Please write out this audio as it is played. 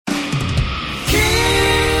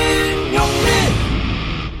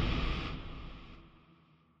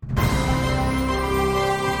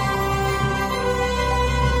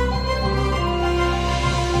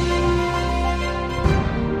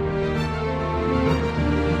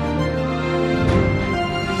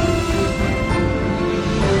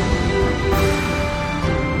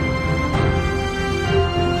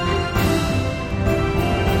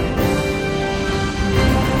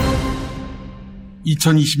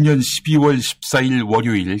2020년 12월 14일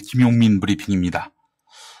월요일 김용민브리핑입니다.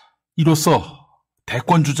 이로써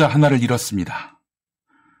대권주자 하나를 잃었습니다.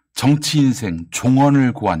 정치 인생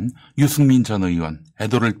종언을 고한 유승민 전 의원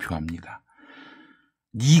애도를 표합니다.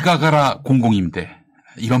 네가 가라 공공임대,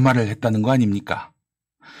 이런 말을 했다는 거 아닙니까?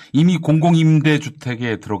 이미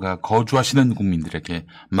공공임대주택에 들어가 거주하시는 국민들에게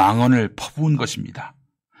망언을 퍼부은 것입니다.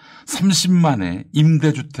 30만의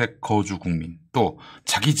임대주택 거주 국민, 또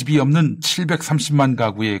자기 집이 없는 730만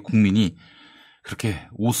가구의 국민이 그렇게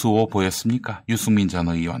우스워 보였습니까? 유승민 전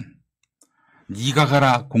의원. 네가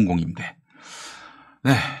가라 공공임대.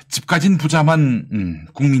 네, 집 가진 부자만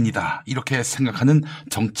국민이다, 이렇게 생각하는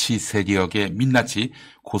정치 세력의 민낯이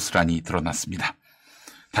고스란히 드러났습니다.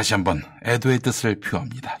 다시 한번 애도의 뜻을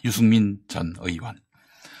표합니다. 유승민 전 의원.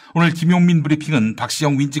 오늘 김용민 브리핑은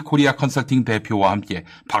박시영 윈지코리아 컨설팅 대표와 함께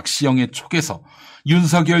박시영의 촉에서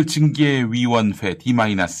윤석열 징계위원회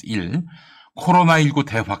D-1, 코로나19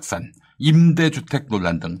 대확산, 임대주택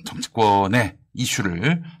논란 등 정치권의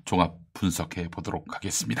이슈를 종합 분석해 보도록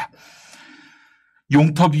하겠습니다.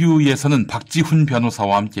 용터뷰에서는 박지훈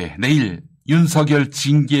변호사와 함께 내일 윤석열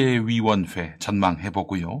징계위원회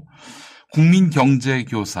전망해보고요.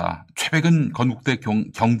 국민경제교사 최백은 건국대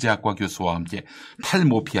경제학과 교수와 함께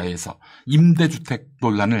탈모피아에서 임대주택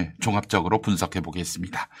논란을 종합적으로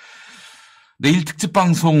분석해보겠습니다. 내일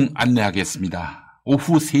특집방송 안내하겠습니다.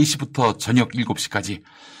 오후 3시부터 저녁 7시까지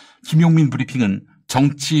김용민 브리핑은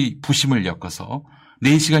정치 부심을 엮어서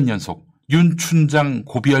 4시간 연속 윤춘장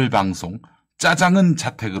고별 방송 짜장은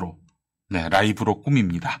자택으로 라이브로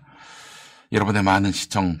꾸밉니다. 여러분의 많은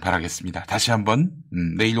시청 바라겠습니다. 다시 한번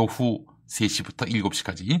내일 오후 3시부터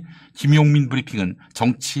 7시까지 김용민 브리핑은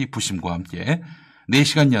정치 부심과 함께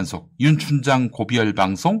 4시간 연속 윤춘장 고별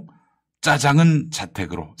방송 짜장은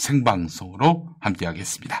자택으로 생방송으로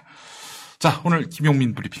함께하겠습니다. 자, 오늘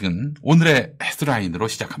김용민 브리핑은 오늘의 헤드라인으로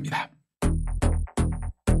시작합니다.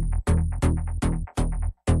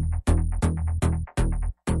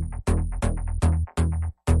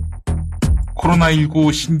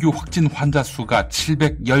 코로나19 신규 확진 환자 수가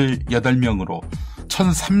 718명으로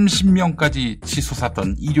 1030명까지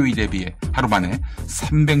치솟았던 일요일에 비해 하루 만에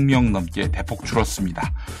 300명 넘게 대폭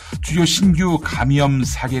줄었습니다. 주요 신규 감염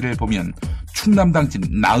사례를 보면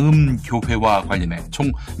충남당진 나음교회와 관련해 총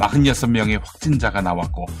 46명의 확진자가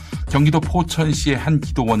나왔고, 경기도 포천시의 한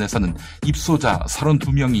기도원에서는 입소자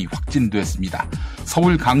 32명이 확진됐습니다.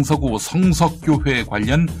 서울 강서구 성석교회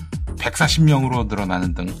관련 140명으로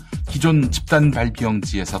늘어나는 등 기존 집단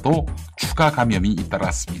발병지에서도 추가 감염이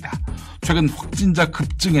잇따랐습니다. 최근 확진자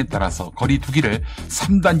급증에 따라서 거리 두기를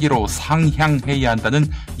 3단계로 상향해야 한다는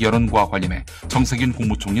여론과 관련해 정세균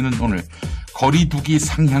국무총리는 오늘 거리 두기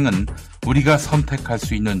상향은 우리가 선택할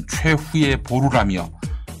수 있는 최후의 보루라며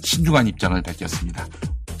신중한 입장을 밝혔습니다.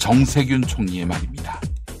 정세균 총리의 말입니다.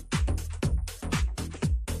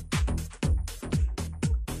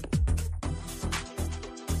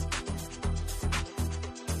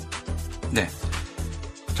 네,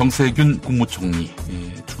 정세균 국무총리,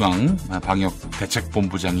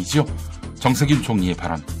 중앙방역대책본부장이죠. 정세균 총리의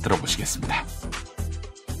발언 들어보시겠습니다.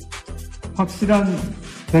 확실한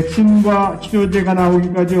백신과 치료제가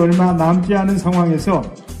나오기까지 얼마 남지 않은 상황에서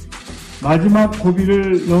마지막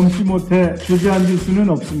고비를 넘지 못해 주저앉을 수는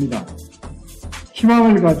없습니다.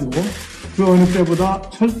 희망을 가지고 그 어느 때보다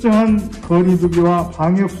철저한 거리두기와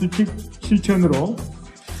방역수칙 실천으로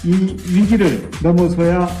이 위기를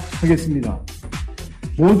넘어서야 하겠습니다.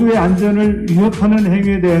 모두의 안전을 위협하는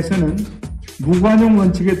행위에 대해서는 무관용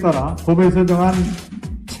원칙에 따라 법에서 정한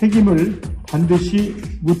책임을 반드시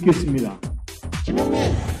묻겠습니다.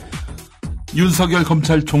 윤석열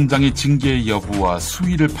검찰총장의 징계 여부와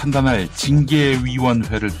수위를 판단할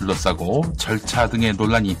징계위원회를 둘러싸고 절차 등의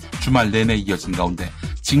논란이 주말 내내 이어진 가운데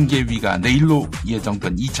징계위가 내일로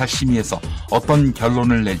예정된 2차 심의에서 어떤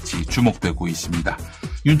결론을 낼지 주목되고 있습니다.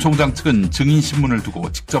 윤 총장 측은 증인신문을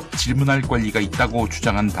두고 직접 질문할 권리가 있다고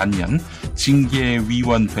주장한 반면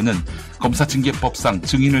징계위원회는 검사징계법상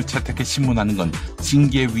증인을 채택해 신문하는 건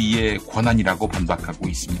징계위의 권한이라고 반박하고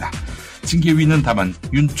있습니다. 징계위는 다만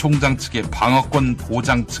윤 총장 측의 방어권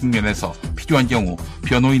보장 측면에서 필요한 경우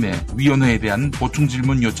변호인의 위원회에 대한 보충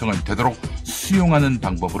질문 요청을 되도록 수용하는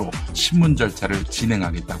방법으로 신문 절차를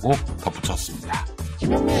진행하겠다고 덧붙였습니다.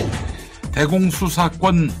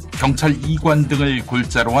 대공수사권, 경찰 이관 등을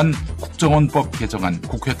골자로 한 국정원법 개정안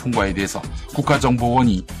국회 통과에 대해서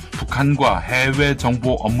국가정보원이 북한과 해외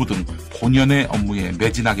정보 업무 등 본연의 업무에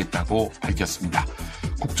매진하겠다고 밝혔습니다.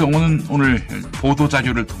 국정원은 오늘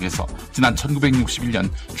보도자료를 통해서 지난 1961년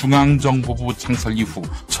중앙정보부 창설 이후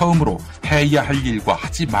처음으로 해야 할 일과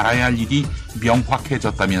하지 말아야 할 일이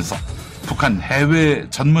명확해졌다면서 북한 해외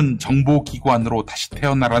전문 정보기관으로 다시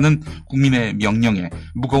태어나라는 국민의 명령에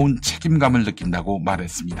무거운 책임감을 느낀다고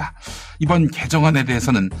말했습니다. 이번 개정안에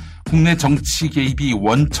대해서는 국내 정치 개입이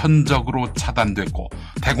원천적으로 차단됐고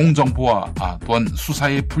대공정보와 또한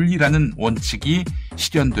수사의 분리라는 원칙이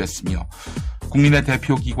실현됐으며 국민의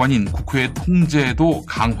대표기관인 국회의 통제도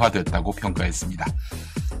강화됐다고 평가했습니다.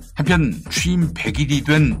 한편 취임 100일이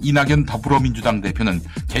된 이낙연 더불어민주당 대표는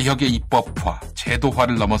개혁의 입법화,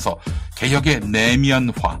 제도화를 넘어서 개혁의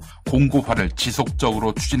내면화, 공고화를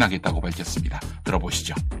지속적으로 추진하겠다고 밝혔습니다.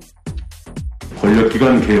 들어보시죠.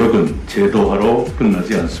 권력기관 개혁은 제도화로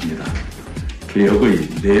끝나지 않습니다. 개혁의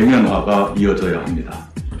내면화가 이어져야 합니다.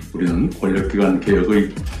 우리는 권력기관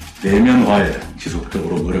개혁의 내면화에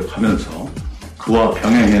지속적으로 노력하면서 그와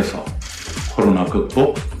병행해서 코로나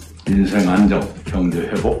극복, 인생 안정, 경제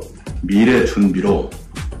회복, 미래 준비로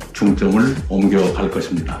중점을 옮겨갈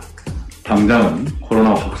것입니다. 당장은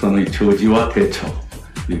코로나 확산의 저지와 대처,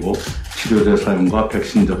 그리고 치료제 사용과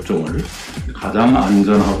백신 접종을 가장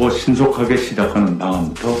안전하고 신속하게 시작하는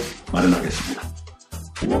방안부터 마련하겠습니다.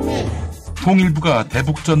 통일부가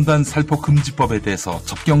대북전단 살포금지법에 대해서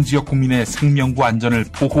접경지역 국민의 생명과 안전을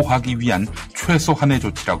보호하기 위한 최소한의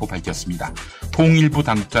조치라고 밝혔습니다. 통일부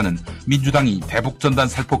당국자는 민주당이 대북전단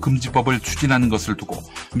살포금지법을 추진하는 것을 두고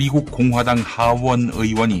미국 공화당 하원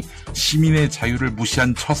의원이 시민의 자유를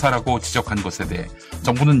무시한 처사라고 지적한 것에 대해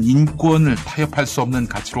정부는 인권을 타협할 수 없는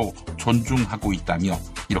가치로 존중하고 있다며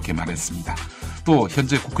이렇게 말했습니다. 또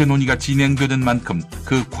현재 국회 논의가 진행되는 만큼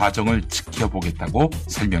그 과정을 지켜보겠다고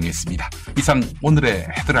설명했습니다. 이상 오늘의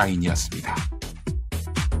헤드라인이었습니다.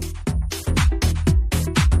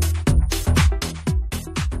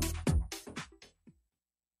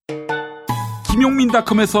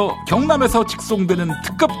 김용민닷컴에서 경남에서 직송되는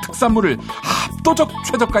특급 특산물을 압도적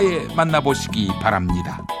최저가에 만나보시기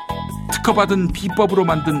바랍니다. 특허받은 비법으로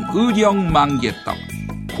만든 의령 망개떡,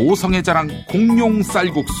 고성의 자랑 공룡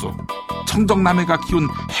쌀국수, 청정남해가 키운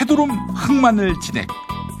해두름 흑마늘 진액,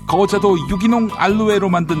 거제도 유기농 알로에로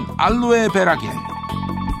만든 알로에 베라겔,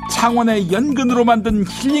 창원의 연근으로 만든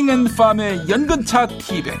힐링앤팜의 연근차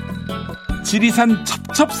티백, 지리산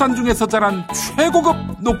첩첩산 중에서 자란 최고급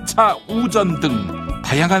녹차 우전 등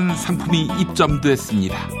다양한 상품이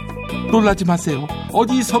입점됐습니다. 놀라지 마세요.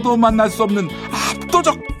 어디서도 만날 수 없는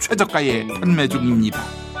압도적 최저가에 판매 중입니다.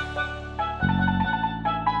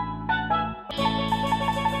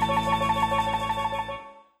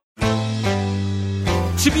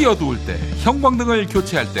 집이 어두울 때, 형광등을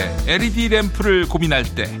교체할 때, LED 램프를 고민할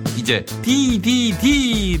때 이제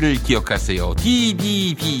DDD를 기억하세요.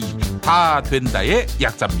 DDD, 다 된다의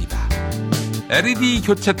약자입니다. LED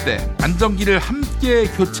교체 때 안전기를 함께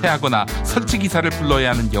교체하거나 설치기사를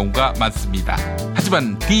불러야 하는 경우가 많습니다.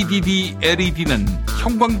 하지만 DDD LED는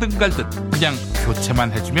형광등 갈듯 그냥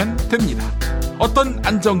교체만 해주면 됩니다. 어떤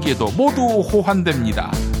안전기에도 모두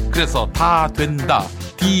호환됩니다. 그래서 다 된다,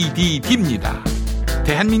 DDD입니다.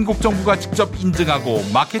 대한민국 정부가 직접 인증하고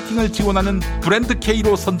마케팅을 지원하는 브랜드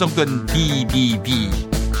K로 선정된 DDD.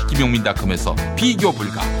 김용민닷컴에서 비교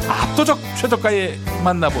불가 압도적 최저가에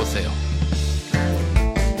만나보세요.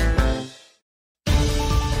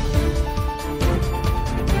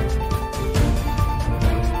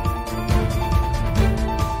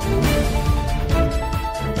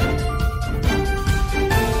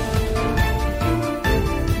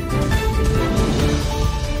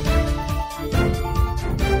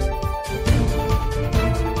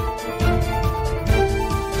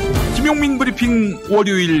 김용민브리핑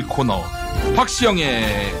월요일 코너 박시영의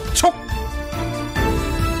촉.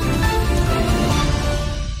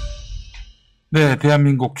 네,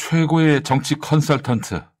 대한민국 최고의 정치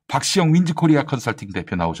컨설턴트 박시영 윈지코리아 컨설팅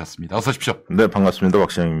대표 나오셨습니다. 어서 오십시오. 네, 반갑습니다.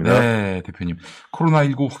 박시영입니다. 네, 대표님.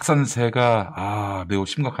 코로나19 확산세가 매우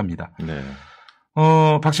심각합니다. 네.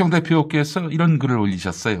 박시영 대표께서 이런 글을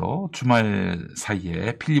올리셨어요. 주말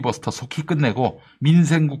사이에 필리버스터 속히 끝내고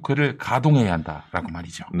민생국회를 가동해야 한다라고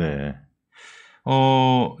말이죠. 네.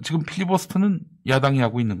 지금 필리버스터는 야당이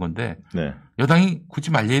하고 있는 건데, 네. 여당이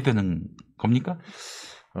굳이 말려야 되는 겁니까?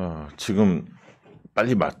 지금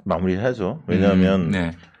빨리 마무리해야죠. 왜냐하면,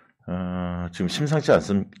 네. 지금 심상치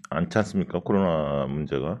않지 않습니까? 코로나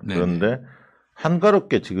문제가. 네. 그런데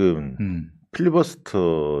한가롭게 지금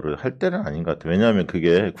필리버스터를 할 때는 아닌 것 같아요. 왜냐하면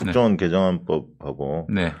그게 국정원 개정안법하고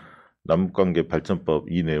네. 남북관계 발전법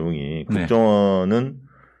이 내용이 국정원은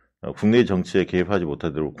국내 정치에 개입하지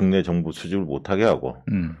못하도록 국내 정부 수집을 못하게 하고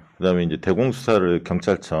그다음에 이제 대공수사를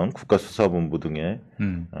경찰청, 국가수사본부 등에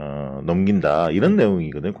넘긴다 이런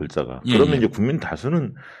내용이거든요. 골자가. 예, 그러면 예. 이제 국민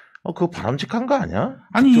다수는 그거 바람직한 거 아니야?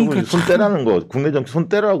 아니, 그러니까 손 떼라는 거, 국내 정치 손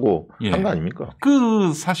떼라고 예. 한 거 아닙니까?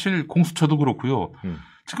 사실 공수처도 그렇고요.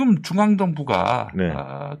 지금 중앙정부가 네.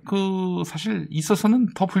 사실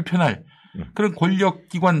있어서는 더 불편할 그런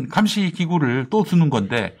권력기관 감시기구를 또 두는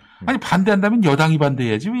건데 아니 반대한다면 여당이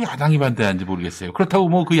반대해야지 왜 야당이 반대하는지 모르겠어요. 그렇다고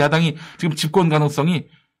뭐 그 야당이 지금 집권 가능성이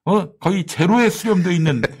거의 제로에 수렴되어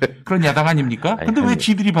있는 그런 야당 아닙니까? 근데 왜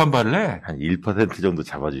지들이 반발을 해? 한 1% 정도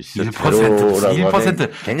잡아주시죠. 1%.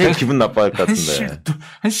 굉장히 기분 나빠할 것 같은데.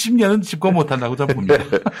 한 10년은 집권 못한다고 저는 봅니다.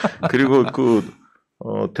 그리고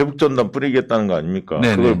대북전단 뿌리겠다는 거 아닙니까?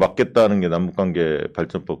 네네. 그걸 막겠다는 게 남북관계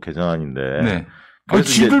발전법 개정안인데. 네.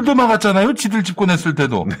 지들도 막았잖아요. 지들 집권했을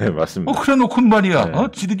때도. 네, 맞습니다. 그래 놓고는 말이야. 네.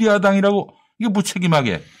 지들이 야당이라고 이게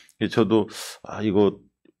무책임하게. 저도 이거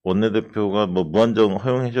원내대표가 뭐 무한정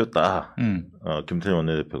허용해줬다. 김태년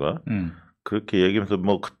원내대표가 그렇게 얘기하면서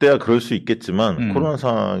뭐 그때야 그럴 수 있겠지만 코로나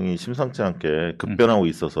상황이 심상치 않게 급변하고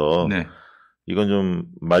있어서 네. 이건 좀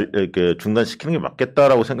이렇게 중단시키는 게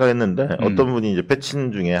맞겠다라고 생각했는데 어떤 분이 이제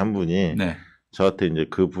패친 중에 한 분이 네. 저한테 이제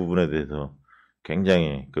그 부분에 대해서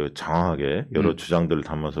굉장히 장황하게 여러 주장들을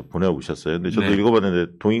담아서 보내오셨어요. 근데 저도 네.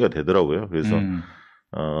 읽어봤는데 동의가 되더라고요. 그래서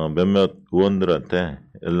몇몇 의원들한테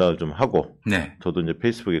연락을 좀 하고, 네. 저도 이제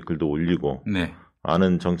페이스북에 글도 올리고, 네.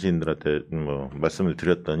 아는 정치인들한테 말씀을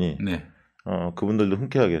드렸더니, 네. 그분들도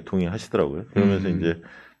흔쾌하게 동의하시더라고요. 그러면서 이제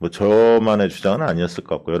저만의 주장은 아니었을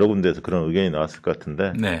것 같고, 여러 군데에서 그런 의견이 나왔을 것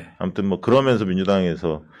같은데, 네. 아무튼 그러면서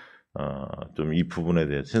민주당에서 좀 이 부분에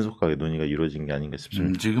대해 신속하게 논의가 이루어진 게 아닌가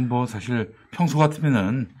싶습니다. 지금 사실 평소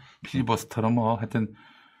같으면은 필리버스터로 하여튼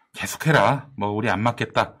계속해라. 우리 안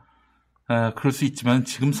맞겠다. 그럴 수 있지만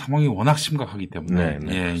지금 상황이 워낙 심각하기 때문에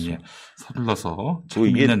예. 서둘러서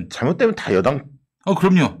이게 잘못되면 다 여당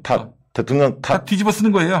그럼요. 다 대통령 다 뒤집어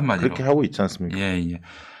쓰는 거예요, 한마디로. 그렇게 하고 있지 않습니까? 예.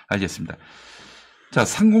 알겠습니다. 자,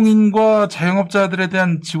 상공인과 자영업자들에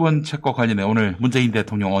대한 지원책과 관련해 오늘 문재인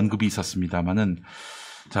대통령 언급이 있었습니다만은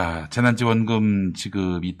자, 재난지원금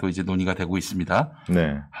지급이 또 이제 논의가 되고 있습니다.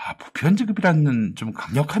 네. 보편지급이라는 좀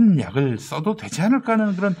강력한 약을 써도 되지 않을까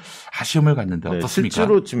하는 그런 아쉬움을 갖는데 어떻습니까?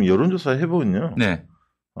 실제로 지금 여론조사 해보면요. 네.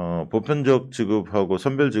 보편적 지급하고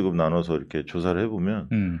선별지급 나눠서 이렇게 조사를 해보면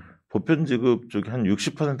보편지급 쪽이 한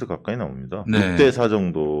 60% 가까이 나옵니다. 네. 6대4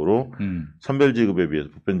 정도로 선별지급에 비해서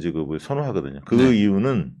보편지급을 선호하거든요. 그 네.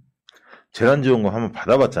 이유는 재난지원금 한번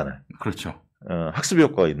받아봤잖아요. 그렇죠. 학습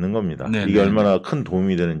효과가 있는 겁니다. 네, 이게 얼마나 큰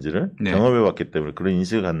도움이 되는지를 경험해봤기 때문에 그런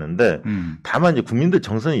인식을 갖는데 다만 이제 국민들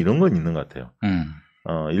정서는 이런 건 있는 것 같아요.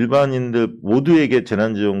 일반인들 모두에게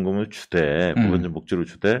재난지원금을 주되 보편적 복지로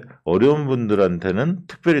주되 어려운 분들한테는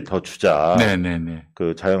특별히 더 주자. 네네네.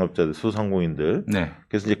 그 자영업자들, 소상공인들. 네.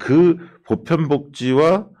 그래서 이제 그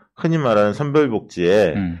보편복지와 흔히 말하는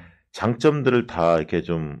선별복지에 장점들을 다 이렇게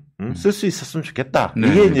좀 쓸 수 있었으면 좋겠다.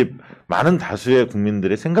 네네. 이게 이제 많은 다수의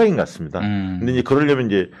국민들의 생각인 것 같습니다. 근데 이제 그러려면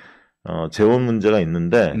이제 재원 문제가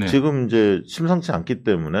있는데 지금 이제 심상치 않기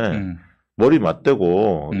때문에 머리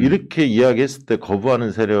맞대고 이렇게 이야기했을 때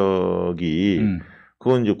거부하는 세력이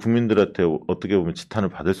그건 이제 국민들한테 어떻게 보면 지탄을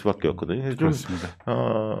받을 수밖에 없거든요. 좀 그렇습니다.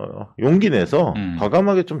 용기 내서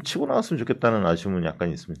과감하게 좀 치고 나왔으면 좋겠다는 아쉬움은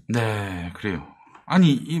약간 있습니다. 네, 그래요.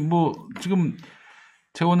 아니 지금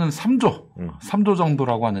재원은 3조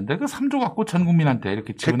정도라고 하는데 그 3조 갖고 전 국민한테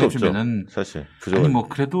이렇게 지원해주면은 사실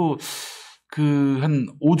그래도 한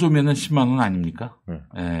 5조면은 10만 원 아닙니까?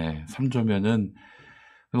 네, 3조면은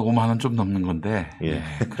 5만 원 좀 넘는 건데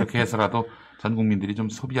그렇게 해서라도 전 국민들이 좀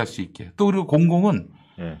소비할 수 있게. 또 그리고 공공은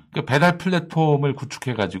그 배달 플랫폼을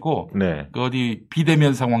구축해가지고 그 어디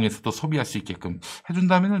비대면 상황에서도 소비할 수 있게끔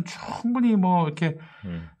해준다면은 충분히 이렇게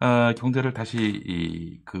경제를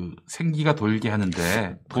다시 그 생기가 돌게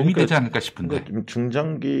하는데 도움이 되지 않을까 싶은데. 좀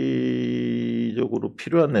중장기적으로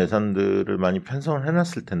필요한 예산들을 많이 편성을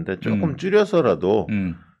해놨을 텐데 조금 줄여서라도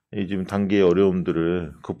이 지금 단계의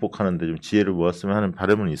어려움들을 극복하는데 좀 지혜를 모았으면 하는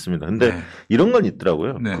바람은 있습니다. 근데 이런 건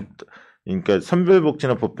있더라고요. 그러니까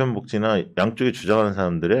선별복지나 보편복지나 양쪽에 주장하는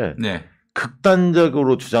사람들의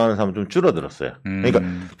극단적으로 주장하는 사람은 좀 줄어들었어요. 그러니까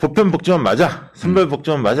보편복지만 맞아,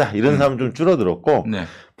 선별복지만 맞아 이런 사람은 좀 줄어들었고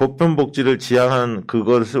보편복지를 지향하는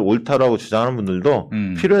그것을 옳다라고 주장하는 분들도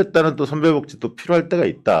필요에 따른 또 선별복지도 필요할 때가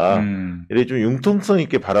있다. 이렇게 좀 융통성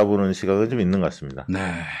있게 바라보는 시각은 좀 있는 것 같습니다. 네,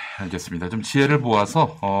 알겠습니다. 좀 지혜를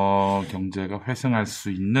모아서 경제가 회생할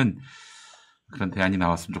수 있는 그런 대안이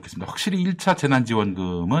나왔으면 좋겠습니다. 확실히 1차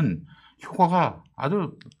재난지원금은 효과가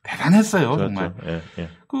아주 대단했어요. 그렇죠. 정말.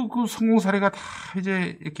 그 성공 사례가 다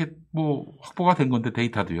이제 이렇게 확보가 된 건데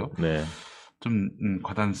데이터도요. 좀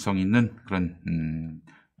과단성 있는 그런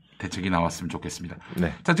대책이 나왔으면 좋겠습니다.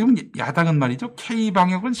 자, 지금 야당은 말이죠.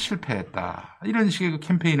 K-방역은 실패했다. 이런 식의 그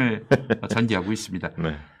캠페인을 전개하고 있습니다.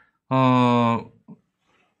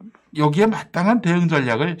 여기에 마땅한 대응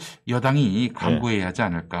전략을 여당이 강구해야 하지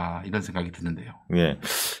않을까 이런 생각이 드는데요. 예.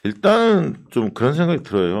 일단은 좀 그런 생각이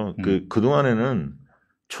들어요. 그동안에는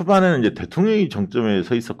초반에는 이제 대통령이 정점에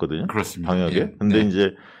서 있었거든요. 그렇습니다. 방역에. 예. 근데 네.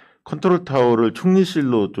 이제 컨트롤 타워를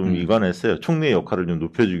총리실로 좀 이관했어요. 총리의 역할을 좀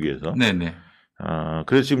높여주기 위해서. 네네.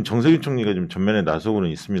 그래서 지금 정세균 총리가 좀 전면에 나서고는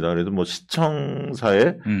있습니다. 그래도 뭐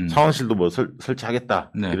시청사에 상황실도 뭐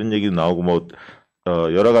설치하겠다. 네. 이런 얘기도 나오고 뭐,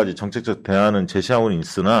 여러 가지 정책적 대안은 제시하고는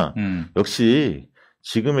있으나 역시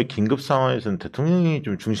지금의 긴급 상황에서는 대통령이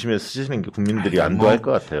좀 중심에 서시는 게 국민들이 안도할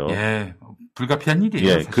것 같아요. 예. 불가피한 일이에요.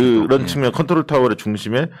 예, 그런 측면 컨트롤 타워의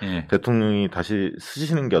중심에 대통령이 다시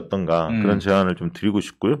서시는 게 어떤가 그런 제안을 좀 드리고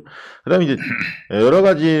싶고요. 그다음에 이제 여러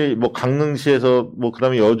가지 뭐 강릉시에서 뭐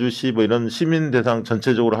그다음에 여주시 뭐 이런 시민 대상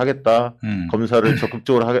전체적으로 하겠다 검사를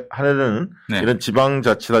적극적으로 하려는 이런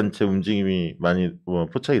지방자치단체 움직임이 많이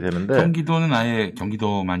포착이 되는데 경기도는 아예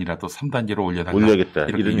경기도만이라도 3단계로 올려야겠다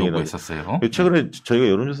이런 얘기가 있었어요. 최근에 저희가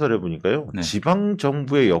여론조사를 해보니까요, 지방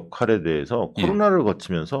정부의 역할에 대해서 코로나를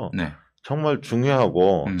거치면서 정말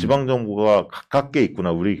중요하고 지방정부가 가깝게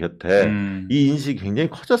있구나 우리 곁에 이 인식이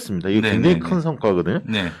굉장히 커졌습니다. 이게 굉장히 큰 성과거든요.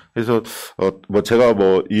 그래서 뭐 제가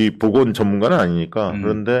뭐 이 보건 전문가는 아니니까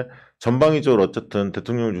그런데 전방위적으로 어쨌든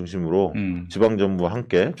대통령을 중심으로 지방정부와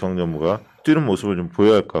함께 중앙정부가 뛰는 모습을 좀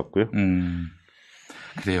보여야 할 것 같고요.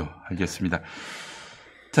 그래요. 알겠습니다.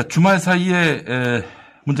 자, 주말 사이에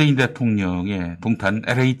문재인 대통령의 동탄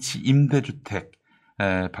LH 임대주택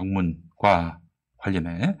방문과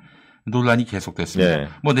관련해 논란이 계속됐습니다.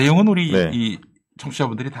 뭐 내용은 우리 이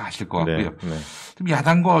청취자분들이 다 아실 것 같고요. 좀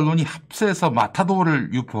야당과 언론이 합세해서 마타도를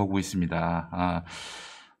유포하고 있습니다.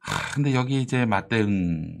 근데 여기 이제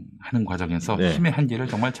맞대응하는 과정에서 힘의 한계를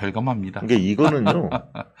정말 절감합니다. 그러니까 이거는요,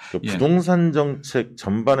 부동산 정책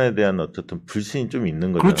전반에 대한 어쨌든 불신이 좀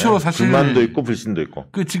있는 거잖아요. 그렇죠, 사실. 불만도 있고 불신도 있고.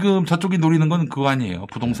 지금 저쪽이 노리는 건 그거 아니에요.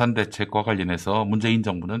 부동산 대책과 관련해서 문재인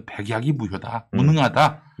정부는 백약이 무효다,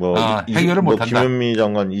 무능하다, 해결을 못한다. 김용민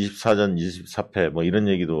장관 24전 24패 뭐 이런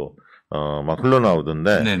얘기도 막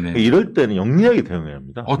흘러나오던데 이럴 때는 영리하게 대응해야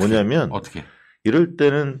합니다. 뭐냐면 이럴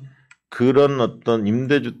때는 그런 어떤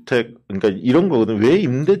임대주택, 그러니까 이런 거거든. 왜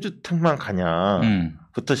임대주택만 가냐.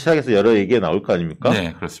 부터 시작해서 여러 얘기가 나올 거 아닙니까?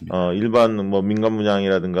 네, 그렇습니다. 일반 뭐 민간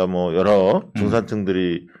분양이라든가 뭐 여러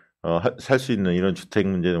중산층들이 살 수 있는 이런 주택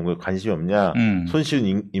문제에 관심이 없냐.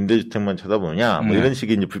 손쉬운 임대주택만 쳐다보냐. 뭐 이런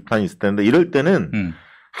식의 이제 불판이 있을 텐데 이럴 때는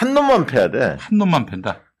한 놈만 패야 돼. 한 놈만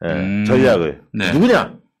팬다. 전략을.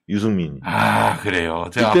 누구냐? 유승민. 그래요.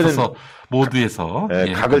 제가 앞서서 모두에서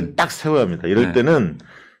각을 딱 세워야 합니다. 이럴 때는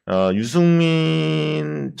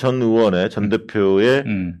유승민 전 의원의 전 대표의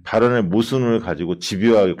발언의 모순을 가지고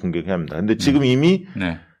집요하게 공격해야 합니다. 근데 지금 이미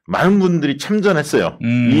많은 분들이 참전했어요.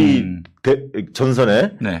 이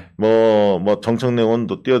전선에 뭐 정청래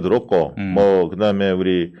의원도 뛰어들었고 그다음에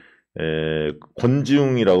우리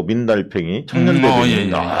권지웅이라고 민달팽이 청년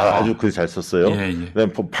대변인 아주 글 잘 썼어요.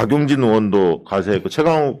 그다음에 박용진 의원도 가세했고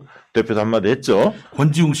최강욱 대표도 한마디 했죠.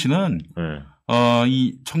 권지웅 씨는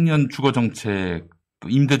이 청년 주거 정책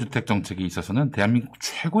임대주택 정책에 있어서는 대한민국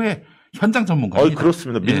최고의 현장 전문가입니다.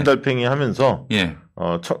 그렇습니다. 민달팽이 하면서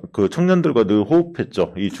그 청년들과 늘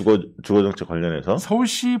호흡했죠. 이 주거 정책 관련해서.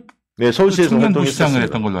 서울시에서 청년부 시장을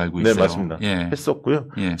했던 걸로 알고 있어요. 네, 맞습니다. 했었고요.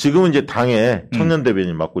 지금은 이제 당의 청년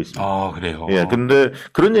대변인 맡고 있습니다. 그래요. 근데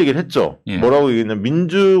그런 얘기를 했죠. 뭐라고 얘기했냐면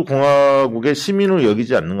민주공화국의 시민을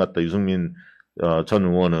여기지 않는 것 같다. 유승민 전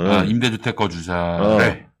의원은 임대주택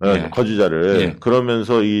거주자를 거주자를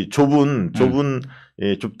그러면서 이 좁디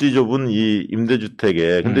좁은 이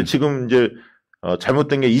임대주택에 근데 지금 이제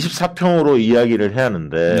잘못된 게 24평으로 이야기를 해야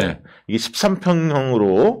하는데 이게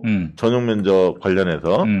 13평형으로 전용 면적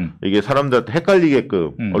관련해서 이게 사람들한테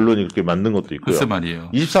헷갈리게끔 언론이 그렇게 만든 것도 있고요. 글쎄 말이에요.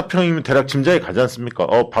 24평이면 대략 짐작이 가지 않습니까?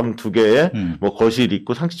 방 2개에 뭐 거실이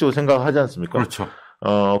있고 상식적으로 생각하지 않습니까? 그렇죠.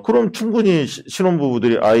 그럼 충분히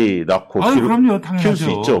신혼부부들이 아이 낳고 키울 수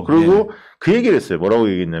있죠. 그리고 그 얘기를 했어요. 뭐라고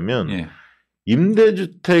얘기했냐면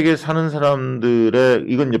임대주택에 사는 사람들의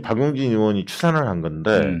이건 이제 박용진 의원이 추산을 한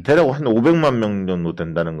건데 대략 한 500만 명 정도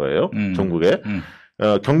된다는 거예요. 전국에.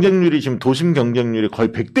 경쟁률이 지금 도심 경쟁률이 거의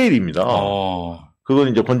 100대 1입니다. 그건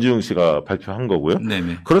이제 권지웅 씨가 발표한 거고요.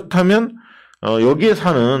 그렇다면 여기에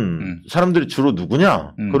사는 사람들이 주로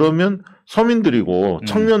누구냐? 그러면 서민들이고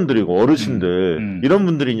청년들이고 어르신들 이런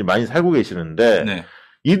분들이 이제 많이 살고 계시는데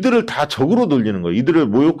이들을 다 적으로 돌리는 거예요. 이들을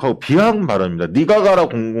모욕하고 비하하는 발언입니다. 네가 가라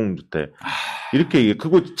공공주택. 이렇게 얘기해.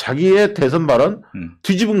 그거 자기의 대선 발언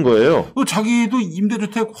뒤집은 거예요. 자기도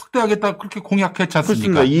임대주택 확대하겠다 그렇게 공약했지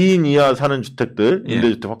않습니까? 그렇습니다. 2인 이하 사는 주택들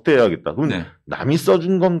임대주택 확대해야겠다. 그럼 남이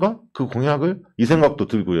써준 건가? 그 공약을? 이 생각도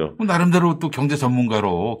들고요. 나름대로 또 경제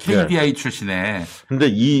전문가로 KDI 출신에. 근데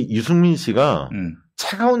이 유승민 씨가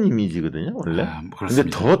차가운 이미지거든요, 원래. 그런데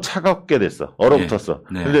더 차갑게 됐어. 얼어붙었어.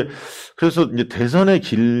 네. 근데 그래서 이제 대선의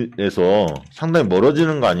길에서 상당히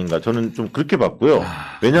멀어지는 거 아닌가 저는 좀 그렇게 봤고요.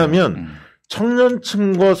 왜냐하면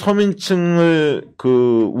청년층과 서민층을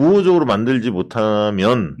우호적으로 만들지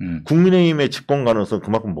못하면 국민의힘의 집권 가능성은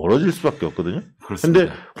그만큼 멀어질 수밖에 없거든요. 그런데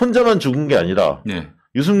혼자만 죽은 게 아니라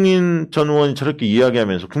유승민 전 의원이 저렇게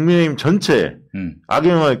이야기하면서 국민의힘 전체에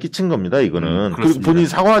악영향을 끼친 겁니다. 이거는. 그리고 본인이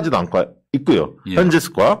사과하지도 않고 있고요.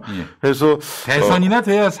 현재습과. 그래서 대선이나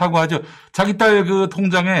돼야 사과하죠. 자기 딸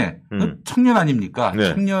통장에 청년 아닙니까? 네.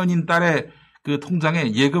 청년인 딸의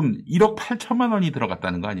통장에 예금 1억 8천만 원이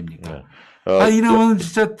들어갔다는 거 아닙니까? 이러면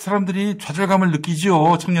진짜 사람들이 좌절감을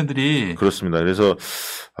느끼죠, 청년들이. 그렇습니다. 그래서,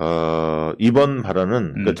 이번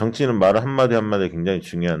발언은, 그러니까 정치인은 말 한마디 한마디 굉장히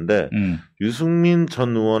중요한데, 유승민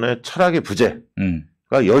전 의원의 철학의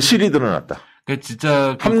부재가 여실히 드러났다. 그러니까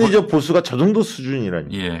진짜. 합리적 보수가 저 정도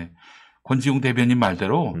수준이라니. 예. 권지웅 대변인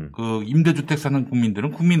말대로, 임대주택 사는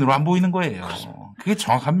국민들은 국민으로 안 보이는 거예요. 그게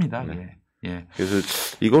정확합니다. 네. 예. 그래서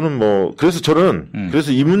이거는 그래서 저는,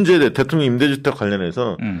 그래서 이 문제에 대해 대통령 임대주택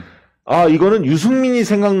관련해서, 이거는 유승민이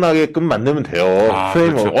생각나게끔 만들면 돼요.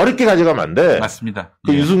 그렇죠. 어렵게 가져가면 안 돼. 맞습니다.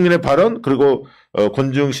 유승민의 발언, 그리고,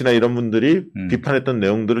 권지웅 씨나 이런 분들이 비판했던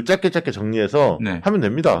내용들을 짧게 정리해서 하면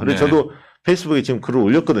됩니다. 그래서 저도 페이스북에 지금 글을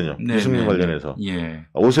올렸거든요. 유승민 관련해서.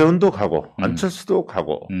 오세훈도 가고, 안철수도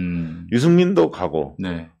가고, 유승민도 가고,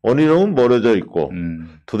 원희룡은 멀어져 있고,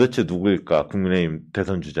 도대체 누구일까? 국민의힘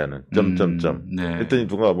대선 주자는. 했더니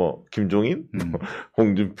누가 김종인,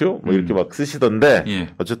 홍준표, 이렇게 막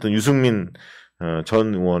쓰시던데, 어쨌든 유승민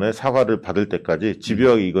전 의원의 사과를 받을 때까지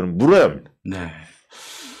집요하게 이거는 물어야 합니다. 네.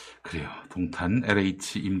 그래요. 동탄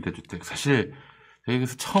LH 임대주택. 사실,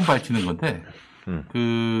 여기서 처음 밝히는 건데,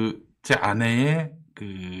 제 아내의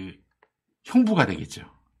형부가 되겠죠.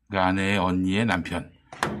 그 아내의 언니의 남편.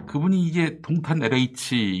 그분이 이게 동탄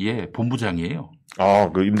LH의 본부장이에요.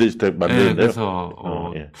 그 임대주택 만드는데요? 그래서,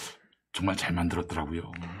 정말 잘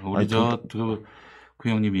만들었더라고요. 우리 그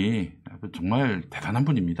형님이 정말 대단한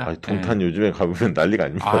분입니다. 동탄 요즘에 가보면 난리가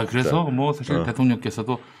아닙니다. 그래서 사실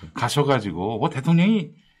대통령께서도 가셔가지고, 대통령이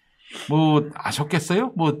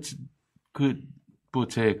아셨겠어요?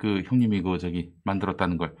 제 형님이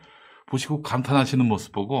만들었다는 걸 보시고 감탄하시는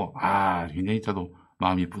모습 보고, 굉장히 저도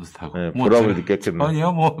마음이 뿌듯하고. 네, 보람을 느꼈겠네요.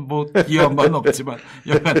 아니요, 기여한 바는 없지만,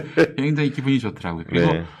 약간 굉장히 기분이 좋더라고요. 그리고,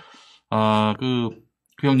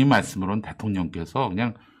 그 형님 말씀으로는 대통령께서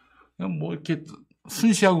그냥 이렇게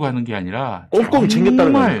순시하고 가는 게 아니라. 꼼꼼히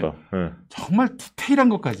챙겼다는 거니까. 정말 디테일한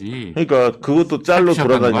것까지. 그러니까 그것도 짤로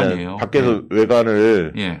돌아다니는 밖에서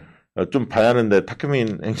외관을. 좀 봐야 하는데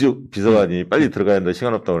탁현민 행정비서관이 빨리 들어가야 한다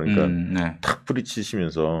시간 없다 그러니까 탁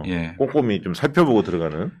뿌리치시면서 꼼꼼히 좀 살펴보고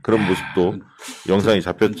들어가는 그런 모습도 영상이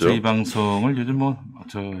잡혔죠. 저희 방송을 요즘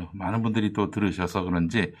많은 분들이 또 들으셔서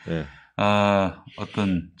그런지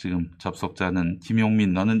어떤 지금 접속자는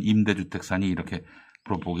김용민 너는 임대주택 사니 이렇게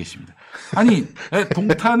물어보고 계십니다. 아니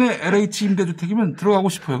동탄의 LH 임대주택이면 들어가고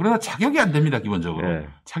싶어요. 그러나 자격이 안 됩니다. 기본적으로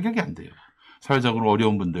자격이 안 돼요. 사회적으로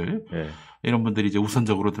어려운 분들. 이런 분들이 이제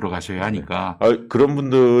우선적으로 들어가셔야 하니까. 그런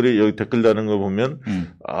분들이 여기 댓글 다는 거 보면,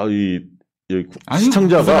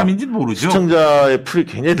 시청자가. 그 사람인지는 모르죠. 시청자의 풀이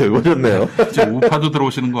굉장히 넓어졌네요. 지금 우파도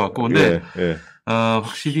들어오시는 것 같고. 근데,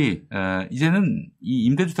 확실히, 이제는 이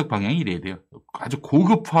임대주택 방향이 이래야 돼요. 아주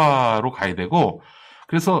고급화로 가야 되고,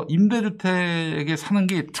 그래서 임대주택에 사는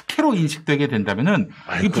게 특혜로 인식되게 된다면은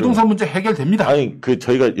이 부동산 문제 해결됩니다.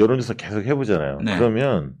 저희가 여론조사 계속 해보잖아요.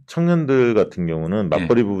 그러면 청년들 같은 경우는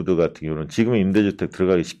맞벌이 부부들 같은 경우는 지금의 임대주택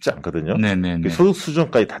들어가기 쉽지 않거든요. 소득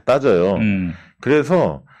수준까지 다 따져요.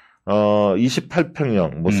 그래서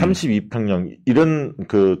 28평형, 32평형 이런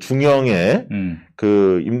중형의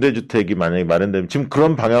임대주택이 만약에 마련되면 지금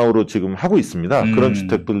그런 방향으로 지금 하고 있습니다. 그런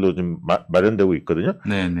주택들도 좀 마련되고 있거든요.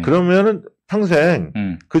 그러면은 평생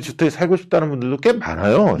그 주택에 살고 싶다는 분들도 꽤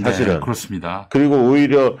많아요, 사실은. 네, 그렇습니다. 그리고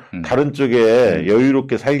오히려 다른 쪽에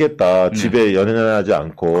여유롭게 살겠다, 집에 연연하지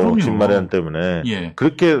않고, 그럼요. 집 마련 때문에.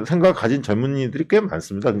 그렇게 생각 가진 젊은이들이 꽤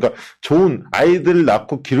많습니다. 그러니까 좋은 아이들을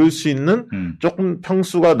낳고 기를 수 있는 조금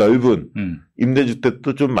평수가 넓은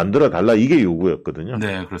임대주택도 좀 만들어 달라, 이게 요구였거든요.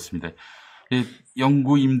 네, 그렇습니다.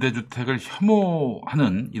 영구 임대주택을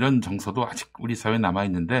혐오하는 이런 정서도 아직 우리 사회에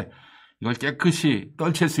남아있는데, 이걸 깨끗이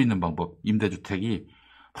떨칠 수 있는 방법, 임대주택이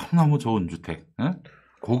너무너무 좋은 주택,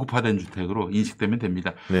 고급화된 주택으로 인식되면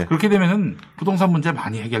됩니다. 그렇게 되면은 부동산 문제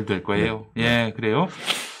많이 해결될 거예요. 그래요.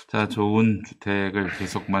 자, 좋은 주택을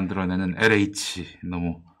계속 만들어내는 LH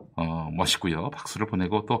너무 멋있고요. 박수를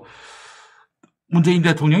보내고 또 문재인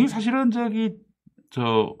대통령이 사실은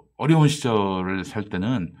어려운 시절을 살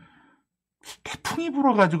때는 태풍이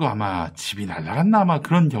불어가지고 아마 집이 날아갔나 아마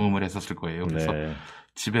그런 경험을 했었을 거예요. 그래서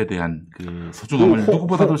집에 대한 그 소중함을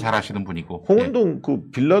누구보다도 잘 아시는 분이고. 홍은동 예. 그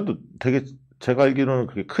빌라도 되게 제가 알기로는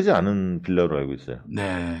그렇게 크지 않은 빌라로 알고 있어요.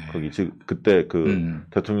 네. 거기 즉 그때 그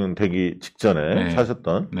대통령 되기 직전에 네.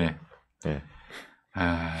 사셨던. 네. 네.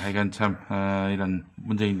 이건 참 이런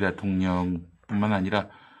문재인 대통령뿐만 아니라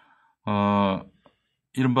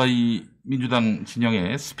이른바 이 민주당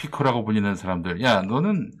진영의 스피커라고 불리는 사람들, 야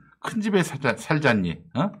너는 큰 집에 살잖니?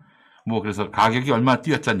 뭐 그래서 가격이 얼마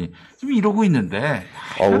뛰었잖니? 지금 이러고 있는데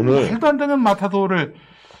오늘 말도 안 되는 마타도를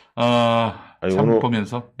참 오늘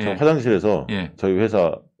보면서 예. 화장실에서 예. 저희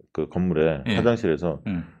회사 그 건물에 예. 화장실에서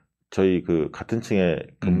저희 그 같은 층에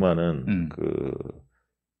근무하는 그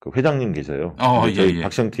회장님 계세요. 저희 예.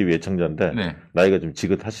 박시영 TV 애청자인데 네. 나이가 좀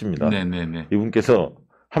지긋하십니다. 네네네. 이분께서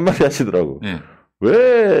한마디 하시더라고. 네.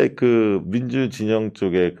 왜 그 민주 진영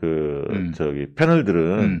쪽의 저기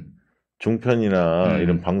패널들은 종편이나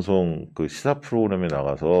이런 방송 그 시사 프로그램에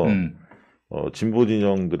나가서 진보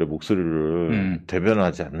진영들의 목소리를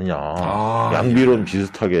대변하지 않느냐. 양비론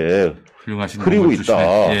비슷하게 흐리고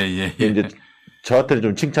있다. 예. 이제 저한테는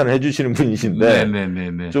좀 칭찬을 해주시는 분이신데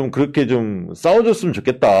네네네. 좀 그렇게 좀 싸워줬으면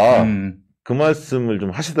좋겠다. 그 말씀을 좀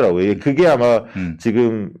하시더라고요. 그게 아마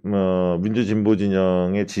지금 민주 진보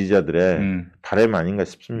진영의 지지자들의 바람 아닌가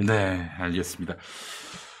싶습니다. 네, 알겠습니다.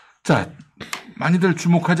 자, 많이들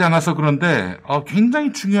주목하지 않아서 그런데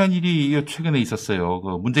굉장히 중요한 일이 최근에 있었어요.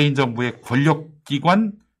 그 문재인 정부의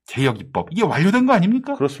권력기관 개혁 입법 이게 완료된 거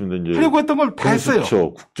아닙니까? 그렇습니다. 이제 하려고 했던 걸 다 했어요.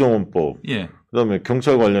 그렇죠. 국정원법. 예. 그다음에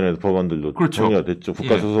경찰 관련해서 법안들도 그렇죠. 정리가 됐죠.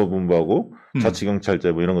 국가수사본부하고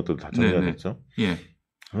자치경찰제 뭐 이런 것도 다 정리가 됐죠. 예.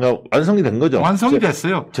 그러니까 완성이 된 거죠. 완성이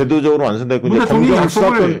됐어요. 제도적으로 완성됐고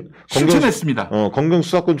이제 실천했습니다. 검경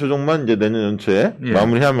수사권 조정만 이제 내년 연초에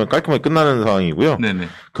마무리하면 깔끔하게 끝나는 상황이고요. 네네.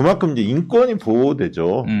 그만큼 이제 인권이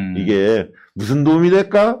보호되죠. 이게 무슨 도움이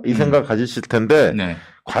될까 이 생각 가지실 텐데 네.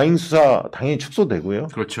 과잉 수사 당연히 축소되고요.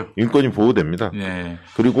 그렇죠. 인권이 보호됩니다. 네.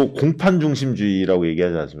 그리고 공판 중심주의라고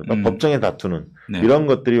얘기하지 않습니까? 법정의 다투는 이런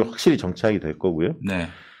것들이 확실히 정착이 될 거고요. 네.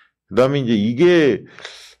 그다음에 이제 이게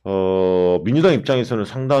민주당 입장에서는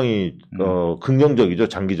상당히, 긍정적이죠,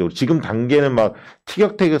 장기적으로. 지금 단계는 막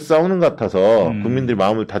티격태격 싸우는 것 같아서 국민들이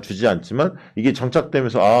마음을 다 주지 않지만 이게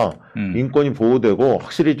정착되면서, 인권이 보호되고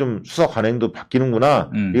확실히 좀 수사 관행도 바뀌는구나.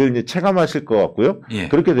 이걸 이제 체감하실 것 같고요. 예.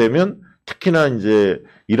 그렇게 되면 특히나 이제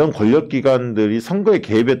이런 권력기관들이 선거에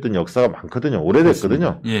개입했던 역사가 많거든요.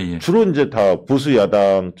 오래됐거든요. 예. 주로 이제 다 보수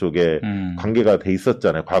야당 쪽에 관계가 돼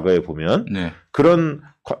있었잖아요. 과거에 보면. 네. 그런,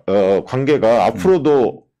 관계가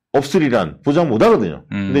앞으로도 없으리란 보장 못 하거든요.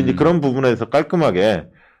 근데 이제 그런 부분에서 깔끔하게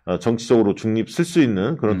정치적으로 중립 쓸 수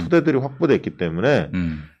있는 그런 토대들이 확보됐기 때문에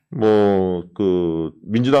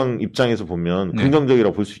민주당 입장에서 보면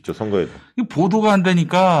긍정적이라고 볼 수 있죠, 선거에도. 보도가 안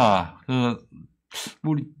되니까,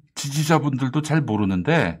 우리 지지자분들도 잘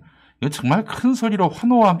모르는데, 이건 정말 큰 소리로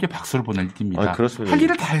환호와 함께 박수를 보낼 일입니다. 그렇습니다. 할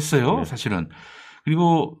일을 다 했어요, 사실은.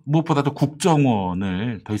 그리고 무엇보다도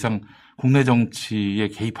국정원을 더 이상 국내 정치에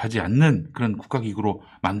개입하지 않는 그런 국가기구로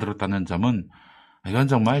만들었다는 점은 이건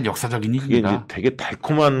정말 역사적인 일입니다. 이게 이제 되게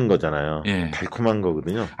달콤한 거잖아요. 예. 달콤한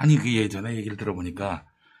거거든요. 아니, 그 예전에 얘기를 들어보니까,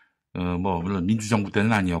 물론 민주정부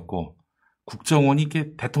때는 아니었고, 국정원이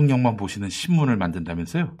이렇게 대통령만 보시는 신문을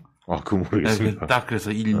만든다면서요? 그거 모르겠습니다. 딱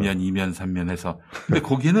그래서 1면, 2면, 3면 해서. 근데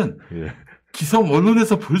거기에는 기성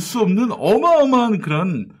언론에서 볼 수 없는 어마어마한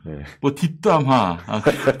그런 뒷담화,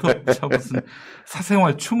 참 무슨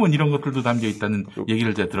사생활 추문 이런 것들도 담겨 있다는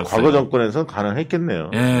얘기를 제가 들었어요. 과거 정권에서는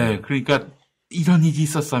가능했겠네요. 예, 그러니까 이런 일이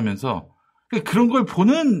있었으면서 그런 걸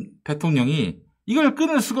보는 대통령이 이걸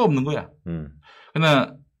끊을 수가 없는 거야.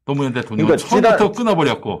 그러나 노무현 대통령은 그러니까 처음부터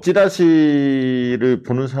끊어버렸고. 찌라시를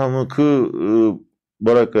보는 사람은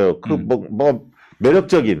뭐랄까요,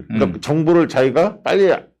 매력적인, 그러니까 정보를 자기가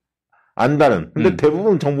빨리 안다는. 근데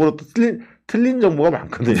대부분 정보로 또 틀린 정보가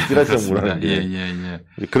많거든요. 찌라시 정보라는 게. 예.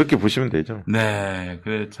 그렇게 보시면 되죠. 네.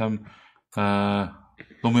 그래, 참,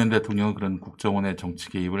 노무현 대통령은 그런 국정원의 정치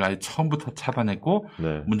개입을 아예 처음부터 차단했고,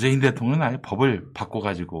 문재인 대통령은 아예 법을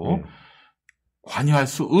바꿔가지고, 관여할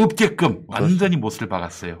수 없게끔 완전히 못을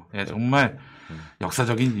박았어요. 예, 정말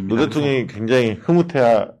역사적인 일입니다. 노 대통령이 굉장히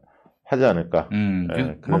흐뭇해 하지 않을까.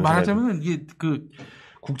 말하자면 이게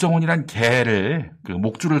국정원이란 개를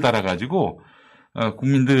목줄을 달아가지고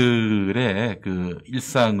국민들의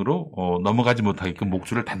일상으로 넘어가지 못하게끔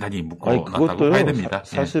목줄을 단단히 묶어놨다고 봐야 됩니다.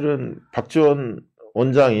 사실은 박지원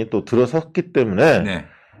원장이 또 들어섰기 때문에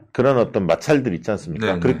그런 어떤 마찰들 있지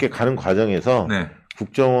않습니까? 그렇게 가는 과정에서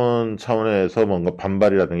국정원 차원에서 뭔가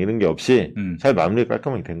반발이라든가 이런 게 없이 잘 마무리가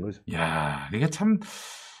깔끔하게 된 거죠. 이야, 이게 참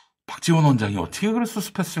박지원 원장이 어떻게 그걸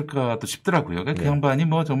수습했을까도 싶더라고요. 그 양반이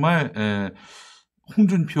정말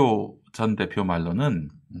홍준표 전 대표 말로는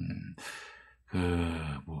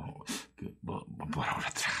뭐라고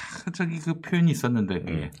그랬더라. 저기 그 표현이 있었는데,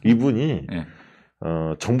 그게. 이분이, 예.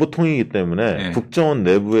 정보통이기 때문에 예. 국정원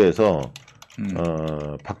내부에서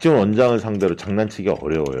박지원 원장을 상대로 장난치기가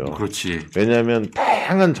어려워요. 그렇지. 왜냐하면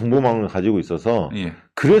다양한 정보망을 가지고 있어서 예.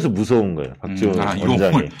 그래서 무서운 거예요. 박지원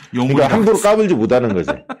원장이. 용을 그러니까 함부로 까불지 못하는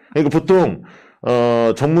거지. 그러니까 보통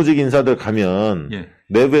정무직 인사들 가면 예.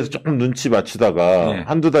 내부에서 조금 눈치 맞추다가 예.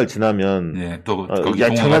 한두 달 지나면 예. 또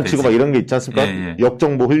장난치고 막 이런 게 있지 않습니까? 예.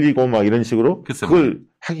 역정보 흘리고 막 이런 식으로 글쎄, 그걸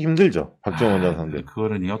하기 힘들죠. 박지원 원장 상대.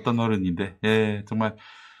 그거는 어떤 어른인데, 예, 정말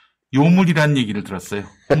요물이라는 얘기를 들었어요.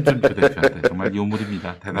 홍준표 대표한테. 정말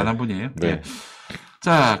요물입니다. 대단한 분이에요. 네. 예.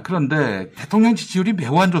 자, 그런데 대통령 지지율이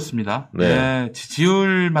매우 안 좋습니다. 네. 예,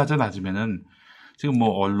 지지율마저 낮으면은 지금 뭐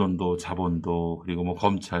언론도 자본도 그리고 뭐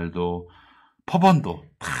검찰도 법원도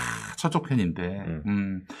다 저쪽 편인데,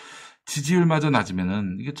 지지율마저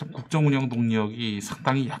낮으면은 이게 참 국정 운영 동력이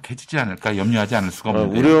상당히 약해지지 않을까 염려하지 않을 수가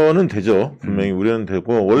없는데. 우려는 되죠. 분명히 우려는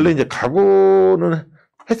되고 원래 이제 각오는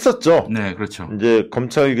했었죠. 네, 그렇죠. 이제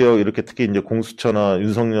검찰 개혁 이렇게 특히 이제 공수처나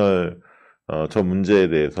윤석열 저 문제에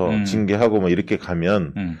대해서 징계하고 뭐 이렇게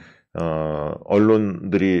가면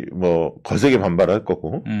언론들이 뭐 거세게 반발할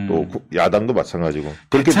거고 또 야당도 마찬가지고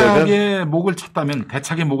그렇게 되면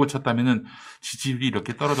대차게 목을 쳤다면은 지지율이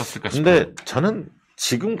이렇게 떨어졌을까 싶어요. 근데 저는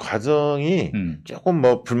지금 과정이 조금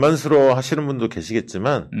뭐 불만스러워 하시는 분도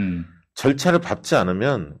계시겠지만 절차를 밟지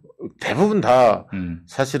않으면 대부분 다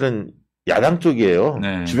사실은 야당 쪽이에요.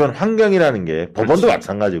 네. 주변 환경이라는 게 법원도 그렇지.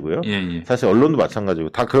 마찬가지고요. 예. 사실 언론도 마찬가지고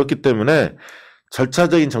다 그렇기 때문에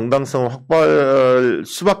절차적인 정당성을 확보할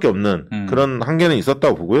수밖에 없는 그런 한계는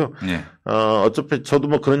있었다고 보고요. 예. 어차피 저도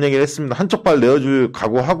뭐 그런 얘기를 했습니다. 한쪽 발 내어줄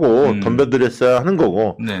각오하고 덤벼들였어야 하는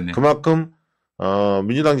거고 네네. 그만큼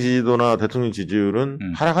민주당 지지도나 대통령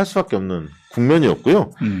지지율은 하락할 수밖에 없는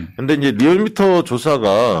국면이었고요. 근데 이제 리얼미터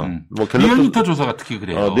조사가 뭐 리얼미터 조사가 특히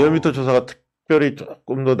그래요. 리얼미터 조사가 특별히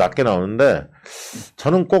조금 더 낮게 나오는데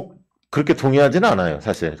저는 꼭 그렇게 동의하지는 않아요,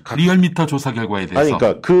 사실. 리얼미터 조사 결과에 대해서. 아니,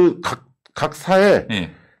 그러니까 각 사회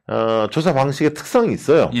예. 조사 방식의 특성이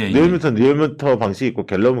있어요. 예. 리얼미터는 리얼미터 방식이 있고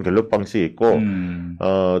갤럽은 갤럽 방식이 있고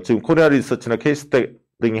지금 코리아 리서치나 케이스텍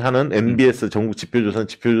등이 하는 MBS 전국 지표조사는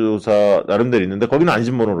지표조사 나름대로 있는데 거기는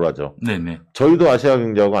안심번호로 하죠. 네네. 저희도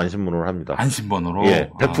아시아경제하고 안심번호로 합니다. 안심번호로?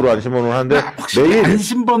 예, 100% 안심번호로 하는데 내일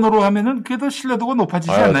안심번호로 하면은 그래도 신뢰도가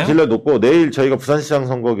높아지지 않나요? 신뢰 높고 내일 저희가 부산시장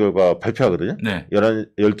선거 결과 발표하거든요. 네.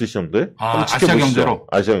 12시 정도에. 아시아경제로?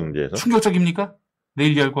 아시아경제에서. 충격적입니까?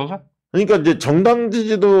 내일 결과가? 그러니까 이제 정당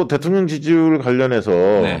지지도 대통령 지지율 관련해서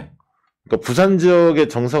네. 그러니까 부산 지역의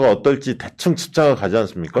정서가 어떨지 대충 집착을 가지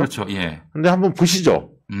않습니까? 그렇죠. 예. 근데 한번 보시죠.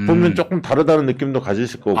 보면 조금 다르다는 느낌도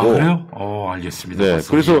가지실 거고. 아, 그래요? 알겠습니다. 네.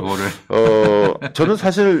 그래서 저는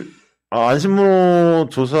사실 안심번호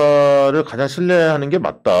조사를 가장 신뢰하는 게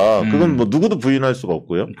맞다. 그건 뭐 누구도 부인할 수가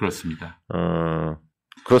없고요. 그렇습니다.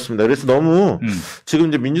 그렇습니다. 그래서 너무 지금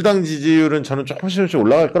이제 민주당 지지율은 저는 조금씩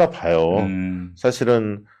올라갈 거라 봐요.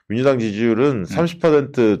 사실은 민주당 지지율은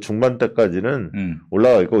 30% 중반대까지는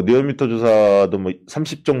올라가 있고 리얼미터 조사도 뭐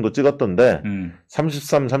 30 정도 찍었던데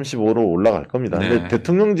 33, 35로 올라갈 겁니다. 네. 근데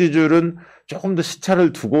대통령 지지율은 조금 더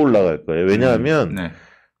시차를 두고 올라갈 거예요. 왜냐하면 네.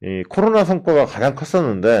 이 코로나 성과가 가장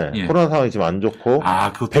컸었는데 예. 코로나 상황이 지금 안 좋고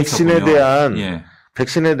백신에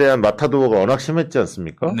백신에 대한 마타도어가 워낙 심했지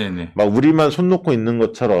않습니까? 네네. 막 우리만 손 놓고 있는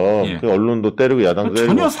것처럼 예. 그 언론도 때리고 야당도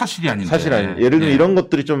때리고 전혀 사실이 아닌데. 사실 아니에요. 예를 들면 이런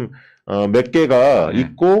것들이 좀 몇 개가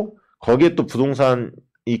있고 거기에 또 부동산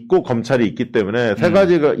있고 검찰이 있기 때문에 세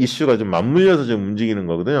가지가 이슈가 좀 맞물려서 지금 움직이는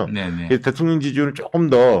거거든요. 네네. 대통령 지지율은 조금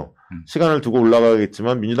더 시간을 두고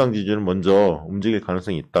올라가겠지만 민주당 지지율은 먼저 움직일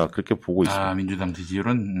가능성이 있다. 그렇게 보고 있습니다. 민주당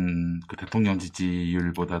지지율은 그 대통령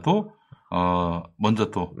지지율보다도 먼저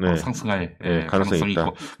또 상승할 가능성이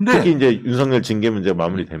있고. 근데 특히 이제 윤석열 징계 문제가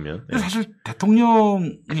마무리되면. 근데 사실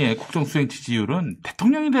대통령의 국정수행 지지율은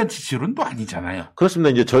대통령에 대한 지지율은 또 아니잖아요.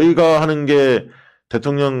 그렇습니다. 이제 저희가 하는 게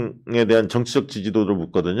대통령에 대한 정치적 지지도를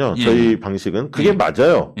묻거든요. 저희 방식은. 그게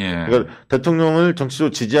맞아요. 그러니까 대통령을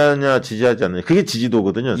정치적으로 지지하냐 지지하지 않느냐. 그게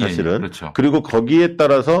지지도거든요. 사실은. 그렇죠. 그리고 거기에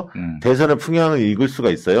따라서 대선의 풍향을 읽을 수가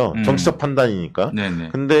있어요. 정치적 판단이니까.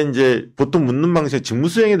 근데 이제 보통 묻는 방식이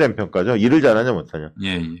직무수행에 대한 평가죠. 일을 잘하냐 못하냐.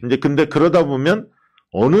 이제 근데 그러다 보면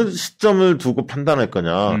어느 시점을 두고 판단할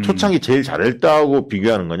거냐. 초창기 제일 잘할 때하고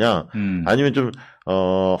비교하는 거냐. 아니면 좀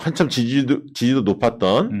한참 지지도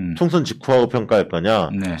높았던 총선 직후하고 평가할 거냐.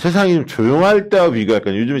 세상이 좀 조용할 때하고 비교할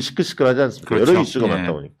거냐. 요즘에 시끌시끌하지 않습니까? 그렇죠. 여러 이슈가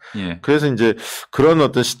많다 보니까. 그래서 이제 그런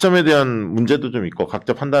어떤 시점에 대한 문제도 좀 있고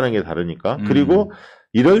각자 판단하는 게 다르니까. 그리고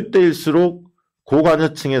이럴 때일수록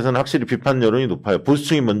고관여층에서는 확실히 비판 여론이 높아요.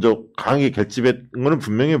 보수층이 먼저 강하게 결집한 건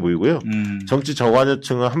분명해 보이고요. 정치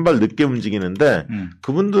저관여층은 한 발 늦게 움직이는데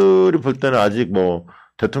그분들이 볼 때는 아직 뭐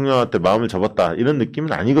대통령한테 마음을 접었다 이런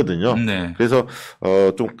느낌은 아니거든요. 네. 그래서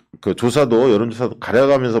좀 그 조사도 여론조사도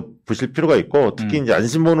가려가면서 보실 필요가 있고 특히 이제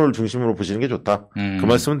안심번호를 중심으로 보시는 게 좋다. 그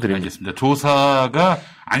말씀을 드립니다. 알겠습니다. 조사가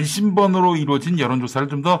안심번호로 이루어진 여론조사를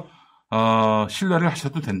좀 더 신뢰를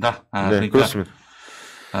하셔도 된다. 네, 그러니까, 그렇습니다.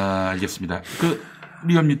 알겠습니다. 그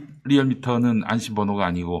리얼미터는 안심번호가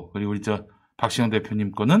아니고 그리고 우리 박시영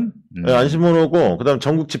대표님 거는 네, 안심번호고 그다음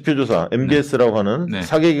전국 지표조사 MBS라고 하는 네.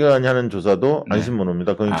 사개기관이 하는 조사도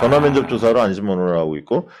안심번호입니다. 그건 전화면접 조사로 안심번호를 하고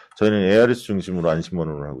있고 저희는 ARS 중심으로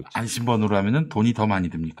안심번호를 하고 있죠. 안심번호로 하면은 돈이 더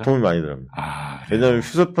많이 듭니까? 돈이 많이 들어갑니다. 왜냐하면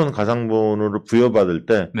휴대폰 가상번호를 부여받을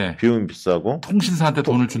때 네. 비용이 비싸고 통신사한테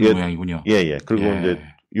돈을 주는 모양이군요. 예. 그리고 이제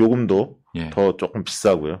요금도 더 조금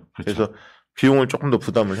비싸고요. 그렇죠. 그래서 비용을 조금 더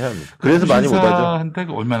부담을 해야 합니다. 그래서 많이 못하죠. 통신사한테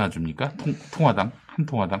얼마나 줍니까? 통화당? 한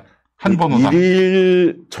통화당? 한 번호당?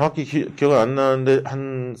 일일 정확히 기억은 안 나는데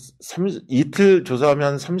이틀 조사하면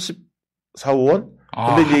한 34~35원?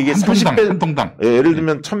 근데 이제 이게 30배 한 통당. 예, 예를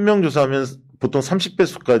들면 1000명 조사하면 보통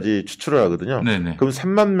 30배수까지 추출을 하거든요. 네네. 그럼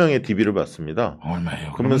 3만 명의 DB를 받습니다.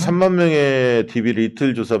 얼마예요? 그러면 3만 명의 DB를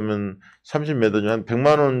이틀 조사하면 30몇 원이면 한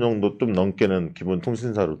 100만 원 정도 좀 넘게는 기본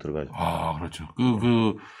통신사로 들어가죠. 그렇죠.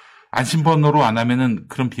 안심번호로 안 하면은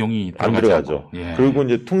그런 비용이 안 들어가죠. 예. 그리고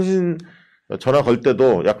이제 전화 걸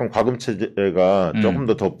때도 약간 과금 체제가 조금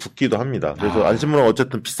더 붙기도 합니다. 그래서 안심번호는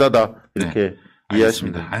어쨌든 비싸다 이렇게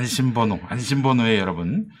이해하십니다. 안심번호에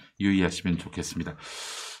여러분 유의하시면 좋겠습니다.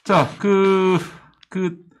 자,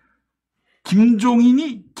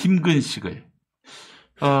 김종인이 김근식을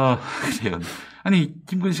그래요. 아니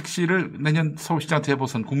김근식 씨를 내년 서울시장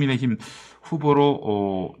재보선 국민의힘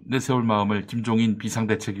후보로 내세울 마음을 김종인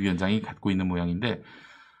비상대책위원장이 갖고 있는 모양인데.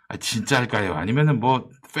 진짜일까요? 아니면은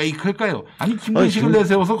페이크일까요? 아니, 김근식을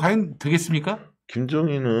내세워서 과연 되겠습니까?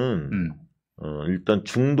 김종인은, 일단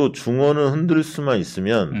중원을 흔들 수만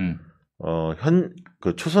있으면,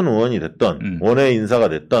 초선 의원이 됐던, 원외 인사가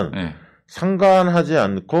됐던, 네. 상관하지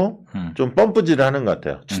않고, 좀 펌프질을 하는 것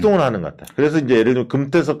같아요. 추동을 하는 것 같아요. 그래서 이제 예를 들면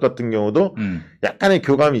금태섭 같은 경우도, 약간의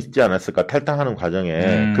교감이 있지 않았을까, 탈당하는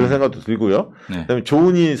과정에. 그런 생각도 들고요. 네. 그 다음에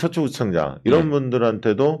조은희 서초구청장, 이런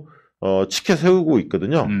분들한테도, 치켜 세우고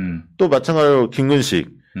있거든요. 또 마찬가지로 김근식,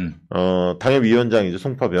 당협위원장이죠,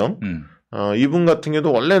 송파병. 이분 같은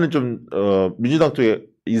경우도 원래는 좀, 민주당 쪽에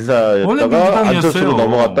인사였다가 안철수로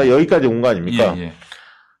넘어갔다 여기까지 온 거 아닙니까? 예.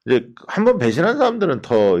 이제 한번 배신한 사람들은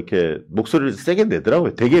더 이렇게 목소리를 세게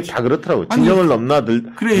내더라고요. 되게 다 그렇더라고요. 진정을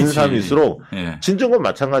넘나든 사람일수록 진정건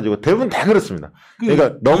마찬가지고 대부분 다 그렇습니다.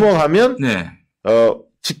 그러니까 넘어가면,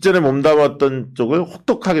 직전에 몸담았던 쪽을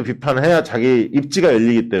혹독하게 비판해야 자기 입지가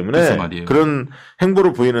열리기 때문에 그런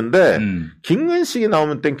행보를 보이는데 김근식이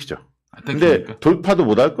나오면 땡큐죠. 근데 돌파도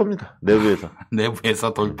못 할 겁니다. 내부에서.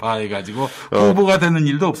 내부에서 돌파해가지고 후보가 되는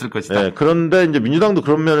일도 없을 것이다. 네, 그런데 이제 민주당도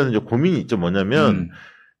그런 면에서 이제 고민이 있죠. 뭐냐면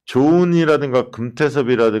조은이라든가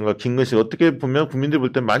금태섭이라든가 김근식 어떻게 보면 국민들이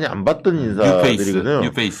볼 때 많이 안 봤던 인사들이거든요.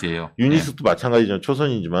 뉴페이스예요. 윤희숙도 마찬가지죠.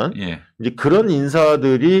 초선이지만 이제 그런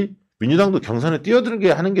인사들이 민주당도 경선에 뛰어들게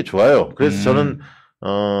하는 게 좋아요. 그래서 저는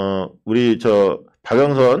우리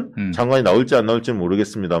박영선 장관이 나올지 안 나올지는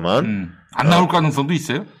모르겠습니다만 안 나올 가능성도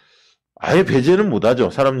있어요? 아예 배제는 못하죠.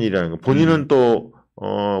 사람 일이라는 거. 본인은 또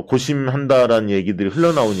고심한다라는 얘기들이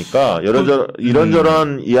흘러나오니까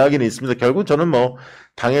이런저런 이야기는 있습니다. 결국 저는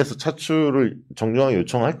당에서 차출을 정중하게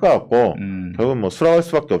요청할 것 같고 결국 수락할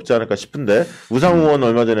수밖에 없지 않을까 싶은데 우상 의원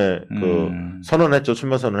얼마 전에 선언했죠.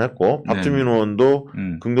 출마 선언했고 박주민 의원도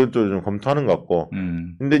긍정적으로 좀 검토하는 것 같고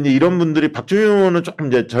근데 이제 이런 분들이 박주민 의원은 조금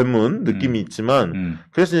이제 젊은 느낌이 있지만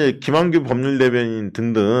그래서 이제 김한규 법률대변인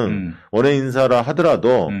등등 원외 인사라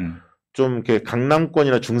하더라도 좀 이렇게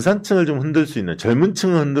강남권이나 중산층을 좀 흔들 수 있는 젊은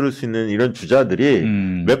층을 흔들 수 있는 이런 주자들이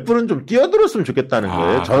몇 분은 좀 뛰어들었으면 좋겠다는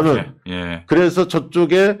거예요. 저는 그래서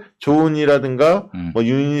저쪽에 조은이라든가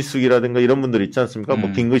윤희숙이라든가 이런 분들 있지 않습니까?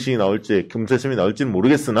 김근식이 나올지 금태섭이 나올지는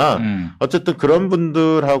모르겠으나 어쨌든 그런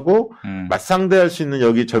분들하고 맞상대할 수 있는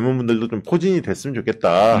여기 젊은 분들도 좀 포진이 됐으면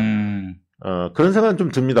좋겠다. 그런 생각은 좀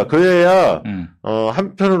듭니다. 그래야,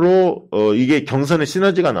 한편으로, 이게 경선의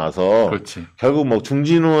시너지가 나서, 그렇지. 결국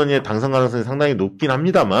중진 의원의 당선 가능성이 상당히 높긴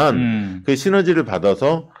합니다만, 그 시너지를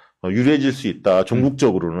받아서 유리해질 수 있다.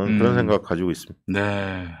 전국적으로는 그런 생각 가지고 있습니다.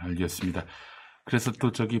 네, 알겠습니다. 그래서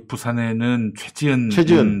또 부산에는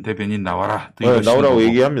최지은 대변인 나와라. 나오라고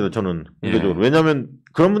얘기합니다. 저는. 공개적으로. 왜냐하면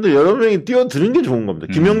그런 분들 여러 명이 뛰어드는 게 좋은 겁니다.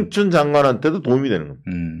 김영춘 장관한테도 도움이 되는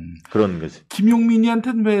겁니다. 그런 거지.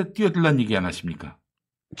 김용민이한테는 왜 뛰어들란 얘기 안 하십니까?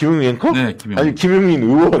 김용민 앵커? 네, 김용민. 아니, 김용민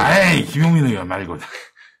의원. 아이, 김용민 의원 말고.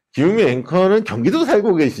 김용민 앵커는 경기도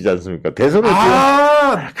살고 계시지 않습니까? 대선을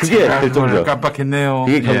그게 결정적. 깜빡했네요.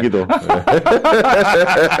 그게 경기도.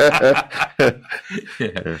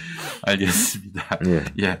 예. 알겠습니다. 예.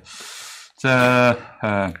 예. 자,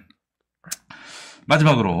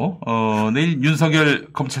 마지막으로 내일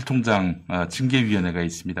윤석열 검찰총장 징계위원회가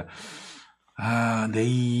있습니다.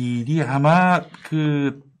 내일이 아마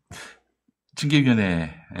그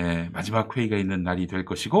징계위원회 마지막 회의가 있는 날이 될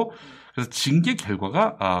것이고, 그래서 징계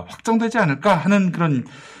결과가 확정되지 않을까 하는 그런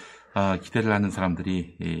기대를 하는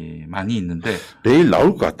사람들이 많이 있는데 내일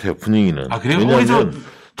나올 것 같아요, 분위기는. 그래요? 왜냐하면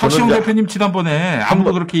박시영 대표님 지난번에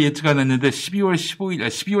아무도 그렇게 예측 안 했는데 12월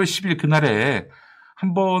 10일 그날에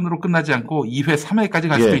한 번으로 끝나지 않고 2회, 3회까지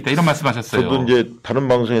갈 수도 있다 이런 말씀하셨어요. 저도 이제 다른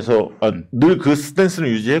방송에서 늘 그 스탠스는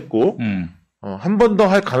유지했고 한 번 더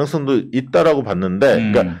할 가능성도 있다라고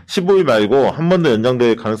봤는데, 그러니까 15일 말고 한 번 더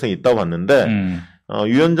연장될 가능성이 있다고 봤는데,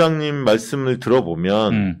 위원장님 말씀을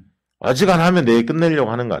들어보면 어지간하면 내일 끝내려고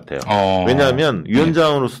하는 것 같아요. 왜냐하면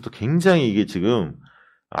위원장으로서도 굉장히 이게 지금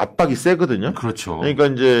압박이 세거든요. 그렇죠. 그러니까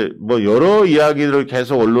이제 뭐 여러 이야기를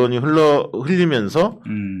계속 언론이 흘리면서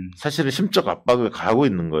사실은 심적 압박을 가하고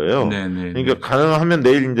있는 거예요. 네네. 그러니까 가능하면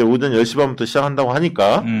내일 이제 오전 10시 반부터 시작한다고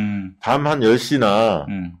하니까 밤 한 10시나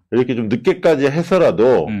이렇게 좀 늦게까지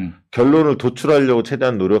해서라도 결론을 도출하려고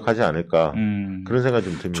최대한 노력하지 않을까 그런 생각이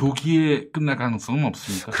좀 듭니다. 조기에 끝날 가능성은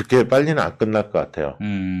없습니까? 그렇게 빨리는 안 끝날 것 같아요.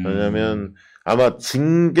 왜냐하면 아마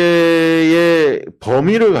징계의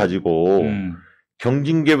범위를 가지고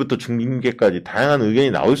경징계부터 중징계까지 다양한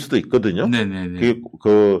의견이 나올 수도 있거든요. 네네네.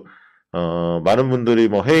 많은 분들이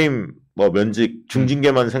뭐 해임, 뭐 면직,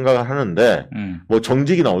 중징계만 생각을 하는데, 뭐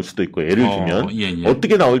정직이 나올 수도 있고, 예를 들면,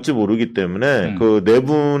 어떻게 나올지 모르기 때문에, 그 네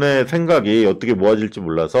분의 생각이 어떻게 모아질지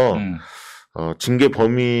몰라서, 징계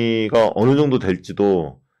범위가 어느 정도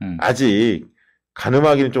될지도 아직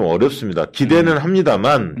가늠하기는 좀 어렵습니다. 기대는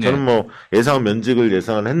합니다만, 저는 뭐 예상은 면직을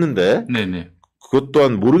예상을 했는데, 그것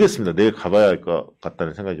또한 모르겠습니다. 내일 가봐야 할 것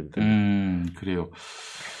같다는 생각이 좀 듭니다. 그래요.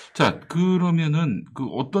 자, 그러면은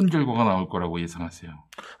어떤 결과가 나올 거라고 예상하세요?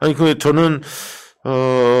 아니, 저는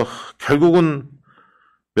결국은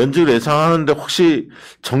면직을 예상하는데 혹시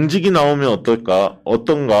정직이 나오면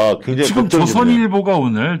어떤가 굉장히 지금 조선일보가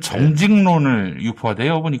오늘 정직론을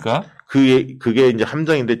유포하대요, 보니까. 그게 이제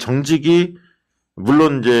함정인데 정직이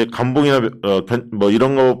물론 이제 감봉이나 뭐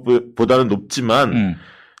이런 것보다는 높지만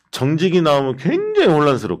정직이 나오면 굉장히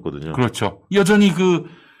혼란스럽거든요. 그렇죠. 여전히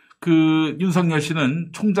윤석열 씨는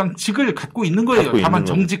총장직을 갖고 있는 거예요. 다만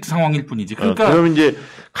정직 상황일 뿐이지. 그러니까. 그러면 이제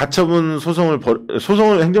가처분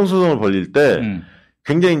행정소송을 벌릴 때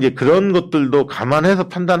굉장히 이제 그런 것들도 감안해서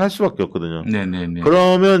판단할 수밖에 없거든요. 네네네.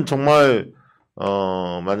 그러면 정말,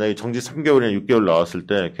 만약에 정직 3개월이나 6개월 나왔을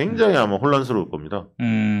때 굉장히 아마 혼란스러울 겁니다.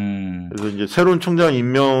 그래서 이제 새로운 총장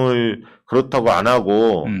임명을 그렇다고 안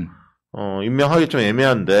하고, 임명하기 좀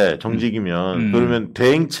애매한데, 정직이면. 그러면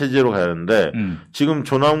대행체제로 가야 하는데, 지금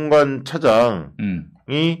조남관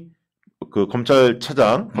차장이,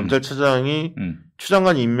 검찰차장이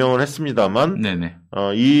추장관 임명을 했습니다만,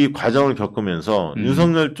 이 과정을 겪으면서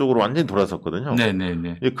윤석열 쪽으로 완전히 돌아섰거든요.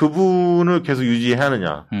 그분을 계속 유지해야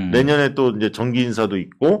하느냐. 내년에 또 이제 정기 인사도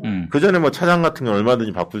있고, 그 전에 뭐 차장 같은 게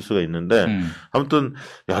얼마든지 바꿀 수가 있는데, 아무튼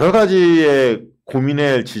여러 가지의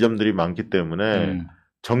고민해야 할 지점들이 많기 때문에,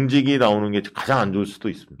 정직이 나오는 게 가장 안 좋을 수도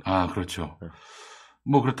있습니다. 그렇죠.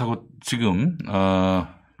 뭐 그렇다고 지금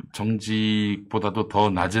정직보다도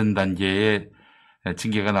더 낮은 단계의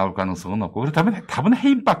징계가 나올 가능성은 없고, 그렇다면 답은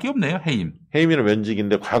해임밖에 없네요. 해임이나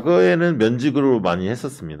면직인데 과거에는 면직으로 많이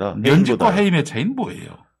했었습니다. 면직과 해임의 차이는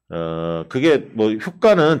뭐예요? 그게 뭐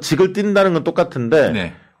효과는 직을 띈다는 건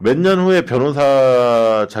똑같은데 몇 년 후에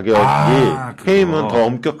변호사 자격이 해임은 더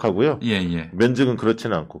엄격하고요. 면직은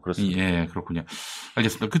그렇지는 않고 그렇습니다. 그렇군요.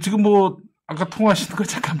 알겠습니다. 지금 아까 통화하시는 거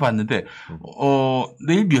잠깐 봤는데,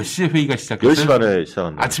 내일 몇 시에 회의가 시작했어요? 10시 반에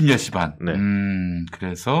시작합니다. 아침 10시 반.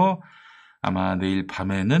 그래서 아마 내일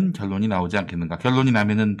밤에는 결론이 나오지 않겠는가. 결론이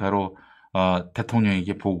나면은 바로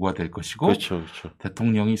대통령에게 보고가 될 것이고, 그렇죠.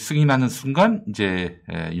 대통령이 승인하는 순간 이제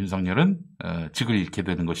윤석열은 직을 잃게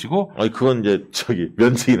되는 것이고. 그건 이제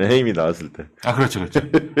면직이나 해임이 나왔을 때. 그렇죠. 그렇게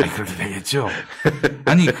되겠죠.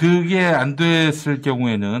 아니, 그게 안 됐을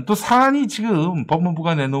경우에는 또 사안이 지금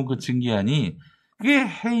법무부가 내놓은 그 징계안이 그게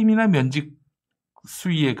해임이나 면직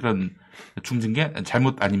수위의 그런 중징계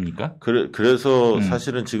잘못 아닙니까? 그래서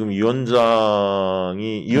사실은 지금 위원장도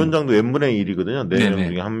n분의 1이거든요. 4명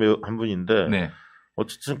중에 한 분인데.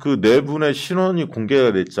 어쨌든 그 4분의 신원이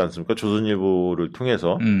공개가 됐지 않습니까? 조선일보를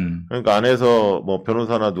통해서. 그러니까 안에서 뭐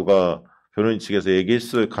변호사나 누가 변호인 측에서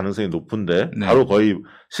얘기했을 가능성이 높은데 네. 바로 거의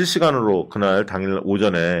실시간으로 그날 당일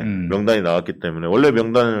오전에 명단이 나왔기 때문에 원래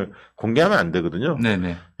명단을 공개하면 안 되거든요.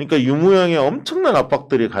 네네. 그러니까 유무형의 엄청난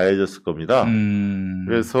압박들이 가해졌을 겁니다.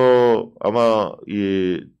 그래서 아마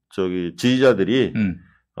지지자들이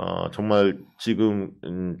정말 지금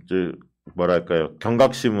이제 뭐랄까요,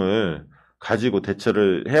 경각심을 가지고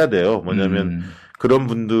대처를 해야 돼요. 뭐냐면 그런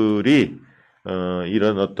분들이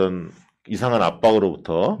이런 어떤 이상한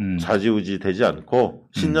압박으로부터 좌지우지 되지 않고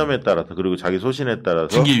신념에 따라서 그리고 자기 소신에 따라서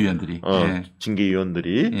징계위원들이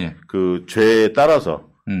징계위원들이 예. 그 죄에 따라서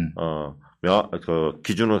그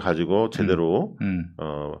기준을 가지고 제대로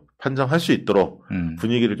판정할 수 있도록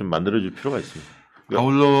분위기를 좀 만들어줄 필요가 있습니다.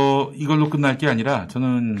 아울러 이걸로 끝날 게 아니라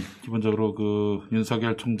저는 기본적으로 그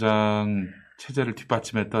윤석열 총장 체제를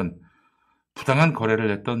뒷받침했던 부당한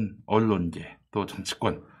거래를 했던 언론계 또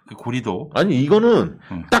정치권 그 고리도 아니 이거는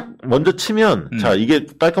딱 먼저 치면 자 이게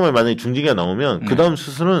깔끔하게 만약에 중징계가 나오면 그 다음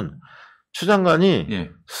수순은 추 장관이 예.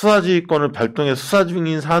 수사지휘권을 발동해 수사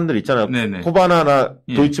중인 사안들 있잖아요. 네네. 코바나나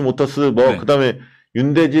예. 도이치모터스 네. 그다음에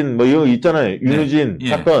윤대진 이런 거 있잖아요. 윤우진 예.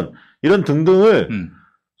 사건 이런 등등을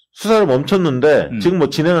수사를 멈췄는데 지금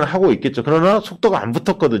진행을 하고 있겠죠. 그러나 속도가 안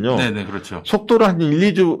붙었거든요. 네네 그렇죠. 속도를 한 2,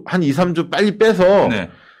 3주 빨리 빼서 네.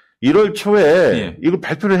 1월 초에 예. 이걸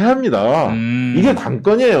발표를 해야 합니다. 이게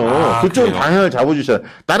관건이에요. 그쪽은 그래요? 방향을 잡아주셔야.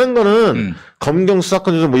 다른 거는 검경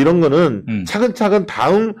수사권 조정 이런 거는 차근차근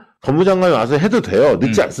다음 법무장관이 와서 해도 돼요.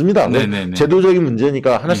 늦지 않습니다. 제도적인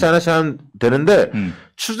문제니까 하나씩 하면 되는데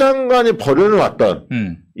추 장관이 벌여를 왔던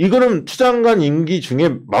이거는 추 장관 임기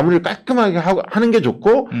중에 마무리를 깔끔하게 하는 게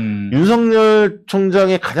좋고 윤석열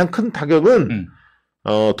총장의 가장 큰 타격은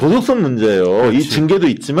도덕성 문제예요. 그렇지. 이 징계도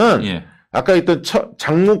있지만 예. 아까 있던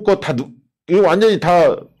장모 거 다 이거 완전히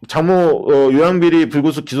다 장모 요양비리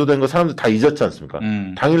불구속 기소된 거 사람들 다 잊었지 않습니까?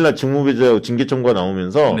 당일날 직무배제하고 징계 청구가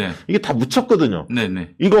나오면서 네. 이게 다 묻혔거든요.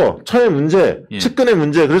 네네. 이거 처의 문제, 예. 측근의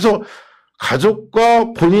문제. 그래서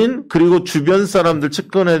가족과 본인 그리고 주변 사람들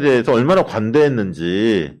측근에 대해서 얼마나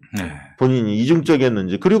관대했는지 네. 본인이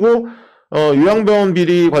이중적이었는지 그리고 요양병원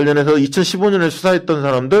비리 관련해서 2015년에 수사했던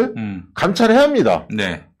사람들 감찰해야 합니다.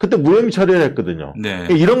 네. 그때 무혐의 처리를 했거든요. 네.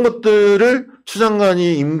 이런 것들을 추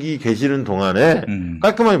장관이 임기 계시는 동안에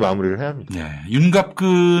깔끔하게 마무리를 해야 합니다. 네.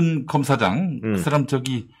 윤갑근 검사장 그 사람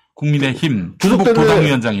국민의힘 구속됐는데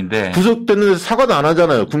도당위원장인데 구속됐는데 사과도 안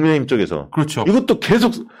하잖아요. 국민의힘 쪽에서. 그렇죠. 이것도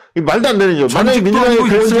계속 말도 안 되는 죠. 만약에 민주당이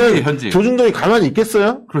그랬으면 조중동이 가만히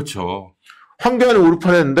있겠어요? 그렇죠. 황교안이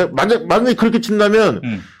오르파를 했는데 만약에 그렇게 친다면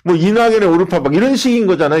뭐 이낙연의 오르파 막 이런 식인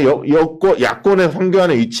거잖아요. 야권의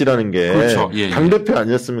황교안의 위치라는 게 그렇죠. 예, 당대표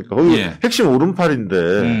아니었습니까? 거기 예. 핵심 오른팔인데.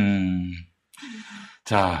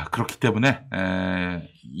 자, 그렇기 때문에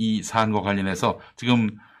이 사안과 관련해서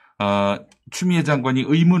지금 추미애 장관이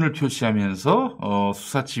의문을 표시하면서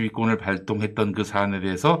수사지휘권을 발동했던 그 사안에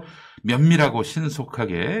대해서 면밀하고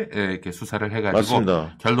신속하게 이렇게 수사를 해가지고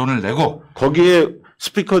맞습니다. 결론을 내고 거기에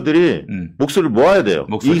스피커들이 목소리를 모아야 돼요.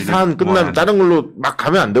 이 사안 끝나면 다른 걸로 막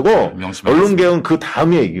가면 안 되고 언론개혁은 그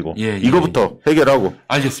다음에 얘기고 이거부터 해결하고.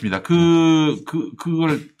 알겠습니다.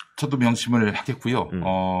 그걸 저도 명심을 하겠고요.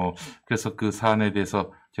 그래서 그 사안에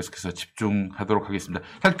대해서 계속해서 집중하도록 하겠습니다.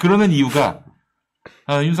 사실 그러는 이유가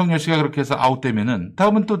윤석열 씨가 그렇게 해서 아웃되면은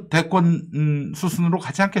다음은 또 대권 수순으로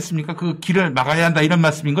가지 않겠습니까? 그 길을 막아야 한다 이런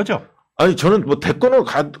말씀인 거죠? 아니 저는 뭐 대권으로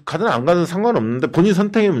가든 안 가든 상관없는데 본인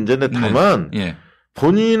선택의 문제인데 다만 예.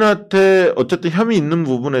 본인한테 어쨌든 혐의 있는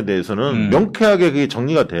부분에 대해서는 명쾌하게 그게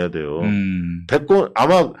정리가 돼야 돼요. 대권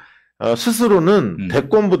아마 스스로는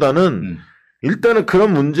대권보다는 일단은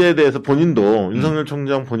그런 문제에 대해서 본인도 윤석열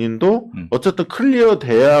총장 본인도 어쨌든 클리어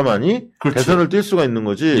돼야만이 그렇지. 대선을 뛸 수가 있는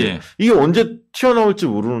거지. 예. 이게 언제 튀어나올지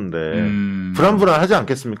모르는데 불안불안하지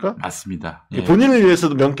않겠습니까? 맞습니다. 예. 본인을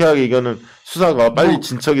위해서도 명쾌하게 이거는 수사가 빨리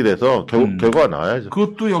진척이 돼서 결과가 나와야죠.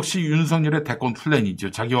 그것도 역시 윤석열의 대권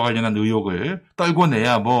플랜이죠. 자기와 관련한 의혹을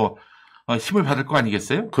떨궈내야 힘을 받을 거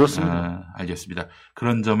아니겠어요? 그렇습니다. 알겠습니다.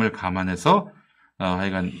 그런 점을 감안해서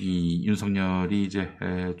하여간 이 윤석열이 이제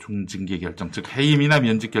중징계 결정, 즉 해임이나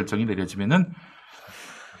면직 결정이 내려지면은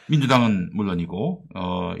민주당은 물론이고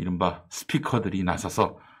이른바 스피커들이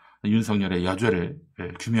나서서 윤석열의 여죄를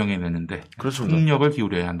규명해내는데 그렇습니다. 총력을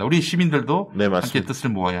기울여야 한다. 우리 시민들도 네, 함께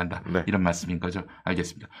뜻을 모아야 한다. 네. 이런 말씀인 거죠.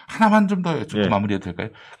 알겠습니다. 하나만 좀 더 여쭙고 마무리해도 될까요?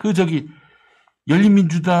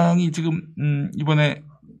 열린민주당이 지금 이번에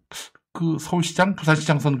그 서울시장,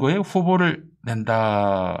 부산시장 선거에 후보를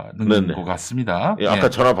낸다는 것 같습니다. 예, 아까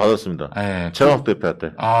전화 받았습니다. 최강욱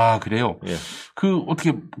대표한테. 아, 그래요? 예.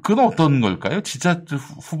 그건 어떤 걸까요? 진짜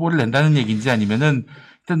후보를 낸다는 얘기인지 아니면은,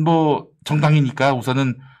 일단 정당이니까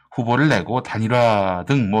우선은 후보를 내고 단일화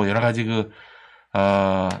등 여러 가지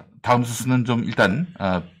다음 수순은 좀 일단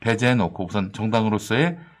배제해놓고 우선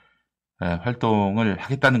정당으로서의 활동을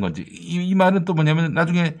하겠다는 건지, 이 말은 또 뭐냐면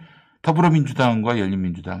나중에 더불어민주당과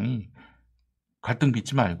열린민주당이 갈등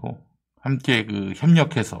빚지 말고 함께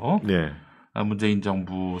협력해서 네. 문재인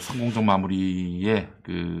정부 성공적 마무리에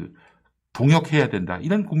동역해야 된다,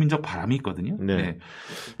 이런 국민적 바람이 있거든요. 네. 네.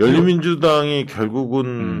 열린민주당이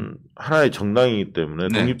결국은 하나의 정당이기 때문에,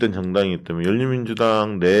 네. 독립된 정당이기 때문에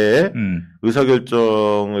열린민주당 내에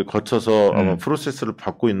의사결정을 거쳐서 아마 프로세스를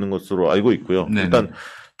받고 있는 것으로 알고 있고요. 네네. 일단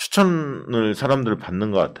추천을 사람들을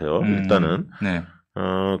받는 것 같아요. 일단은. 네.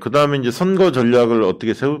 그 다음에 이제 선거 전략을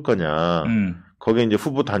어떻게 세울 거냐. 거기에 이제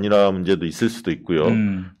후보 단일화 문제도 있을 수도 있고요.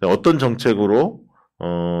 어떤 정책으로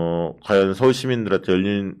과연 서울 시민들한테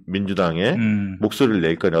열린민주당에 목소리를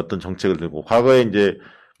낼 거냐, 어떤 정책을 들고. 과거에 이제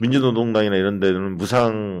민주노동당이나 이런 데는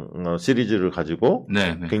무상 시리즈를 가지고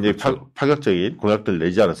네네, 굉장히 그렇죠. 파격적인 공약들을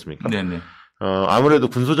내지 않았습니까? 네네. 아무래도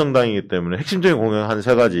군소정당이기 때문에 핵심적인 공약 한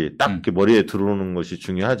세 가지 딱 이렇게 머리에 들어오는 것이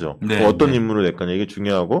중요하죠. 네, 어떤 인물을 낼 거냐, 이게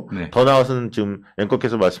중요하고, 네. 더 나아가서는 지금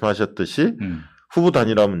앵커께서 말씀하셨듯이 후보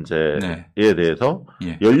단일화 문제에 네. 대해서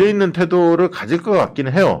예. 열려있는 태도를 가질 것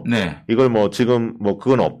같기는 해요. 네. 이걸 지금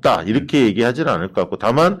그건 없다, 이렇게 얘기하지는 않을 것 같고,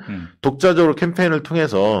 다만 독자적으로 캠페인을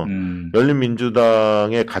통해서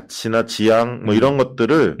열린민주당의 가치나 지향 이런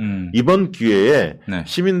것들을 이번 기회에 네.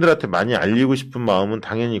 시민들한테 많이 알리고 싶은 마음은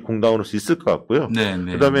당연히 공당으로서 있을 것 같고요. 네,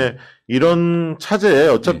 네. 그다음에 이런 차제에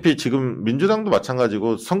어차피 네. 지금 민주당도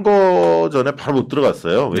마찬가지고 선거 전에 바로 못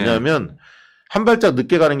들어갔어요. 왜냐하면 네. 한 발짝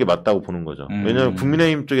늦게 가는 게 맞다고 보는 거죠. 왜냐하면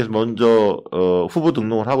국민의힘 쪽에서 먼저 후보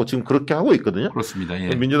등록을 하고 지금 그렇게 하고 있거든요. 그렇습니다.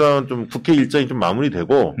 예. 민주당은 좀 국회 일정이 좀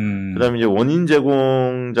마무리되고 그다음에 이제 원인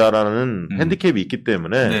제공자라는 핸디캡이 있기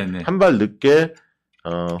때문에 한 발 늦게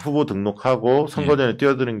후보 등록하고 선거전에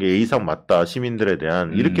뛰어드는 게 예의상 맞다, 시민들에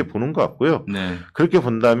대한 이렇게 보는 것 같고요. 네. 그렇게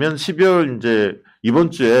본다면 12월 이제 이번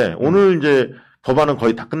주에 오늘 이제 법안은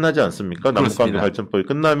거의 다 끝나지 않습니까? 남북관계 발전법이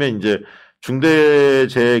끝나면 이제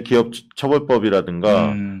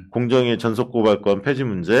중대재해기업처벌법이라든가 공정의 전속고발권 폐지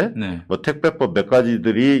문제, 네. 택배법 몇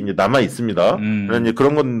가지들이 이제 남아 있습니다. 이제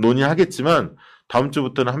그런 건 논의하겠지만 다음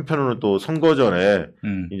주부터는 한편으로는 또 선거 전에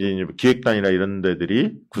이제 기획단이나 이런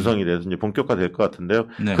데들이 구성이 돼서 이제 본격화될 것 같은데요.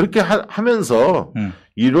 네. 그렇게 하면서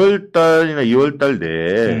 1월 달이나 2월 달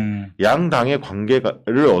내에 양 당의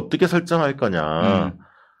관계를 어떻게 설정할 거냐.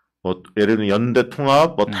 예를 들면 연대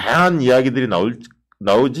통합, 다양한 이야기들이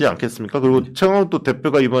나오지 않겠습니까? 그리고 최강욱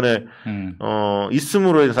대표가 이번에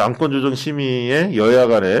있음으로 해서 안건 조정 심의에 여야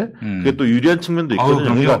간에 그게 또 유리한 측면도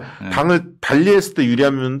있거든요. 그러니까 당을 달리했을 때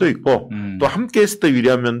유리한 면도 있고 또 함께 했을 때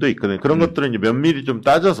유리한 면도 있거든요. 그런 것들은 이제 면밀히 좀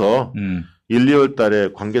따져서 1, 2월 달에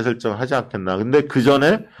관계 설정을 하지 않겠나. 근데 그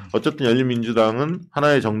전에 어쨌든 열린민주당은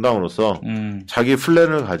하나의 정당으로서 자기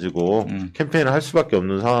플랜을 가지고 캠페인을 할 수밖에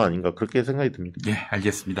없는 상황 아닌가, 그렇게 생각이 듭니다. 예,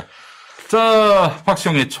 알겠습니다. 자,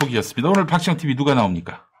 박시영의 촉이었습니다. 오늘 박시영 TV 누가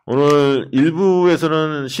나옵니까? 오늘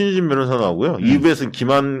 1부에서는 신희진 변호사 나오고요. 2부에서는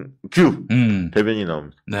김한규 대변인이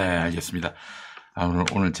나옵니다. 네, 알겠습니다.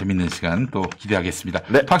 오늘 재밌는 시간 또 기대하겠습니다.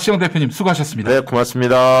 네. 박시영 대표님 수고하셨습니다. 네,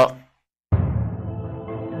 고맙습니다.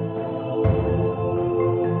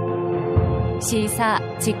 시사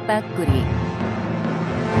직박구리.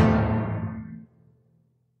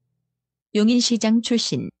 용인시장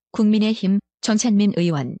출신 국민의힘 정찬민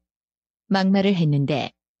의원. 막말을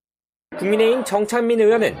했는데. 국민의힘 정찬민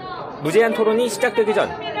의원은 무제한 토론이 시작되기 전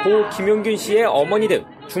고 김용균 씨의 어머니 등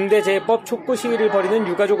중대재해법 촉구 시위를 벌이는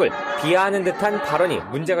유가족을 비하하는 듯한 발언이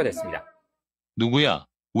문제가 됐습니다. 누구야?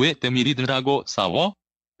 왜 때밀이들하고 싸워?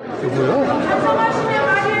 누구야?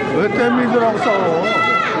 왜 때밀이들하고 싸워?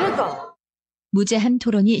 그러니까. 무제한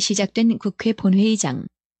토론이 시작된 국회 본회의장.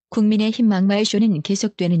 국민의힘 막말쇼는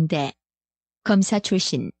계속되는데. 검사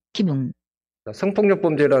출신 김용. 성폭력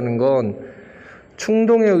범죄라는 건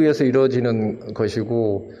충동에 의해서 이루어지는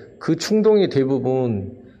것이고 그 충동이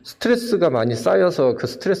대부분 스트레스가 많이 쌓여서 그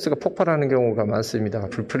스트레스가 폭발하는 경우가 많습니다.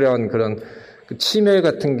 불필요한 그런 치매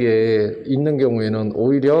같은 게 있는 경우에는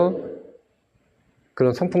오히려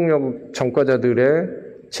그런 성폭력 전과자들의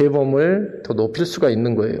재범을 더 높일 수가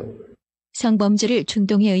있는 거예요. 성범죄를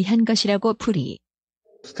충동에 의한 것이라고 풀이.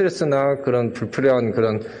 스트레스나 그런 불필요한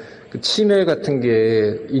그런 치매 같은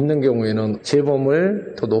게 있는 경우에는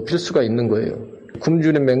재범을 더 높일 수가 있는 거예요.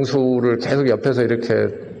 굶주린 맹수를 계속 옆에서 이렇게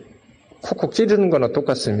콕콕 찌르는 거나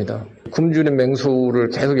똑같습니다. 굶주린 맹수를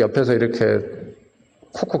계속 옆에서 이렇게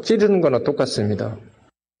콕콕 찌르는 거나 똑같습니다.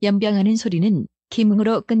 연병하는 소리는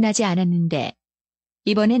김웅으로 끝나지 않았는데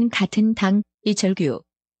이번엔 같은 당 이철규.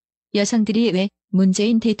 여성들이 왜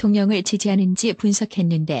문재인 대통령을 지지하는지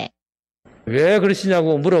분석했는데 왜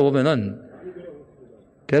그러시냐고 물어보면은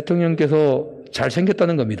대통령께서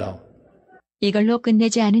잘생겼다는 겁니다. 이걸로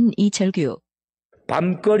끝내지 않은 이철규.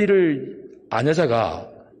 밤거리를 안 여자가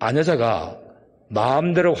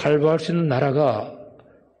마음대로 활보할 수 있는 나라가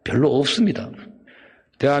별로 없습니다.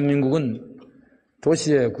 대한민국은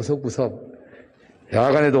도시의 구석구석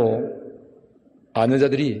야간에도 안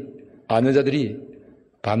여자들이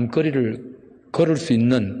밤거리를 걸을 수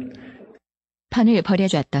있는 판을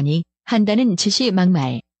벌여줬더니 한다는 지시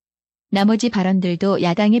막말. 나머지 발언들도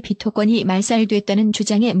야당의 비토권이 말살됐다는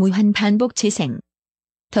주장의 무한 반복 재생.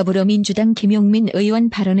 더불어민주당 김용민 의원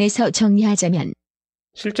발언에서 정리하자면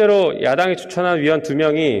실제로 야당이 추천한 위원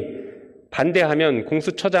 2명이 반대하면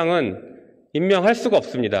공수처장은 임명할 수가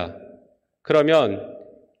없습니다. 그러면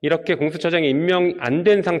이렇게 공수처장이 임명 안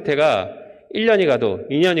된 상태가 1년이 가도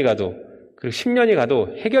 2년이 가도 그리고 10년이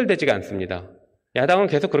가도 해결되지가 않습니다. 야당은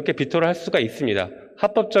계속 그렇게 비토를 할 수가 있습니다.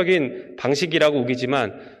 합법적인 방식이라고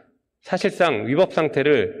우기지만 사실상 위법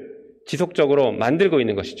상태를 지속적으로 만들고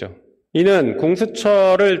있는 것이죠. 이는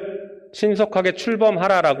공수처를 신속하게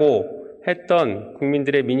출범하라라고 했던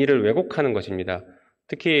국민들의 민의를 왜곡하는 것입니다.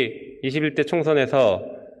 특히 21대 총선에서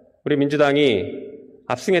우리 민주당이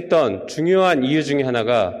압승했던 중요한 이유 중에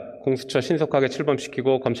하나가 공수처 신속하게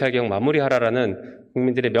출범시키고 검찰개혁 마무리하라라는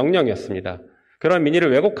국민들의 명령이었습니다. 그런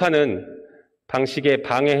민의를 왜곡하는 방식의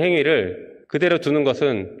방해 행위를 그대로 두는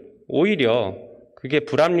것은 오히려 그게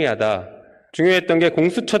불합리하다. 중요했던 게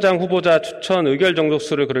공수처장 후보자 추천 의결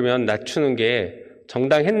정족수를 그러면 낮추는 게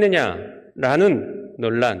정당했느냐라는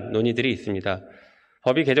논의들이 있습니다.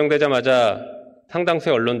 법이 개정되자마자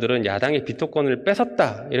상당수의 언론들은 야당의 비토권을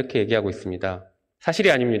뺏었다 이렇게 얘기하고 있습니다.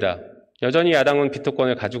 사실이 아닙니다. 여전히 야당은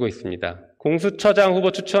비토권을 가지고 있습니다. 공수처장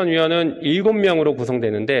후보 추천위원은 7명으로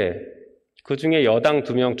구성되는데 그중에 여당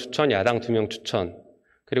 2명 추천, 야당 2명 추천,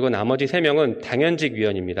 그리고 나머지 3명은 당연직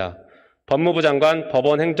위원입니다. 법무부 장관,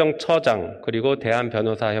 법원행정처장, 그리고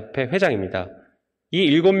대한변호사협회 회장입니다. 이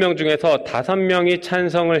 7명 중에서 5명이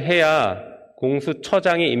찬성을 해야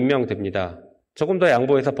공수처장이 임명됩니다. 조금 더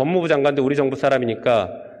양보해서 법무부 장관도 우리 정부 사람이니까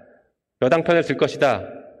여당 편을 들 것이다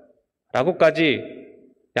라고까지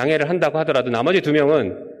양해를 한다고 하더라도 나머지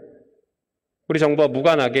 2명은 우리 정부와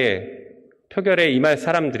무관하게 표결에 임할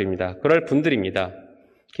사람들입니다. 그럴 분들입니다.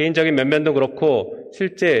 개인적인 면면도 그렇고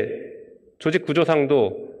실제 조직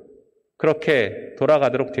구조상도 그렇게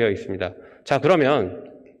돌아가도록 되어 있습니다. 자, 그러면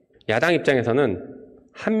야당 입장에서는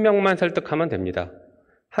한 명만 설득하면 됩니다.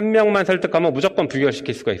 한 명만 설득하면 무조건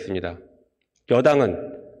부결시킬 수가 있습니다.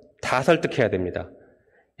 여당은 다 설득해야 됩니다.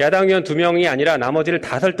 야당 의원 2명이 아니라 나머지를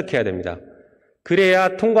다 설득해야 됩니다.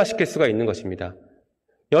 그래야 통과시킬 수가 있는 것입니다.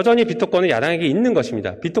 여전히 비토권은 야당에게 있는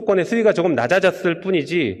것입니다. 비토권의 수위가 조금 낮아졌을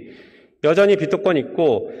뿐이지 여전히 비토권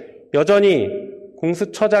있고 여전히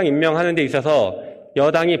공수처장 임명하는 데 있어서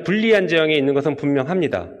여당이 불리한 지형에 있는 것은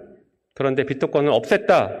분명합니다. 그런데 비토권을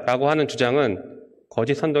없앴다라고 하는 주장은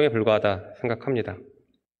거짓 선동에 불과하다 생각합니다.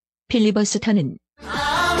 필리버스터는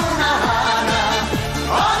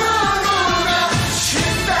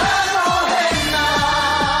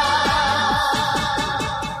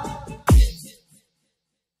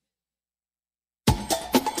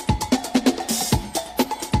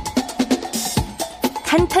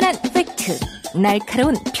탄탄한 팩트,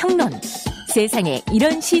 날카로운 평론. 세상에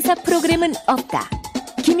이런 시사 프로그램은 없다.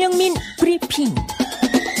 김용민 브리핑.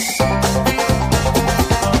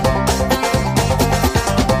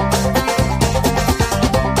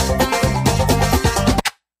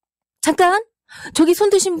 잠깐, 저기 손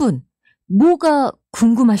드신 분, 뭐가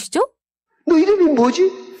궁금하시죠? 너 이름이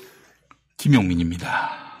뭐지?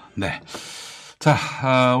 김용민입니다. 네.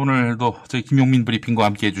 자, 오늘도 저희 김용민 브리핑과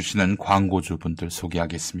함께 해주시는 광고주분들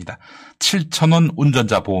소개하겠습니다. 7,000원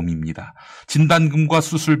운전자 보험입니다. 진단금과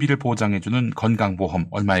수술비를 보장해주는 건강보험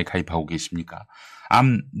얼마에 가입하고 계십니까?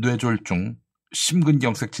 암, 뇌졸중,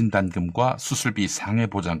 심근경색 진단금과 수술비 상해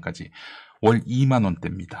보장까지 월 2만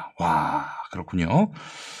원대입니다. 와, 그렇군요.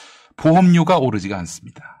 보험료가 오르지가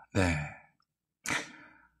않습니다. 네.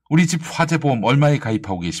 우리 집 화재보험 얼마에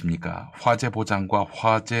가입하고 계십니까? 화재 보장과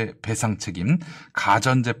화재 배상 책임,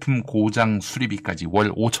 가전제품 고장 수리비까지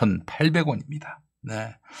월 5,800원입니다.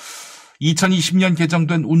 네. 2020년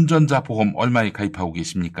개정된 운전자 보험 얼마에 가입하고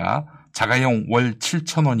계십니까? 자가용 월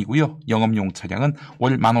 7,000원이고요. 영업용 차량은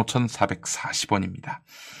월 15,440원입니다.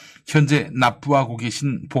 현재 납부하고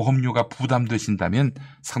계신 보험료가 부담되신다면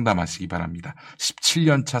상담하시기 바랍니다.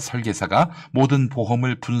 17년차 설계사가 모든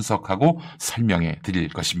보험을 분석하고 설명해 드릴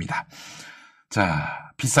것입니다.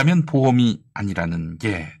 자, 비싸면 보험이 아니라는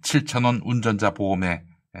게 7,000원 운전자 보험의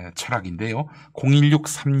철학인데요.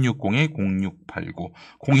 016-360-0689,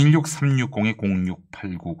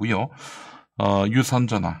 016-360-0689고요.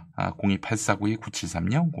 유선전화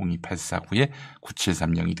 02849-9730,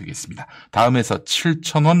 02849-9730이 되겠습니다. 다음에서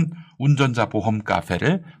 7,000원 운전자 보험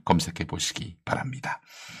카페를 검색해 보시기 바랍니다.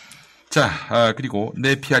 자, 그리고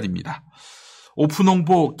네피알입니다. 오픈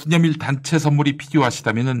홍보 기념일 단체 선물이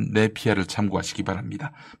필요하시다면 네피알을 참고하시기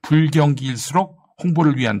바랍니다. 불경기일수록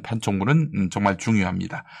홍보를 위한 판촉물은 정말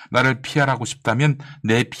중요합니다. 나를 피하라고 싶다면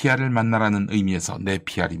네피알을 만나라는 의미에서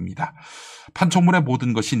네피알입니다. 판촉물의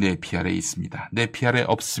모든 것이 네피알에 있습니다. 네피알에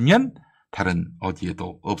없으면 다른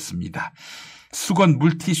어디에도 없습니다. 수건,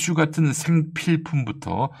 물티슈 같은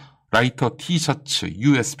생필품부터 라이터, 티셔츠,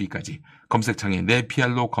 USB까지 검색창에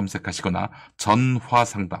네피알로 검색하시거나 전화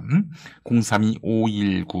상담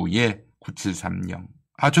 032-519-9730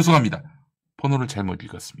 죄송합니다. 번호를 잘못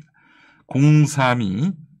읽었습니다.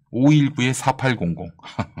 032-519-4800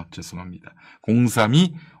 죄송합니다.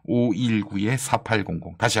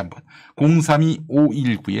 032-519-4800 다시 한번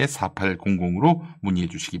 032-519-4800으로 문의해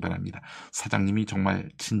주시기 바랍니다. 사장님이 정말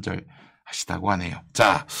친절하시다고 하네요.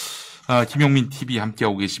 자, 김용민 TV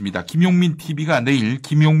함께하고 계십니다. 김용민 TV가 내일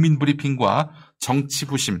김용민 브리핑과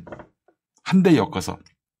정치부심 한데 엮어서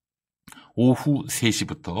오후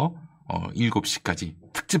 3시부터 7시까지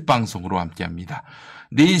특집 방송으로 함께합니다.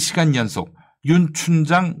 4시간 연속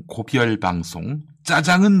윤춘장 고별 방송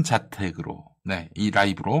짜장은 자택으로 이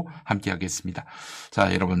라이브로 함께하겠습니다.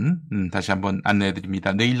 자, 여러분 다시 한번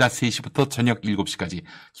안내해드립니다. 내일 낮 3시부터 저녁 7시까지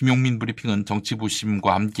김용민 브리핑은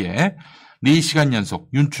정치부심과 함께 4시간 연속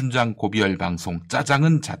윤춘장 고별 방송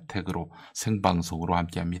짜장은 자택으로 생방송으로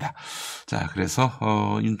함께합니다. 자, 그래서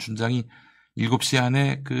윤춘장이 7시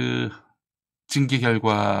안에 그 징계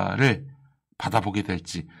결과를 받아보게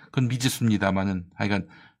될지 그건 미지수입니다만은 하여간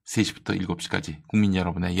 3시부터 7시까지 국민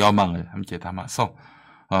여러분의 여망을 함께 담아서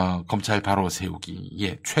검찰 바로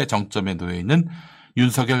세우기에 최정점에 놓여있는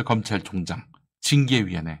윤석열 검찰총장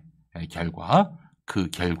징계위원회 결과 그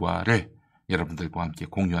결과를 여러분들과 함께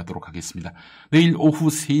공유하도록 하겠습니다. 내일 오후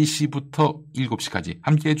 3시부터 7시까지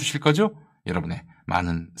함께해 주실 거죠? 여러분의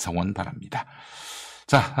많은 성원 바랍니다.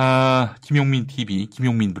 자, 김용민 TV,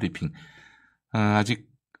 김용민 브리핑 아직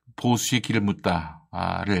보수의 길을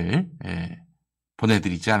묻다를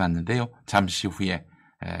보내드리지 않았는데요. 잠시 후에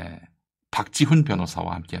박지훈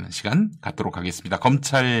변호사와 함께하는 시간 갖도록 하겠습니다.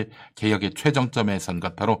 검찰 개혁의 최정점에 선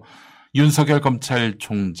것 바로 윤석열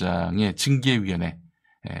검찰총장의 징계위원회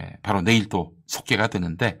바로 내일 또 속개가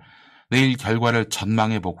되는데 내일 결과를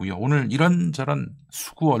전망해 보고요. 오늘 이런저런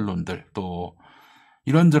수구 언론들 또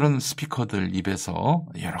이런저런 스피커들 입에서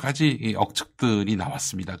여러 가지 억측들이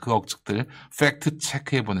나왔습니다. 그 억측들 팩트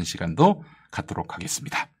체크해 보는 시간도 갖도록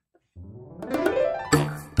하겠습니다.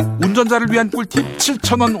 운전자를 위한 꿀팁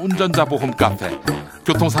 7,000원 운전자 보험 카페.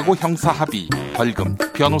 교통사고 형사 합의, 벌금,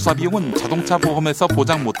 변호사 비용은 자동차 보험에서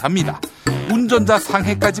보장 못합니다. 운전자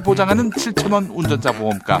상해까지 보장하는 7,000원 운전자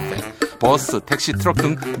보험 카페. 버스, 택시, 트럭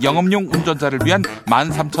등 영업용 운전자를 위한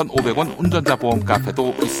 13,500원 운전자 보험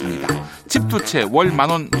카페도 있습니다. 집 두 채 월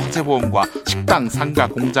 10,000원 화재보험과 식당, 상가,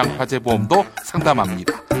 공장 화재보험도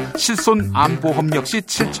상담합니다. 실손 암보험 역시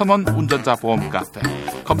 7,000원 운전자 보험 카페.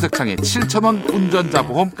 검색창에 7,000원 운전자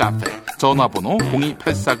보험 카페. 전화번호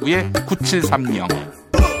 02849-9730.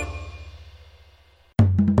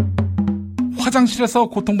 화장실에서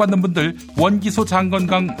고통받는 분들 원기소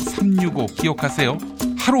장건강 365 기억하세요.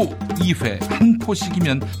 하루 2회 한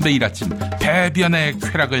포씩이면 매일 아침 배변의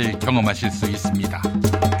쾌락을 경험하실 수 있습니다.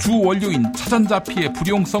 주 원료인 차전자피의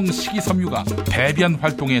불용성 식이섬유가 배변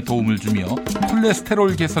활동에 도움을 주며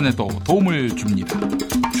콜레스테롤 개선에도 도움을 줍니다.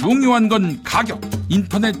 중요한 건 가격.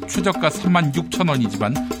 인터넷 최저가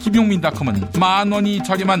 36,000원이지만 김용민닷컴은 10,000원이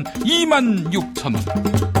저렴한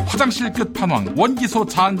 26,000원. 화장실 끝판왕 원기소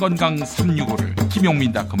장건강 365를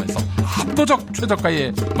김용민닷컴에서 압도적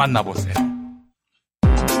최저가에 만나보세요.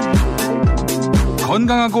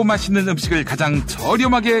 건강하고 맛있는 음식을 가장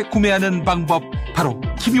저렴하게 구매하는 방법 바로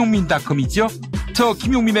김용민닷컴이죠. 저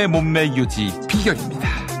김용민의 몸매 유지 비결입니다.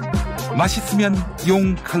 맛있으면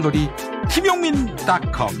용 칼로리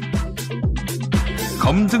김용민닷컴.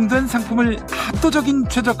 검증된 상품을 압도적인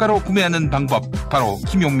최저가로 구매하는 방법 바로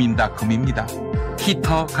김용민닷컴입니다.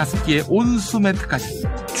 히터, 가습기에 온수 매트까지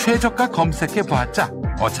최저가 검색해보았자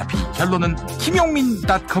어차피 결론은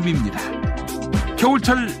김용민닷컴입니다.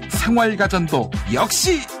 겨울철 생활가전도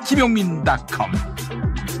역시 김용민닷컴.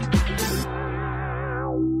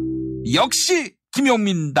 역시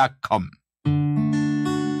김용민닷컴.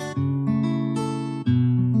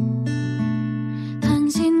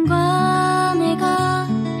 당신과 내가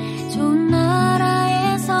좋은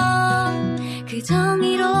나라에서 그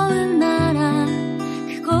정의로운 나라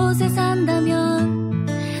그곳에 산다면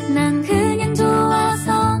난 그냥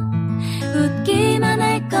좋아서 웃기만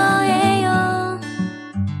할 거예요.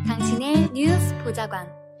 보좌관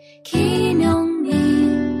김용민브리핑.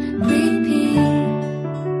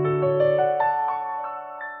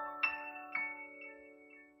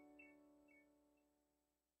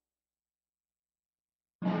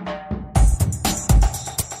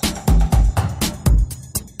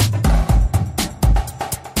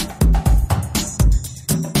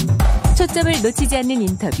 초점을 놓치지 않는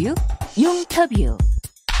인터뷰, 용터뷰.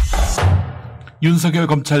 윤석열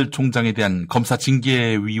검찰총장에 대한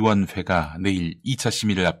검사징계위원회가 내일 2차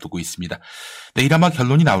심의를 앞두고 있습니다. 내일 아마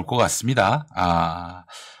결론이 나올 것 같습니다.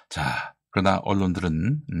 자, 그러나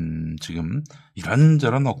언론들은 지금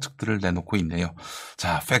이런저런 억측들을 내놓고 있네요.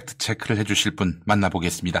 자, 팩트 체크를 해주실 분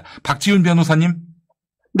만나보겠습니다. 박지훈 변호사님.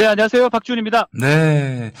 네, 안녕하세요. 박지훈입니다.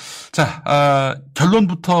 네. 자,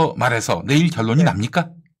 결론부터 말해서 내일 결론이 납니까?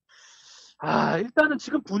 일단은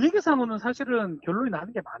지금 분위기상으로는 사실은 결론이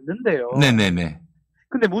나는 게 맞는데요. 네네네.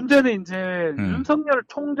 근데 문제는 이제 윤석열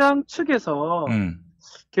총장 측에서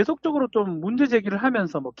계속적으로 좀 문제 제기를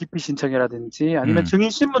하면서 뭐 기피 신청이라든지 아니면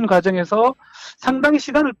증인신문 과정에서 상당히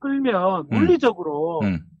시간을 끌면 물리적으로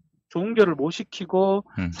종결을 못 시키고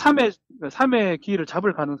 3회 기일을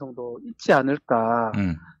잡을 가능성도 있지 않을까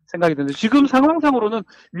생각이 드는데 지금 상황상으로는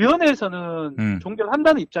위원회에서는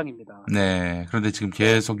종결한다는 입장입니다. 네. 그런데 지금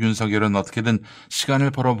계속 윤석열은 어떻게든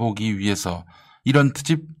시간을 벌어보기 위해서 이런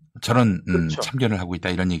트집 저런 그렇죠. 참견을 하고 있다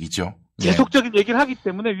이런 얘기죠. 계속적인 얘기를 하기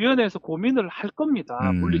때문에 위원회에서 고민을 할 겁니다.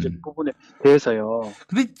 물리적인 부분에 대해서요.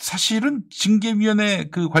 근데 사실은 징계위원회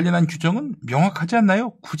그 관련한 규정은 명확하지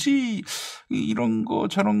않나요? 굳이 이런 거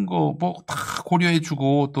저런 거 뭐 다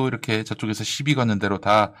고려해주고 또 이렇게 저쪽에서 시비 거는 대로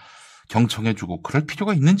다 경청해주고 그럴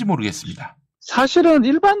필요가 있는지 모르겠습니다. 사실은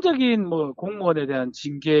일반적인 뭐 공무원에 대한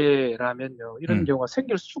징계라면요 이런 경우가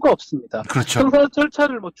생길 수가 없습니다. 그렇죠. 형사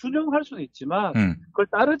절차를 뭐 준용할 수는 있지만 그걸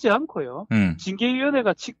따르지 않고요.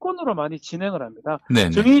 징계위원회가 직권으로 많이 진행을 합니다.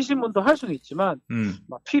 증인신문도 할 수는 있지만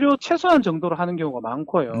필요 최소한 정도로 하는 경우가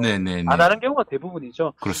많고요. 네네네. 안 하는 경우가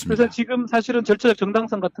대부분이죠. 그렇습니다. 그래서 지금 사실은 절차적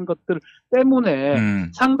정당성 같은 것들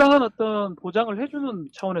때문에 상당한 어떤 보장을 해주는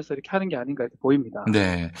차원에서 이렇게 하는 게 아닌가 이렇게 보입니다.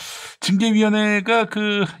 네. 징계위원회가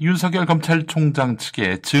그 윤석열 검찰총장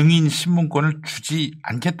측에 증인 신문권을 주지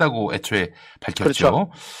않겠다고 애초에 밝혔죠.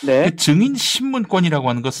 그렇죠. 네. 그 증인 신문권이라고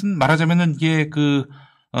하는 것은 말하자면은 이게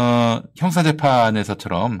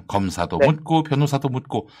형사재판에서처럼 검사도 묻고 변호사도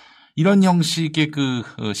묻고 이런 형식의 그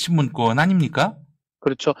신문권 아닙니까?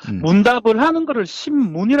 그렇죠. 문답을 하는 거를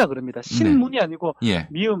신문이라 그럽니다. 신문이 아니고 예.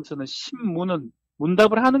 미음서는 신문은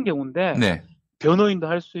문답을 하는 경우인데 변호인도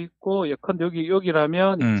할 수 있고 예컨대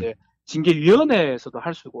여기라면 이제 징계위원회에서도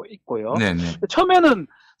할 수 있고요. 처음에는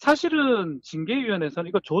사실은 징계위원회에서는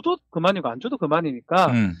이거 줘도 그만이고 안 줘도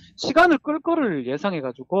그만이니까 시간을 끌 거를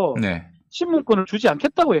예상해가지고 신문권을 주지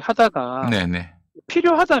않겠다고 하다가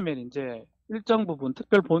필요하다면 이제 일정 부분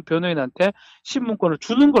특별 변호인한테 신문권을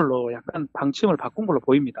주는 걸로 약간 방침을 바꾼 걸로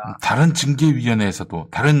보입니다. 다른 징계위원회에서도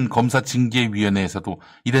다른 검사 징계위원회에서도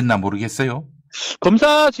이랬나 모르겠어요.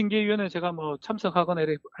 검사징계위원회 제가 뭐 참석하거나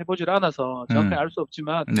해보질 않아서 정확히 알 수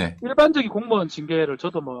없지만 일반적인 공무원 징계를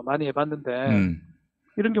저도 뭐 많이 해봤는데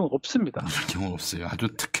이런 경우 없습니다. 이런 경우 없어요. 아주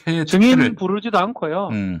특혜 증인 부르지도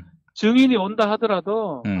않고요. 증인이 온다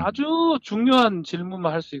하더라도 아주 중요한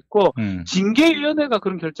질문만 할 수 있고 징계위원회가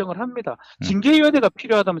그런 결정을 합니다. 징계위원회가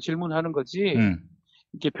필요하다면 질문하는 거지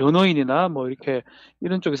이게 변호인이나 뭐 이렇게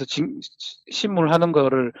이런 쪽에서 신문을 하는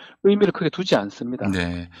거를 의미를 크게 두지 않습니다.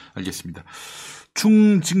 네, 알겠습니다.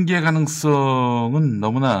 중징계 가능성은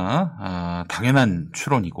너무나 당연한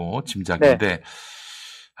추론이고 짐작인데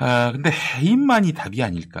근데 해임만이 답이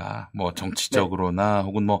아닐까? 뭐 정치적으로나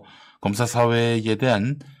혹은 뭐 검사 사회에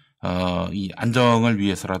대한 이 안정을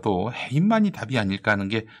위해서라도 해임만이 답이 아닐까 하는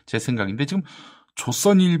게 제 생각인데 지금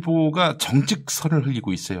조선일보가 정직설을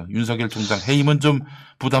흘리고 있어요. 윤석열 총장 해임은 좀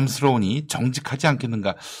부담스러우니 정직하지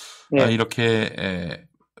않겠는가 이렇게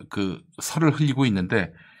그 설을 흘리고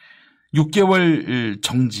있는데 6개월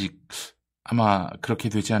정직 아마 그렇게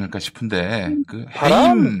되지 않을까 싶은데 그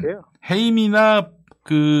해임이나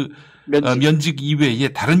그 면직 이외에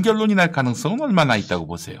다른 결론이 날 가능성은 얼마나 있다고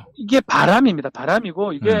보세요? 이게 바람입니다.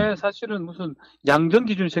 바람이고 이게 사실은 무슨 양정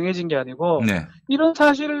기준이 정해진 게 아니고 이런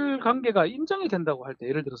사실관계가 인정이 된다고 할 때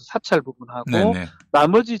예를 들어서 사찰 부분하고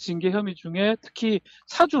나머지 징계 혐의 중에 특히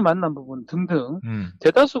사주 만난 부분 등등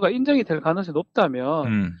대다수가 인정이 될 가능성이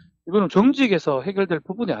높다면 이거는 정직에서 해결될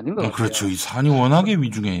부분이 아닌 것 같아요. 그렇죠. 이 사안이 워낙에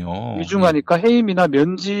위중해요. 위중하니까 해임이나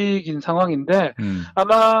면직인 상황인데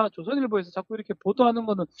아마 조선일보에서 자꾸 이렇게 보도하는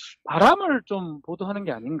거는 바람을 좀 보도하는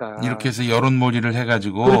게 아닌가. 이렇게 해서 여론몰이를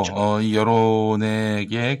해가지고 이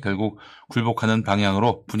여론에게 결국 굴복하는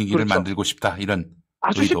방향으로 분위기를 만들고 싶다 이런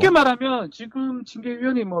아주 쉽게 말하면 지금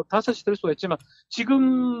징계위원이 뭐 5이 될 수가 있지만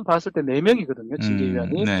지금 봤을 때 4명이거든요.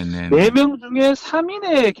 징계위원이. 4명 중에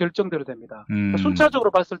 3인의 결정대로 됩니다. 그러니까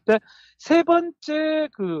순차적으로 봤을 때 세 번째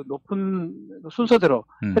그 높은 순서대로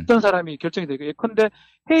했던 사람이 결정이 되고 예컨대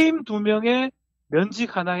해임 2명에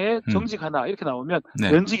면직 하나에 정직 하나 이렇게 나오면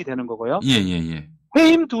면직이 되는 거고요.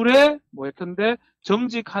 해임 2에 뭐 예컨대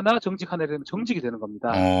정직 하나 되면 정직이 되는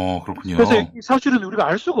겁니다. 그렇군요. 그래서 사실은 우리가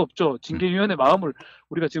알 수가 없죠. 징계위원회 마음을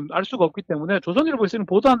우리가 지금 알 수가 없기 때문에 조선일보에서는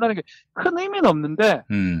보도한다는 게 큰 의미는 없는데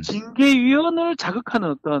징계위원을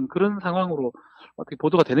자극하는 어떤 그런 상황으로 어떻게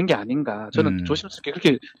보도가 되는 게 아닌가. 저는 조심스럽게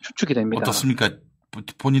그렇게 추측이 됩니다. 어떻습니까?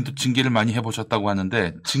 본인도 징계를 많이 해보셨다고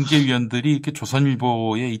하는데 징계위원들이 이렇게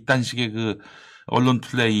조선일보의 이딴 식의 그 언론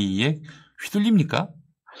플레이에 휘둘립니까?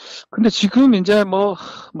 근데 지금 이제 뭐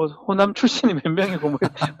호남 출신이 몇 명이고 뭐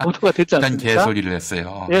보도가 됐지 않습니까? 일단 개소리를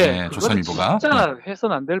했어요. 네, 조선일보가. 진짜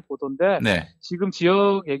해서는 안 될 보도인데 지금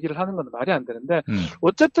지역 얘기를 하는 건 말이 안 되는데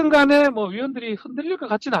어쨌든 간에 뭐 위원들이 흔들릴 것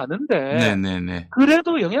같지는 않은데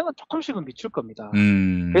그래도 영향은 조금씩은 미칠 겁니다.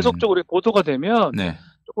 계속적으로 보도가 되면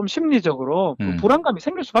조금 심리적으로 불안감이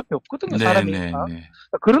생길 수밖에 없거든요. 사람이.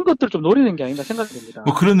 그런 것들을 좀 노리는 게 아닌가 생각이 됩니다.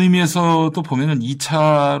 뭐 그런 의미에서도 보면은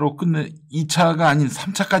 2차가 아닌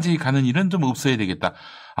 3차까지 가는 일은 좀 없어야 되겠다.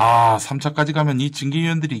 3차까지 가면 이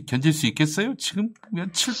징계위원들이 견딜 수 있겠어요? 지금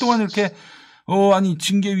 7 동안 이렇게 아니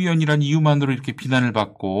징계위원이란 이유만으로 이렇게 비난을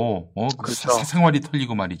받고 그렇죠. 사생활이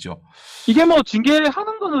털리고 말이죠. 이게 뭐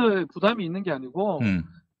징계하는 거는 부담이 있는 게 아니고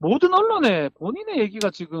모든 언론에 본인의 얘기가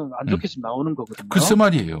지금 안 좋게 지금 나오는 거거든요. 글쎄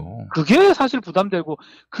말이에요. 그게 사실 부담되고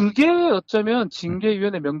그게 어쩌면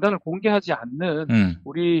징계위원회 명단을 공개하지 않는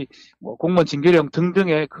우리 뭐 공무원 징계령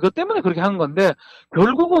등등의 그것 때문에 그렇게 하는 건데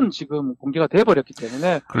결국은 지금 공개가 돼버렸기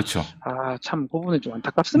때문에 그렇죠. 참 그 부분이 좀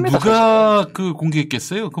안타깝습니다. 누가 그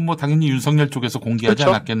공개했겠어요? 그 뭐 당연히 윤석열 쪽에서 공개하지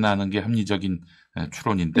그렇죠? 않았겠나 하는 게 합리적인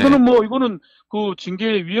추론인데. 이거는 그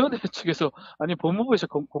징계위원회 측에서 아니 법무부에서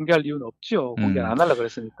공개할 이유는 없지요. 공개 안 하려고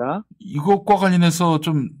그랬으니까. 이것과 관련해서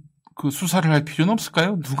좀 그 수사를 할 필요는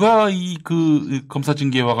없을까요? 누가 이 그 검사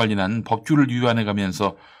징계와 관련한 법규를 위반해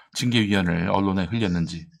가면서 징계위원을 언론에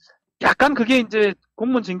흘렸는지. 약간 그게 이제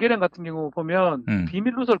공무원 징계령 같은 경우 보면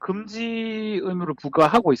비밀 누설 금지 의무를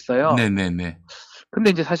부과하고 있어요. 네네네. 근데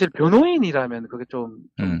이제 사실 변호인이라면 그게 좀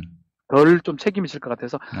덜 좀 책임이 질 것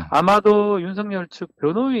같아서 아마도 윤석열 측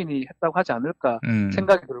변호인이 했다고 하지 않을까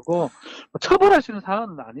생각이 들고 처벌할 수 있는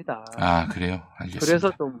사안은 아니다. 그래요? 알겠습니다.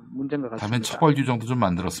 그래서 좀 문제인 것 같습니다. 다음엔 처벌 규정도 좀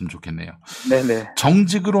만들었으면 좋겠네요. 네네.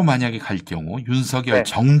 정직으로 만약에 갈 경우 윤석열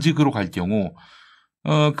정직으로 갈 경우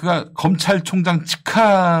그가 검찰총장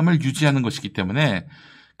직함을 유지하는 것이기 때문에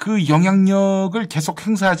그 영향력을 계속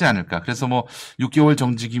행사하지 않을까. 그래서 뭐 6개월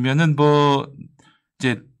정직이면은 뭐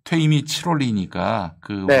이제 퇴임이 7월이니까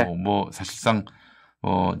사실상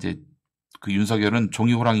이제 그 윤석열은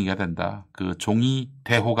종이 호랑이가 된다. 그 종이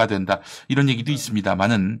대호가 된다. 이런 얘기도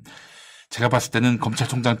있습니다만은 제가 봤을 때는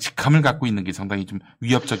검찰총장 직함을 갖고 있는 게 상당히 좀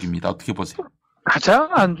위협적입니다. 어떻게 보세요? 가장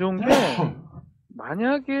안 좋은 게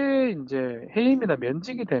만약에 이제 해임이나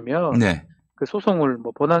면직이 되면 그 소송을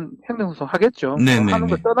뭐 본안 행정소송 하겠죠. 하는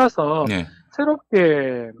걸 떠나서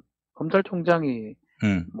새롭게 검찰총장이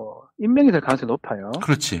뭐 임명이 될 가능성이 높아요.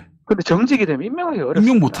 그렇지. 근데 정직이 되면 임명하기 어렵습니다.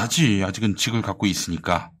 임명 못하지. 아직은 직을 갖고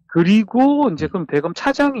있으니까. 그리고 이제 그럼 대검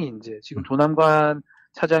차장이 이제 지금 조남관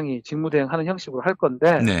차장이 직무대행하는 형식으로 할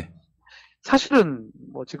건데 사실은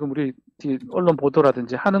뭐 지금 우리 언론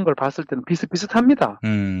보도라든지 하는 걸 봤을 때는 비슷비슷합니다.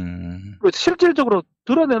 실질적으로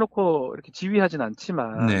드러내놓고 이렇게 지휘하진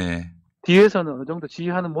않지만 뒤에서는 어느 정도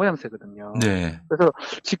지휘하는 모양새거든요. 그래서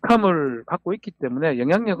직함을 갖고 있기 때문에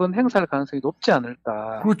영향력은 행사할 가능성이 높지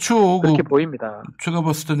않을까. 그렇죠. 그렇게 보입니다. 제가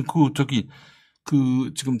봤을 때는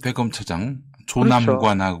지금 대검차장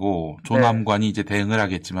조남관하고 조남관이 이제 대응을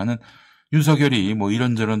하겠지만은 윤석열이 뭐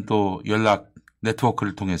이런저런 또 연락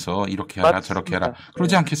네트워크를 통해서 이렇게 하라 저렇게 하라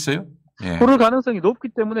그러지 않겠어요? 그럴 가능성이 높기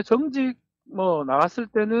때문에 정직 뭐 나왔을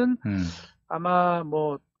때는 아마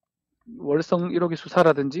뭐 월성 1호기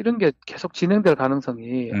수사라든지 이런 게 계속 진행될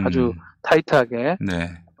가능성이 아주 타이트하게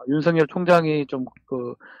윤석열 총장이 좀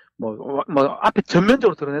앞에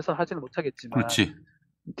전면적으로 드러내서 하지는 못하겠지만 그렇지.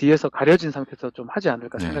 뒤에서 가려진 상태에서 좀 하지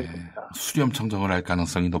않을까 생각이 듭니다. 수렴청정을 할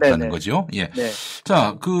가능성이 높다는 거죠.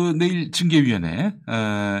 자, 내일 징계위원회,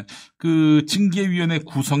 그 징계위원회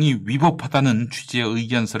구성이 위법하다는 취지의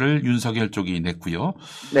의견서를 윤석열 쪽이 냈고요.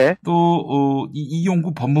 또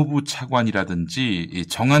이용구 법무부 차관이라든지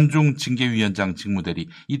정한중 징계위원장 직무대리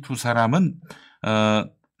이 두 사람은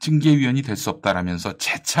징계위원이 될 수 없다라면서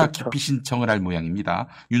재차 기피 신청을 할 모양입니다.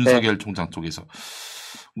 윤석열 총장 쪽에서.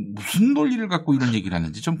 무슨 논리를 갖고 이런 얘기를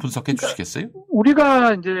하는지 좀 분석해 주시겠어요?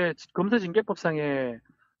 우리가 이제 검사징계법상의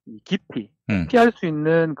기피, 피할 수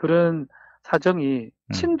있는 그런 사정이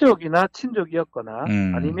친족이나 친족이었거나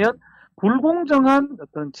아니면 불공정한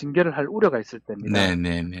어떤 징계를 할 우려가 있을 때입니다.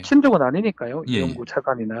 네네네. 친족은 아니니까요. 이영구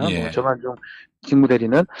차관이나 뭐 정한중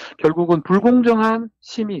직무대리는 결국은 불공정한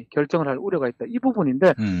심의 결정을 할 우려가 있다. 이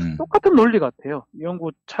부분인데 똑같은 논리 같아요.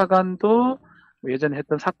 이영구 차관도 예전에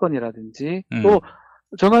했던 사건이라든지 또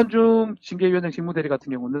정한중 징계위원장 직무대리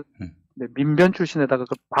같은 경우는 민변 출신에다가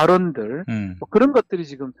그 발언들 뭐 그런 것들이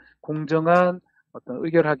지금 공정한 어떤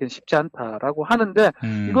의결을 하기는 쉽지 않다라고 하는데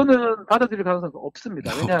이거는 받아들일 가능성이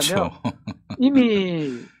없습니다. 왜냐하면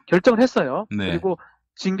이미 결정을 했어요. 그리고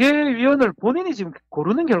징계위원을 본인이 지금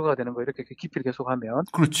고르는 결과가 되는 거예요. 이렇게 기피를 계속하면.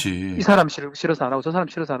 그렇지. 이 사람 싫어서 안 하고 저 사람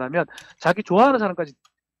싫어서 안 하면 자기 좋아하는 사람까지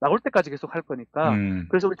나올 때까지 계속 할 거니까.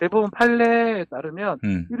 그래서 우리 대법원 판례에 따르면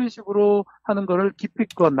이런 식으로 하는 거를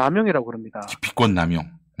기피권 남용이라고 그럽니다. 기피권 남용.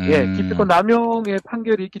 기피권 남용의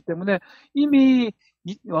판결이 있기 때문에 이미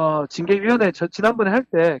징계위원회 지난번에 할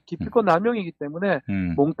때 기피권 남용이기 때문에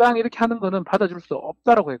몽땅 이렇게 하는 거는 받아줄 수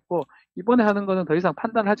없다라고 했고 이번에 하는 거는 더 이상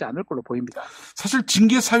판단하지 않을 걸로 보입니다. 사실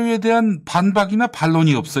징계 사유에 대한 반박이나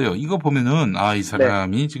반론이 없어요. 이거 보면은 이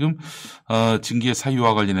사람이 지금 징계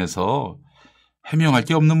사유와 관련해서 해명할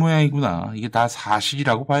게 없는 모양이구나. 이게 다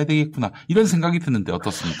사실이라고 봐야 되겠구나. 이런 생각이 드는데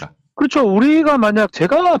어떻습니까? 그렇죠. 우리가 만약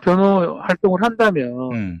제가 변호 활동을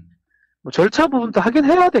한다면 뭐 절차 부분도 하긴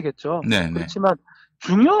해야 되겠죠. 그렇지만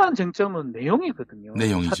중요한 쟁점은 내용이거든요.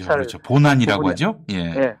 내용이죠. 그렇죠. 본안이라고 하죠.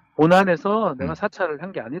 본안에서 내가 사찰을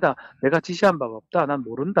한 게 아니다. 내가 지시한 바가 없다. 난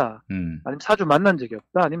모른다. 아니면 사주 만난 적이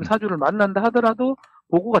없다. 아니면 사주를 만난다 하더라도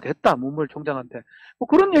보고가 됐다. 문무일 총장한테. 뭐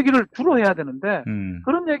그런 얘기를 주로 해야 되는데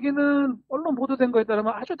그런 얘기는 언론 보도된 거에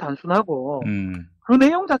따르면 아주 단순하고 그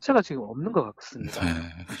내용 자체가 지금 없는 것 같습니다.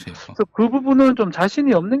 그래서 그 부분은 좀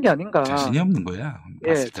자신이 없는 게 아닌가. 자신이 없는 거야.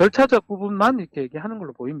 절차적 부분만 이렇게 얘기하는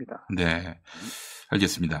걸로 보입니다. 네.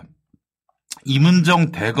 알겠습니다.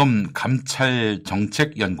 임은정 대검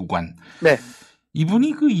감찰정책연구관.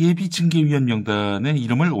 이분이 그 예비징계위원 명단에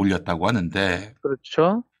이름을 올렸다고 하는데.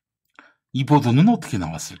 그렇죠. 이 보도는 어떻게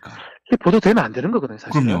나왔을까? 이게 보도되면 안 되는 거거든요,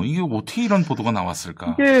 사실. 그럼요. 이게 어떻게 이런 보도가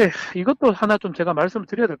나왔을까? 이것도 하나 좀 제가 말씀을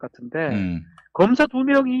드려야 될 것 같은데. 검사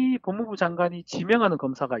 2명이 법무부 장관이 지명하는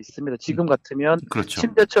검사가 있습니다. 지금 같으면. 그렇죠.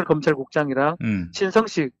 심재철 검찰국장이랑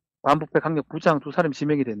신성식 반부패 강력부장 두 사람이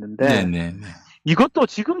지명이 됐는데. 이것도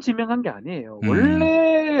지금 지명한 게 아니에요.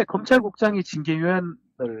 원래 검찰국장이 징계위원을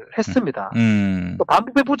했습니다. 또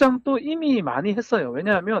반부패 부장도 이미 많이 했어요.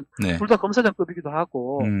 왜냐하면 둘 다 검사장급이기도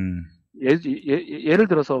하고 예를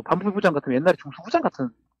들어서 반부패 부장 같으면 옛날에 중수부장 같은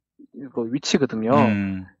그 위치거든요.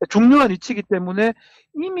 중요한 위치이기 때문에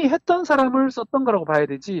이미 했던 사람을 썼던 거라고 봐야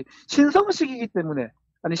되지 신성식이기 때문에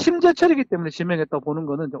아니 심재철이기 때문에 지명했다고 보는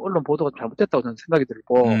거는 언론 보도가 잘못됐다고 저는 생각이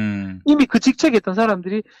들고 이미 그 직책에 있던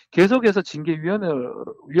사람들이 계속해서 징계위원을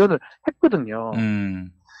했거든요.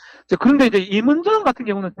 그런데 이제 임은정 같은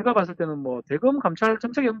경우는 제가 봤을 때는 뭐 대검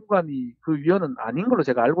감찰정책연구관이 그 위원은 아닌 걸로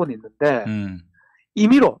제가 알고는 있는데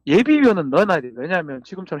임의로 예비위원은 넣어놔야 돼요. 왜냐하면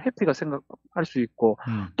지금처럼 해피가 생각할 수 있고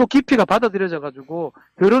또 기피가 받아들여져 가지고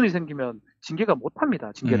결론이 생기면 징계가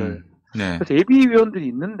못합니다. 징계를. 그래서 예비위원들이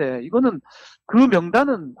있는데 이거는 그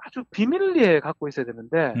명단은 아주 비밀리에 갖고 있어야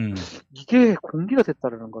되는데 이게 공개가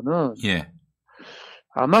됐다는 거는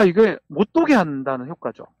아마 이게 못 도게 한다는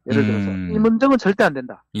효과죠. 예를 들어서 임은정은 절대 안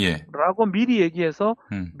된다. 라고 미리 얘기해서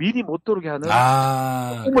미리 못 도게 하는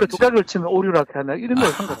우물에 독약을 치면 오류라고 하는 이런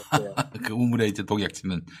걸 한 것 같아요. 그 우물에 이제 독약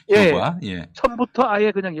치는 효과. 처음부터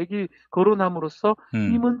아예 그냥 얘기 거론함으로써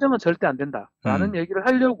임은정은 절대 안 된다라는 얘기를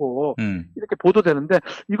하려고 이렇게 보도되는데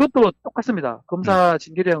이것도 똑같습니다. 검사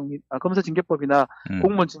징계법이나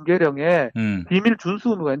공무원 징계령에 비밀 준수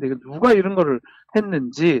의무가 있는데 누가 이런 거를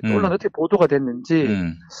했는지 또 언론 어떻게 보도가 됐는지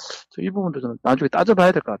이 부분도 저는 나중에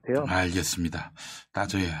따져봐야 될 것 같아요. 알겠습니다.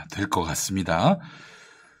 따져야 될 것 같습니다.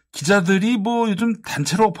 기자들이 뭐 요즘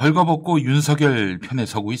단체로 벌거벗고 윤석열 편에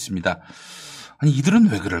서고 있습니다. 아니 이들은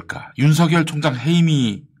왜 그럴까? 윤석열 총장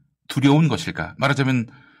해임이 두려운 것일까? 말하자면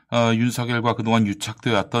윤석열과 그동안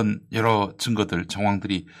유착되어 왔던 여러 증거들,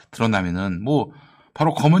 정황들이 드러나면은 뭐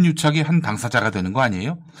바로 검은 유착의 한 당사자가 되는 거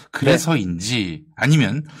아니에요? 그래서인지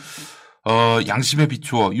아니면 양심에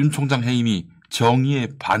비추어 윤 총장 해임이 정의에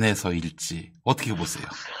반해서일지 어떻게 보세요?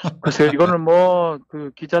 글쎄요, 이거는 뭐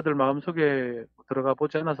그 기자들 마음속에 들어가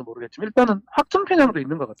보지 않아서 모르겠지만 일단은 확정 편향도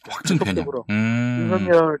있는 것 같아요. 확정 편향.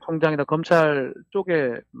 윤석열 총장이나 검찰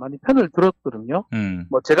쪽에 많이 편을 들었거든요.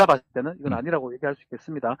 뭐 제가 봤을 때는 이건 아니라고 얘기할 수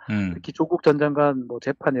있겠습니다. 특히 조국 전 장관 뭐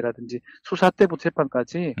재판이라든지 수사 때부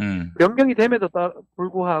재판까지 변경이 됨에도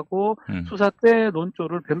불구하고 수사 때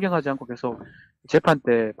논조를 변경하지 않고 계속 재판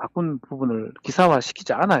때 바꾼 부분을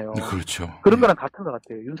기사화시키지 않아요. 그렇죠. 그런 거랑 같은 것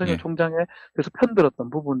같아요. 윤석열 총장에 그래서 편들었던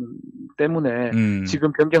부분 때문에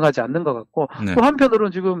지금 변경하지 않는 것 같고 또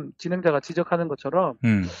한편으로는 지금 진행자가 지적하는 것처럼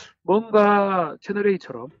뭔가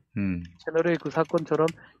채널A처럼 채널A 그 사건처럼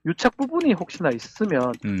유착 부분이 혹시나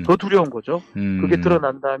있으면 더 두려운 거죠. 그게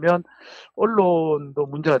드러난다면 언론도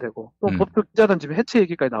문제가 되고 또 법조 기자단 지금 해체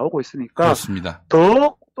얘기까지 나오고 있으니까 그렇습니다.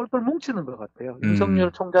 더 똘똘 뭉치는 것 같아요.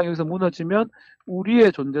 윤석열 총장이 여기서 무너지면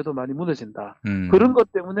우리의 존재도 많이 무너진다. 그런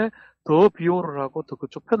것 때문에 더 비호를 하고 더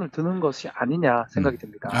그쪽 편을 드는 것이 아니냐 생각이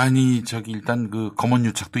듭니다. 아니 일단 그 검언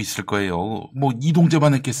유착도 있을 거예요. 뭐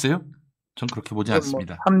이동재만 했겠어요? 전 그렇게 보지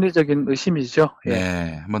않습니다. 뭐 합리적인 의심이죠. 예.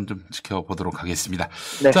 네, 한번 좀 지켜보도록 하겠습니다.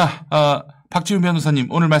 네. 자, 박지훈 변호사님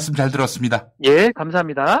오늘 말씀 잘 들었습니다. 예,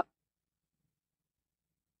 감사합니다.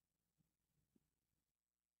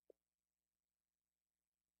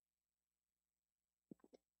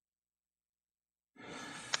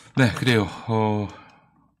 네, 그래요.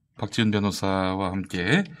 박지훈 변호사와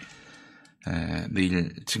함께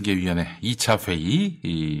내일 징계위원회 2차 회의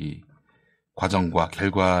이 과정과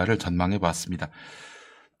결과를 전망해 봤습니다.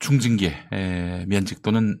 중징계 면직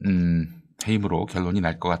또는 해임으로 결론이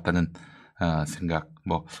날 것 같다는 생각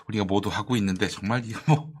뭐 우리가 모두 하고 있는데 정말 이거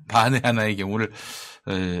뭐 만에 하나의 경우를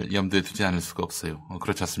염두에 두지 않을 수가 없어요.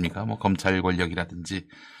 그렇지 않습니까? 뭐 검찰 권력이라든지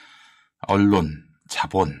언론,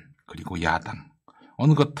 자본 그리고 야당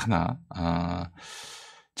어느 것 하나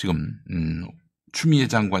지금 추미애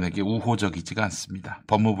장관에게 우호적이지가 않습니다.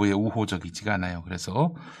 법무부에 우호적이지가 않아요.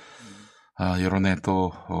 그래서 여론에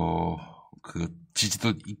또 그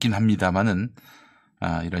지지도 있긴 합니다만은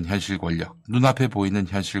이런 현실 권력, 눈앞에 보이는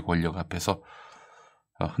현실 권력 앞에서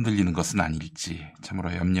흔들리는 것은 아닐지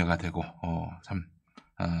참으로 염려가 되고 참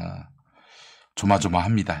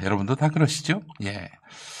조마조마합니다. 여러분도 다 그러시죠? 예.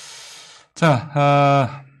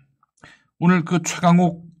 자, 오늘 그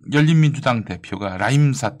최강욱 열린민주당 대표가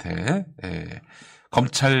라임 사태,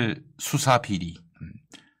 검찰 수사 비리,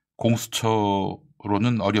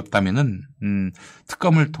 공수처로는 어렵다면은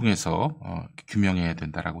특검을 통해서 규명해야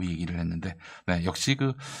된다라고 얘기를 했는데, 네, 역시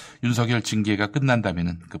그 윤석열 징계가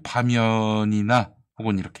끝난다면은 그 파면이나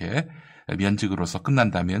혹은 이렇게 면직으로서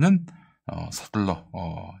끝난다면은 서둘러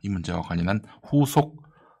이 문제와 관련한 후속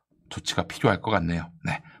조치가 필요할 것 같네요.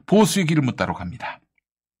 네, 보수의 길을 묻다로 갑니다.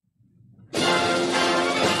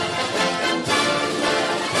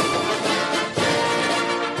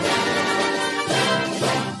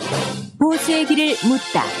 보수의 길을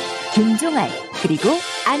묻다. 김종알 그리고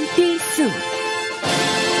안필수.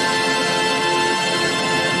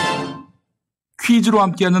 퀴즈로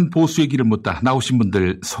함께하는 보수의 길을 묻다. 나오신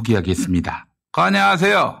분들 소개하겠습니다.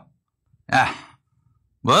 안녕하세요. 야,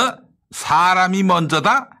 뭐 사람이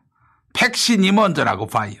먼저다? 백신이 먼저라고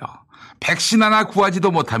봐요. 백신 하나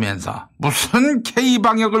구하지도 못하면서 무슨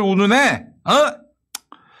K방역을 운운해?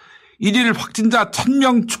 1일 확진자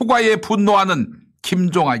 1000명 초과에 분노하는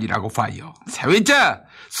김종알이라고 봐요. 사회자,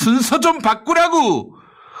 순서 좀 바꾸라고.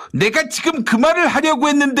 내가 지금 그 말을 하려고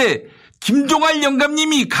했는데 김종알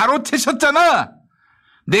영감님이 가로채셨잖아.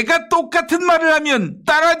 내가 똑같은 말을 하면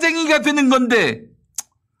따라쟁이가 되는 건데.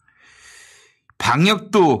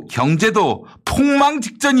 방역도 경제도 폭망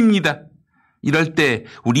직전입니다. 이럴 때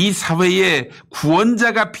우리 사회에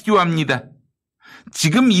구원자가 필요합니다.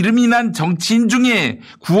 지금 이름이 난 정치인 중에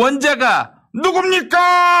구원자가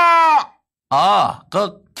누굽니까?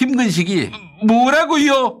 김근식이.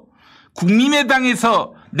 뭐라고요?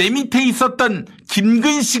 국민의당에서 내 밑에 있었던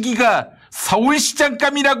김근식이가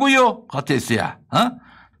서울시장감이라고요? 어땠어야?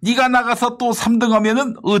 네가 나가서 또 3등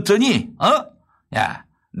하면은 어쩌니? 야,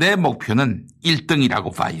 내 목표는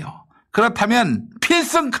 1등이라고 봐요. 그렇다면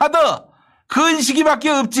필승 카드 근식이밖에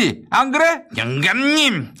없지, 안 그래?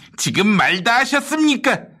 영감님, 지금 말 다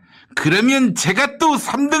하셨습니까? 그러면 제가 또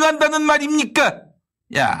 3등 한다는 말입니까?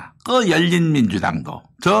 야, 그 열린민주당도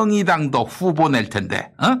정의당도 후보 낼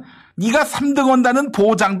텐데, 네가 3등 온다는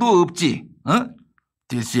보장도 없지,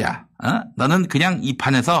 들수야, 너는 그냥 이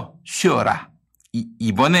판에서 쉬어라.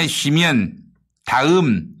 이번에 쉬면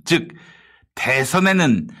다음, 즉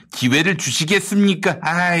대선에는 기회를 주시겠습니까?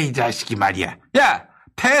 아이 자식이 말이야. 야,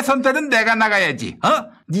 대선 때는 내가 나가야지.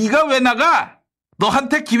 네가 왜 나가?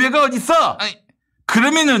 너한테 기회가 어딨어?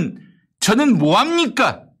 그러면은 저는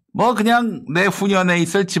뭐합니까? 뭐 그냥 내후년에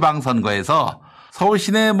있을 지방선거에서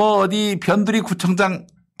서울시내 뭐 어디 변두리 구청장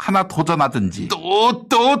하나 도전하든지.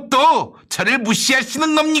 또 저를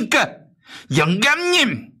무시하시는 겁니까?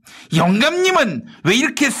 영감님은 왜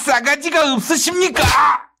이렇게 싸가지가 없으십니까?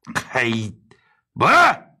 뭐?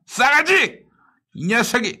 싸가지? 이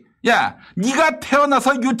녀석이. 야, 네가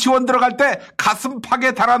태어나서 유치원 들어갈 때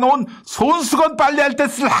가슴팍에 달아놓은 손수건 빨래할 때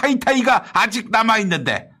쓸 하이타이가 아직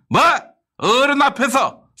남아있는데 뭐? 어른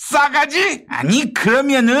앞에서 싸가지? 아니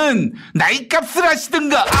그러면은 나이값을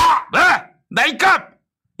하시든가. 뭐? 나이값?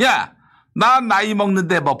 야, 나 나이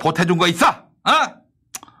먹는데 뭐 보태준 거 있어?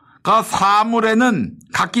 그 사물에는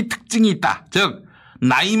각기 특징이 있다. 즉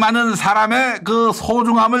나이 많은 사람의 그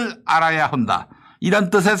소중함을 알아야 한다. 이런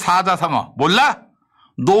뜻의 사자성어 몰라?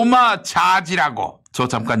 노마자지라고. 저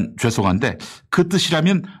잠깐 죄송한데 그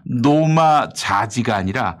뜻이라면 노마자지가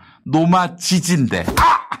아니라 노마지지인데.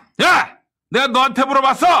 야! 내가 너한테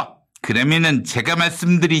물어봤어! 그러면은 제가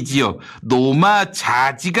말씀드리지요.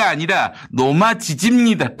 노마자지가 아니라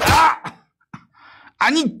노마지지입니다.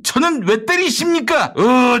 아니 저는 왜 때리십니까?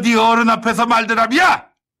 어디 어른 앞에서 말대답이야?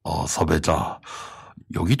 섭외자,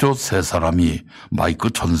 여기 저 세 사람이 마이크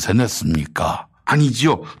전세 냈습니까?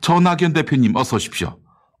 아니지요. 전학연 대표님 어서 오십시오.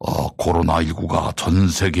 코로나19가 전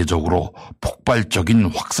세계적으로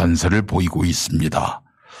폭발적인 확산세를 보이고 있습니다.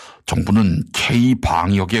 정부는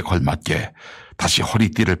K-방역에 걸맞게 다시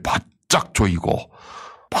허리띠를 바짝 조이고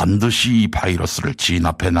반드시 이 바이러스를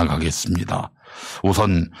진압해 나가겠습니다.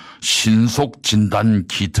 우선 신속 진단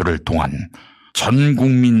키트를 통한 전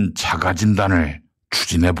국민 자가 진단을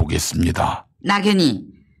추진해 보겠습니다. 낙연이,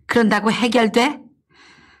 그런다고 해결돼?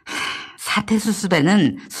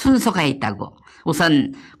 사태수습에는 순서가 있다고.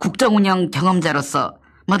 우선 국정운영 경험자로서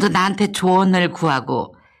먼저 나한테 조언을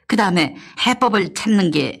구하고 그 다음에 해법을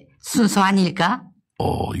찾는 게 순서 아닐까?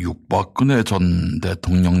 육박근혜 전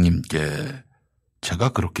대통령님께 제가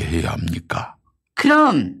그렇게 해야 합니까?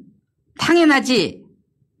 그럼 당연하지.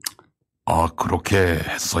 그렇게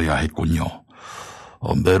했어야 했군요.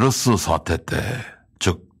 메르스 사태 때,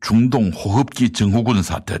 즉 중동 호흡기 증후군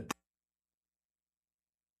사태 때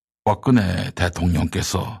박근혜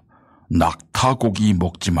대통령께서 낙타고기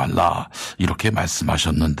먹지 말라 이렇게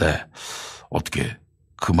말씀하셨는데 어떻게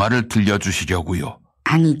그 말을 들려주시려고요?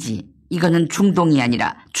 아니지. 이거는 중동이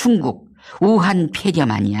아니라 중국, 우한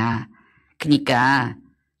폐렴 아니야. 그러니까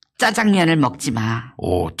짜장면을 먹지 마.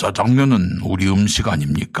 짜장면은 우리 음식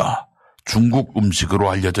아닙니까? 중국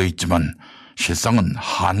음식으로 알려져 있지만 실상은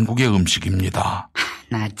한국의 음식입니다.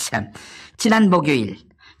 나 참, 지난 목요일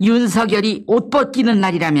윤석열이 옷 벗기는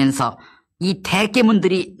날이라면서 이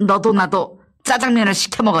대깨문들이 너도 나도 짜장면을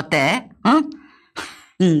시켜 먹었대. 응?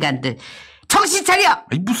 인간들 정신 차려!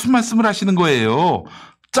 무슨 말씀을 하시는 거예요?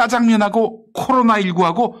 짜장면하고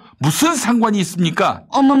코로나19하고 무슨 상관이 있습니까?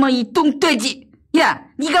 어머머, 이 뚱돼지. 야,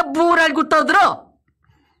 네가 뭘 알고 떠들어?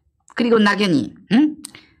 그리고 낙연이, 응?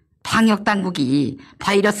 방역당국이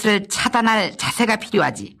바이러스를 차단할 자세가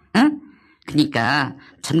필요하지. 응? 그러니까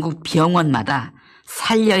전국 병원마다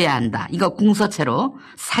살려야 한다. 이거 궁서체로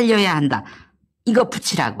살려야 한다. 이거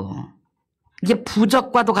붙이라고. 이게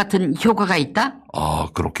부적과도 같은 효과가 있다?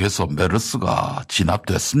 그렇게 해서 메르스가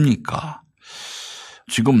진압됐습니까?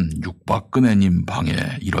 지금 육박근혜님 방에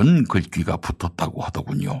이런 글귀가 붙었다고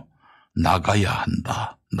하더군요. 나가야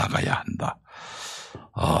한다.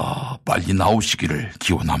 빨리 나오시기를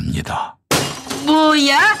기원합니다.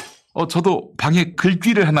 뭐야? 저도 방에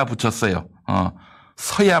글귀를 하나 붙였어요.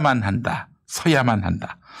 서야만 한다.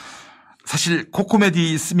 사실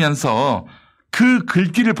코코메디 쓰면서 그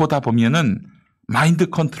글귀를 보다 보면은 마인드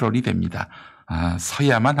컨트롤이 됩니다.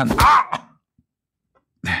 서야만 한다.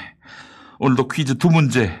 네. 오늘도 퀴즈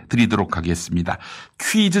 2문제 드리도록 하겠습니다.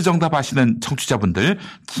 퀴즈 정답 아시는 청취자분들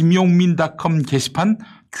김용민닷컴 게시판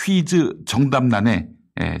퀴즈 정답란에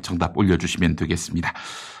정답 올려주시면 되겠습니다.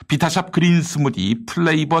 비타샵 그린 스무디,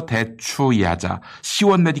 플레이버 대추 야자,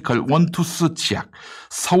 시원 메디컬 원투스 치약,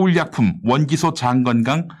 서울약품 원기소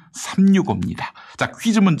장건강 365입니다. 자,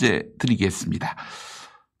 퀴즈 문제 드리겠습니다.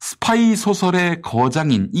 스파이 소설의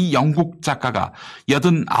거장인 이 영국 작가가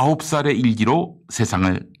 89살의 일기로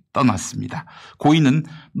세상을 떠났습니다. 고인은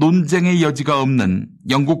논쟁의 여지가 없는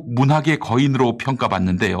영국 문학의 거인으로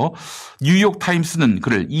평가받는데요. 뉴욕타임스는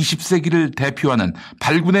그를 20세기를 대표하는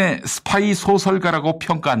발군의 스파이 소설가라고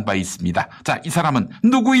평가한 바 있습니다. 자, 이 사람은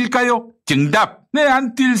누구일까요? 정답! 네,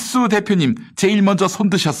 안뜰수 대표님 제일 먼저 손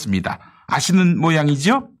드셨습니다. 아시는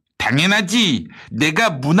모양이죠? 당연하지. 내가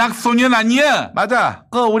문학소년 아니야. 맞아.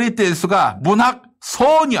 우리 뜰수가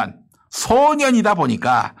문학소년이다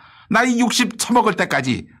보니까 나이 60 처먹을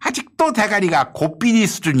때까지 아직도 대가리가 고삐리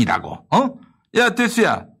수준이라고. 야,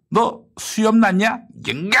 뜰수야, 너 수염 났냐?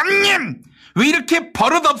 영감님, 왜 이렇게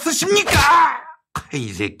버릇 없으십니까?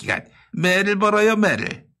 이 새끼가 매를 벌어요,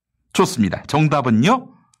 매를. 좋습니다. 정답은요?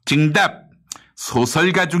 정답.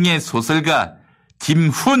 소설가 중에 소설가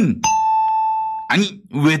김훈. 아니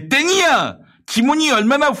왜 땡이야? 김훈이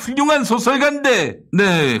얼마나 훌륭한 소설가인데.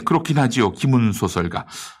 네, 그렇긴 하지요. 김훈 소설가.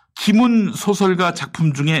 김훈 소설가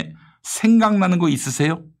작품 중에 생각나는 거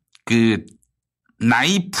있으세요? 그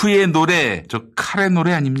나이프의 노래, 저 칼의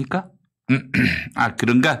노래 아닙니까? 아,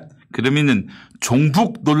 그런가? 그러면은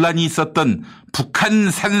종북 논란이 있었던 북한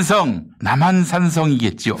산성, 남한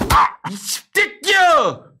산성이겠죠. 아, 이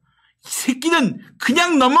십대끼야! 이 새끼는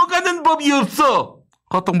그냥 넘어가는 법이 없어.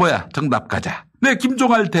 어떤 뭐야? 정답 가자. 네,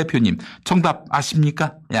 김종할 대표님, 정답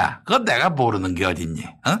아십니까? 야, 그거 내가 모르는 게 어딨니?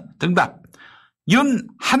 정답.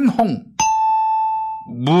 윤한홍.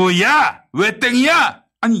 뭐야? 왜 땡이야?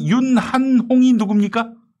 아니, 윤한홍이 누굽니까?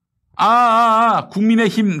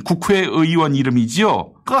 국민의힘 국회의원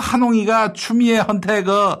이름이지요. 그 한홍이가 추미애 헌태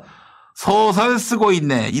그 소설 쓰고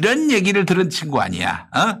있네. 이런 얘기를 들은 친구 아니야.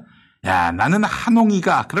 야, 나는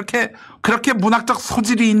한홍이가 그렇게 문학적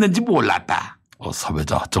소질이 있는지 몰랐다.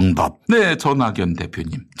 사회자 정답. 네, 전학연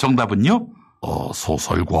대표님. 정답은요?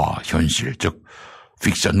 소설과 현실, 즉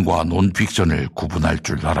픽션과 논픽션을 구분할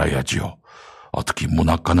줄 알아야지요. 특히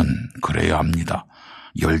문학가는 그래야 합니다.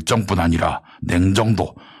 열정뿐 아니라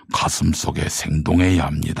냉정도 가슴속에 생동해야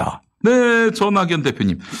합니다. 네, 전학연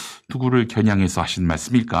대표님. 누구를 겨냥해서 하신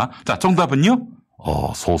말씀일까? 자, 정답은요?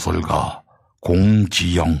 소설가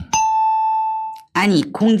공지영.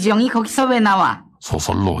 아니, 공지영이 거기서 왜 나와?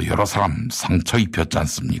 소설로 여러 사람 상처 입혔지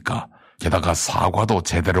않습니까? 게다가 사과도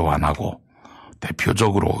제대로 안 하고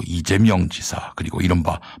대표적으로 이재명 지사 그리고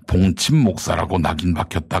이른바 봉침 목사라고 낙인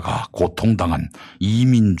박혔다가 고통당한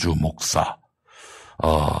이민주 목사.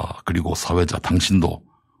 그리고 사회자 당신도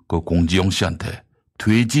그 공지영 씨한테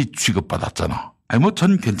돼지 취급받았잖아.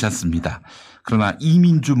 전 괜찮습니다. 그러나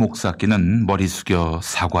이민주 목사께는 머리 숙여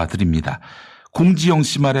사과드립니다. 공지영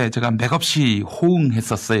씨 말에 제가 맥없이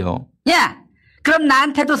호응했었어요. 야, 그럼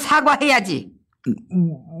나한테도 사과해야지.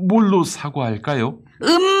 뭘로 사과할까요?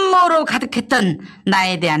 음모로 가득했던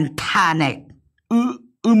나에 대한 탄핵.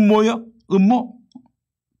 음모요? 음모?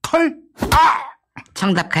 털?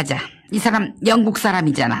 정답 가자. 이 사람 영국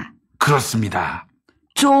사람이잖아. 그렇습니다.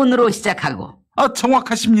 존으로 시작하고.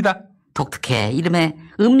 정확하십니다. 독특해. 이름에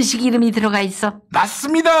음식 이름이 들어가 있어.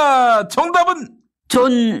 맞습니다. 정답은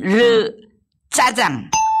존르 짜장.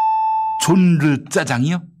 존르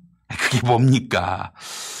짜장이요? 그게 뭡니까?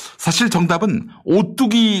 사실 정답은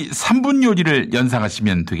오뚜기 3분 요리를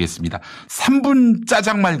연상하시면 되겠습니다. 3분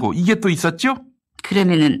짜장 말고 이게 또 있었죠?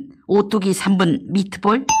 그러면은 오뚜기 3분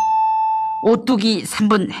미트볼? 오뚜기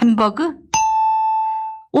 3분 햄버거?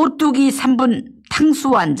 오뚜기 3분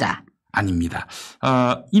탕수완자? 아닙니다.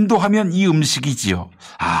 인도하면 이 음식이지요.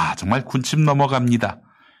 정말 군침 넘어갑니다.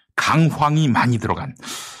 강황이 많이 들어간.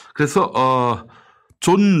 그래서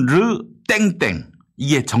존르 땡땡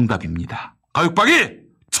이게 정답입니다. 가육박이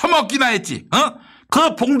처먹기나 했지.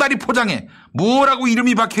 그 봉다리 포장에 뭐라고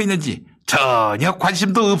이름이 박혀있는지 전혀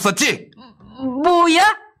관심도 없었지.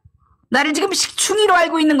 뭐야? 나를 지금 식충이로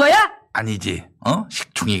알고 있는 거야? 아니지.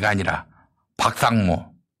 식충이가 아니라 박상무.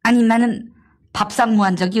 아니, 나는 밥상무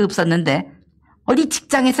한 적이 없었는데 어디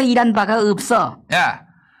직장에서 일한 바가 없어. 야,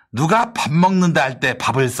 누가 밥 먹는다 할 때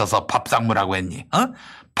밥을 써서 밥상무라고 했니?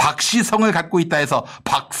 박시성을 갖고 있다 해서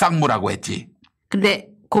박상무라고 했지. 근데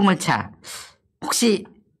고물차, 혹시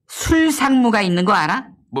술상무가 있는 거 알아?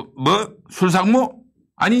 뭐? 술상무?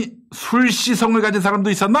 아니, 술시성을 가진 사람도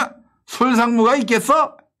있었나? 술상무가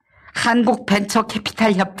있겠어?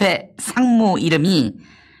 한국벤처캐피탈협회 상무 이름이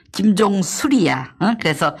김종술이야.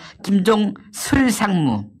 그래서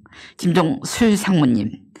김종술상무.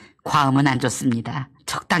 김종술상무님, 과음은 안 좋습니다.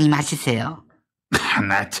 적당히 마시세요.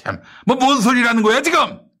 나 참, 뭔 소리라는 거야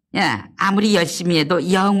지금? 야, 아무리 열심히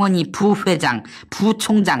해도 영원히 부회장,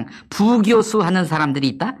 부총장, 부교수 하는 사람들이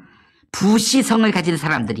있다? 부시성을 가진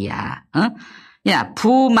사람들이야. 야,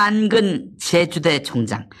 부만근 제주대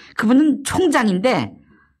총장. 그분은 총장인데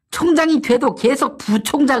총장이 돼도 계속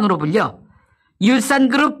부총장으로 불려.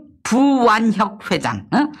 율산그룹 부완혁 회장.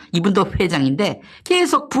 이분도 회장인데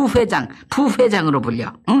계속 부회장으로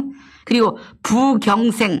불려. 그리고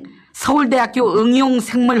부경생 서울대학교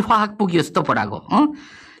응용생물화학부 교수도 보라고.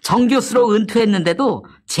 정교수로 은퇴했는데도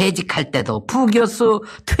재직할 때도 부교수,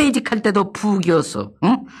 퇴직할 때도 부교수.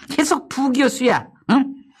 계속 부교수야.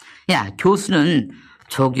 야, 교수는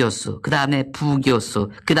조교수, 그 다음에 부교수,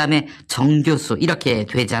 그 다음에 정교수 이렇게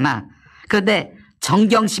되잖아. 그런데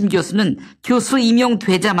정경심 교수는 교수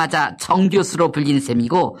임용되자마자 정교수로 불린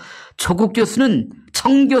셈이고 조국 교수는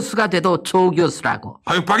정교수가 돼도 조교수라고.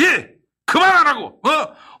 아육박이 그만하라고.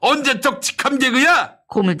 언제적 직함 개그야?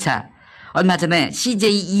 고물차, 얼마 전에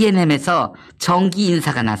CJ E&M에서 정기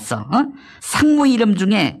인사가 났어. 상무 이름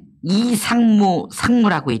중에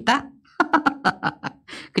상무라고 있다?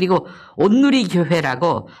 그리고 온누리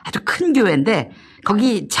교회라고 아주 큰 교회인데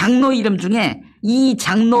거기 장로 이름 중에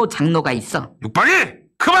장로가 있어. 육박이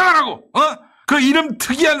그만하라고. 그 이름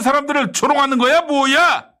특이한 사람들을 조롱하는 거야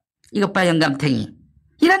뭐야? 이것 봐 영감탱이.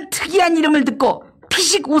 이런 특이한 이름을 듣고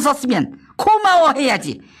피식 웃었으면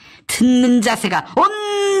고마워해야지. 듣는 자세가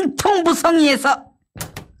온통 무성의에서.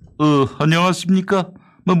 안녕하십니까.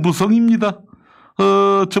 무성입니다.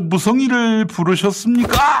 저 무성이를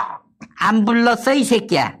부르셨습니까? 안 불렀어 이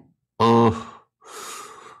새끼야.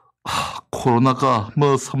 코로나가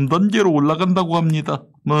 3단계로 올라간다고 합니다.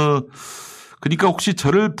 그러니까 혹시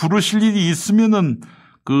저를 부르실 일이 있으면은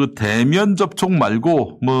그 대면 접촉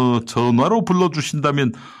말고 전화로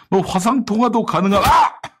불러주신다면 화상 통화도 가능한.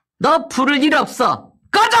 너 부를 일 없어.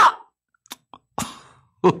 꺼져.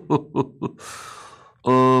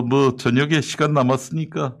 저녁에 시간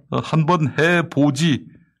남았으니까 한번 해보지.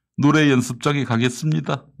 노래 연습장에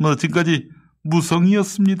가겠습니다. 지금까지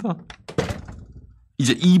무성이었습니다.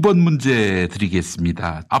 이제 2번 문제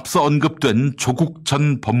드리겠습니다. 앞서 언급된 조국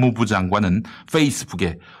전 법무부 장관은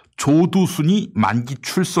페이스북에 조두순이 만기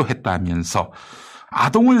출소했다면서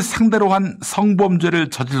아동을 상대로 한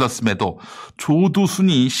성범죄를 저질렀음에도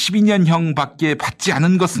조두순이 12년형밖에 받지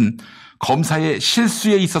않은 것은 검사의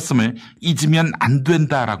실수에 있었음을 잊으면 안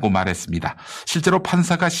된다라고 말했습니다. 실제로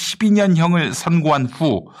판사가 12년형을 선고한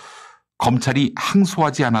후 검찰이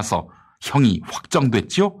항소하지 않아서 형이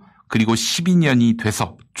확정됐죠. 그리고 12년이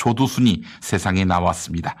돼서 조두순이 세상에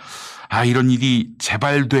나왔습니다. 이런 일이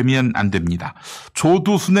재발되면 안 됩니다.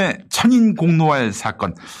 조두순의 천인공노할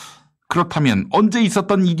사건. 그렇다면 언제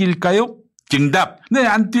있었던 일일까요? 정답. 네,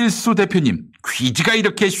 안뜰수 대표님. 퀴즈가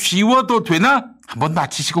이렇게 쉬워도 되나? 한번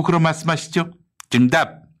맞히시고 그런 말씀하시죠.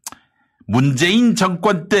 정답. 문재인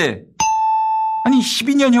정권 때.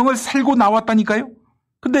 12년형을 살고 나왔다니까요.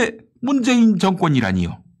 근데 문재인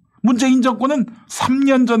정권이라니요. 문재인 정권은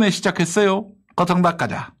 3년 전에 시작했어요. 정답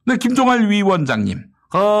가자. 네, 김종할 위원장님.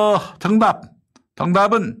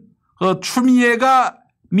 정답은 추미애가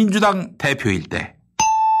민주당 대표일 때.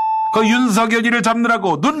 윤석열이를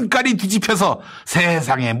잡느라고 눈깔이 뒤집혀서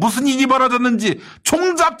세상에 무슨 일이 벌어졌는지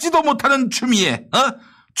종잡지도 못하는 추미애.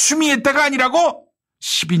 추미애 때가 아니라고?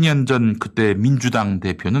 12년 전 그때 민주당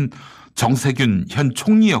대표는 정세균 현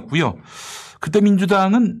총리였고요. 그때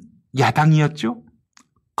민주당은 야당이었죠.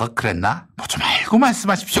 그랬나? 좀 알고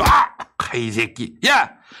말씀하십시오. 이 새끼.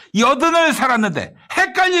 야, 80을 살았는데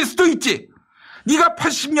헷갈릴 수도 있지. 네가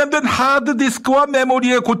 80년 된 하드디스크와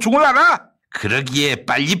메모리의 고충을 알아? 그러기에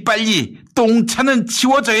빨리빨리 똥차는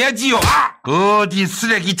치워줘야지요. 어디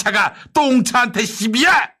쓰레기차가 똥차한테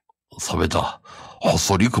시비야? 사회자,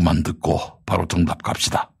 헛소리 그만 듣고 바로 정답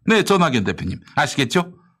갑시다. 네, 전학연 대표님.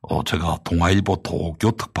 아시겠죠? 제가 동아일보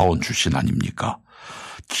도쿄 특파원 출신 아닙니까?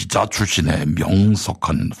 기자 출신의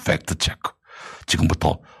명석한 팩트체크.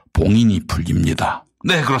 지금부터 봉인이 풀립니다.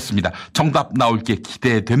 네, 그렇습니다. 정답 나올 게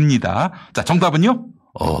기대됩니다. 자, 정답은요?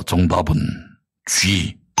 정답은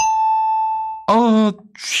쥐.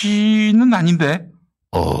 쥐는 아닌데.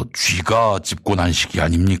 쥐가 집권한 시기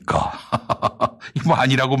아닙니까?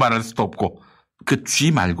 아니라고 말할 수도 없고. 그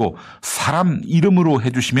쥐 말고 사람 이름으로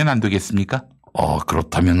해주시면 안 되겠습니까?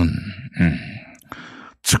 그렇다면은,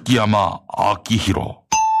 츠키야마 아키히로.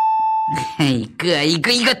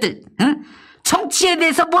 이것들, 응? 정치에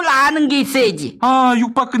대해서 뭘 아는 게 있어야지.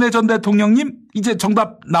 육박근혜 전 대통령님, 이제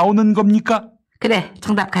정답 나오는 겁니까? 그래,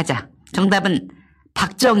 정답 가자. 정답은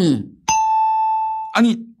박정희.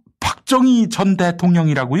 박정희 전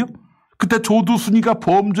대통령이라고요? 그때 조두순이가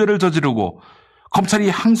범죄를 저지르고 검찰이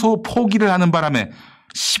항소 포기를 하는 바람에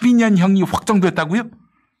 12년형이 확정됐다고요?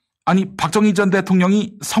 박정희 전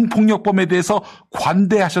대통령이 성폭력범에 대해서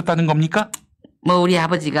관대하셨다는 겁니까? 우리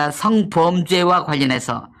아버지가 성범죄와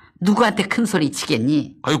관련해서 누구한테 큰 소리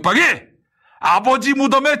치겠니? 육박이! 아버지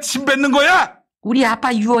무덤에 침 뱉는 거야? 우리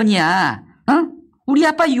아빠 유언이야. 우리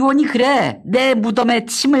아빠 유언이 그래. 내 무덤에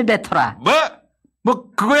침을 뱉어라.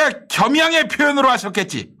 그거야 겸양의 표현으로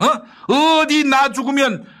하셨겠지. 어디 나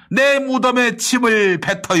죽으면 내 무덤에 침을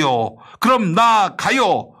뱉어요. 그럼 나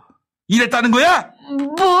가요. 이랬다는 거야?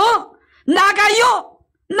 뭐? 나가요?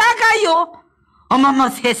 어머머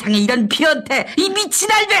세상에 이런 변태, 이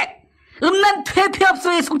미친 알배! 음란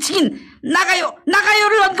퇴폐업소에 속칭인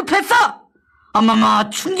나가요를 언급했어! 어머머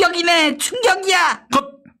충격이네, 충격이야!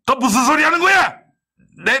 그 무슨 소리 하는 거야?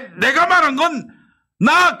 내가 말한 건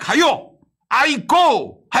나가요!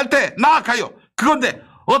 아이고! 할 때 나가요! 그건데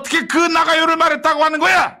어떻게 그 나가요를 말했다고 하는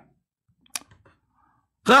거야?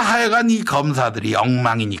 하여간 이 검사들이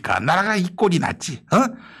엉망이니까 나라가 이 꼴이 났지.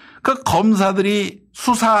 그 검사들이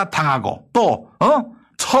수사당하고 또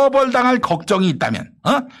처벌당할 걱정이 있다면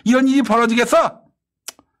이런 일이 벌어지겠어?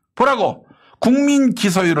 보라고. 국민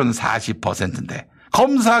기소율은 40%인데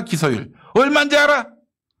검사 기소율 얼마인지 알아?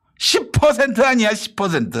 10% 아니야.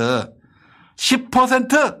 10%.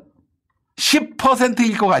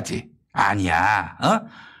 10%일 것 같지? 아니야.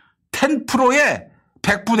 10%에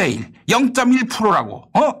 100분의 1, 0.1%라고.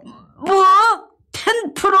 뭐?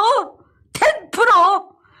 10%?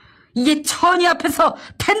 10%? 이게 천이 앞에서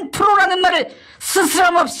 10%라는 말을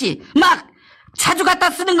스스럼 없이 막 자주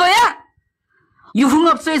갖다 쓰는 거야?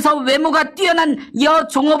 유흥업소에서 외모가 뛰어난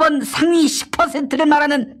여종업원 상위 10%를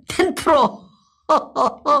말하는 10%.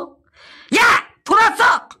 야!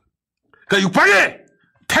 돌았어! 그 육박이!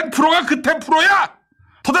 10%가 그 10%야!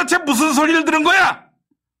 도대체 무슨 소리를 들은 거야?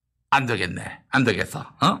 안 되겠네. 안 되겠어.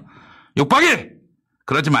 육박이!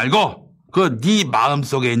 그러지 말고 네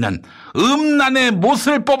마음속에 있는 음란의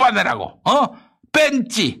못을 뽑아내라고.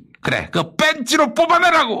 뺀지. 그래, 그 뺀지로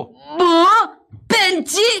뽑아내라고. 뭐?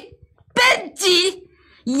 뺀지? 뺀지?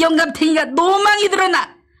 이 영감탱이가 노망이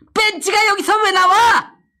드러나. 뺀지가 여기서 왜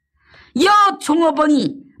나와?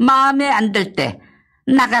 여종업원이 마음에 안 들 때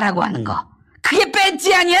나가라고 하는 거. 그게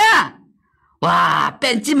뺀지 아니야? 와,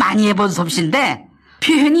 뺀지 많이 해본 솜씨인데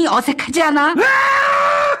표현이 어색하지 않아?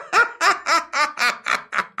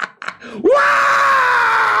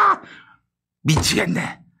 와!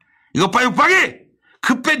 미치겠네. 이거 봐, 육박이!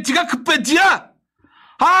 그 뺀지가 그 뺀지야?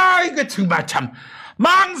 아, 이거 정말 참.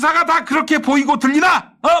 망사가 다 그렇게 보이고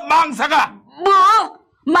들리나? 망사가. 뭐?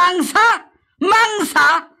 망사?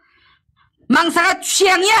 망사가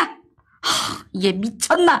취향이야? 이게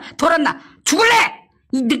미쳤나 돌았나 죽을래?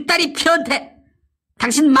 이 늑다리 변태.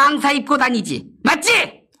 당신 망사 입고 다니지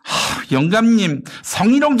맞지? 영감님,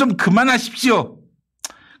 성희롱 좀 그만하십시오.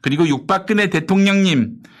 그리고 육박근혜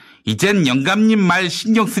대통령님, 이젠 영감님 말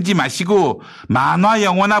신경 쓰지 마시고 만화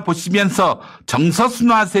영화나 보시면서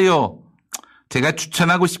정서순화하세요. 제가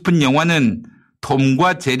추천하고 싶은 영화는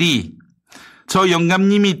톰과 제리. 저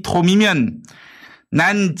영감님이 톰이면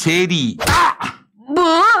난 제리.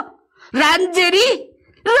 뭐? 란제리?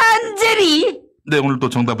 네, 오늘도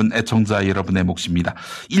정답은 애청자 여러분의 몫입니다.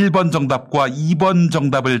 1번 정답과 2번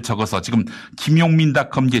정답을 적어서 지금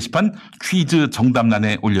김용민닷컴 게시판 퀴즈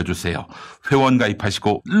정답란에 올려주세요. 회원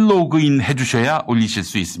가입하시고 로그인 해주셔야 올리실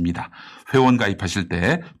수 있습니다. 회원 가입하실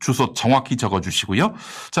때 주소 정확히 적어주시고요.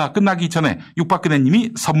 자, 끝나기 전에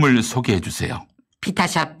육박근혜님이 선물 소개해주세요.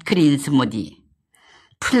 비타샵 그린 스무디,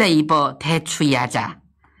 플레이버 대추 야자,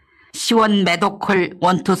 시원 메도콜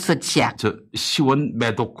원투스 치약. 시원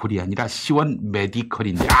메도콜이 아니라 시원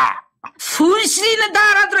메디컬인데. 순실이는 다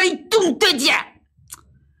알아들어 이 뚱돼지야.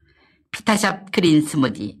 비타샵 그린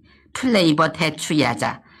스무디, 플레이버 대추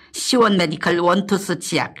야자, 시원 메디컬 원투스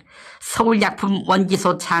치약, 서울약품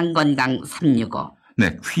원기소 장건강 365.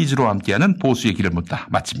 네, 퀴즈로 함께하는 보수의 길을 묻다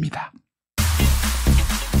마칩니다.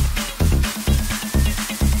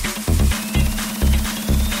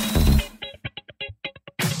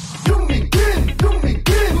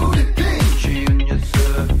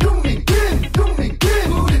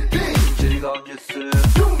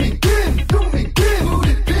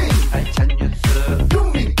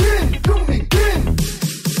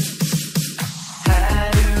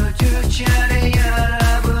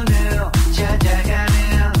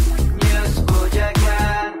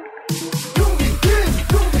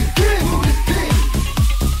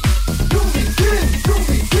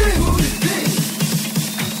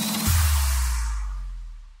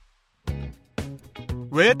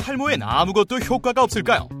 왜 탈모엔 아무것도 효과가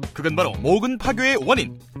없을까요? 그건 바로 모근 파괴의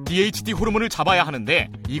원인, DHT 호르몬을 잡아야 하는데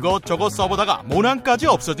이것저것 써보다가 모낭까지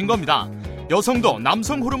없어진 겁니다. 여성도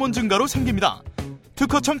남성 호르몬 증가로 생깁니다.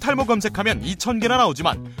 특허청 탈모 검색하면 2,000개나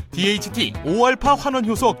나오지만 DHT, 5알파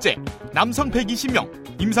환원효소 억제, 남성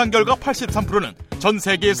 120명, 임상 결과 83%는 전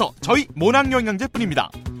세계에서 저희 모낭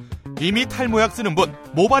영양제뿐입니다. 이미 탈모약 쓰는 분,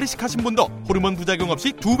 모발 이식하신 분도 호르몬 부작용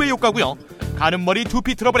없이 2배 효과고요. 가는 머리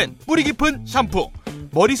두피 트러블엔 뿌리 깊은 샴푸,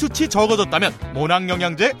 머리숱이 적어졌다면 모낭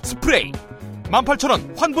영양제 스프레이,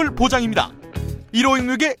 18,000원 환불 보장입니다.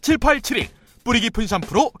 1566-7871 뿌리 깊은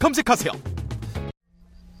샴푸로 검색하세요.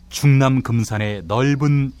 충남 금산의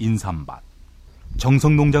넓은 인삼밭,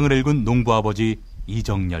 정성농장을 일군 농부아버지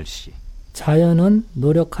이정열 씨. 자연은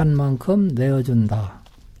노력한 만큼 내어준다.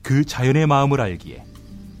 그 자연의 마음을 알기에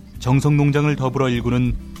정성농장을 더불어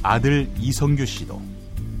일구는 아들 이성규 씨도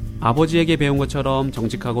아버지에게 배운 것처럼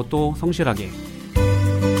정직하고 또 성실하게.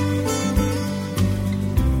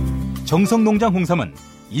 정성농장 홍삼은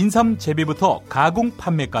인삼 재배부터 가공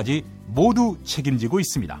판매까지 모두 책임지고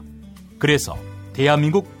있습니다. 그래서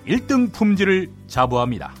대한민국 1등 품질을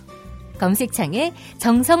자부합니다. 검색창에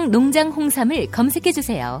정성농장 홍삼을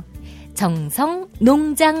검색해주세요.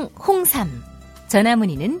 정성농장 홍삼.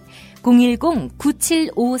 전화문의는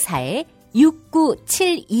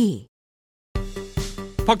 010-9754-6972.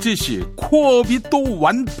 박지희 씨, 코업이 또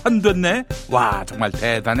완판됐네. 와, 정말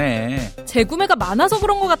대단해. 재구매가 많아서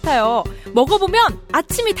그런 것 같아요. 먹어보면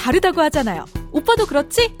아침이 다르다고 하잖아요. 오빠도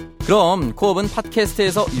그렇지? 그럼 코업은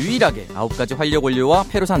팟캐스트에서 유일하게 9가지 활력 원료와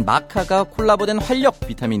페루산 마카가 콜라보된 활력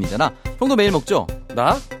비타민이잖아. 형도 매일 먹죠?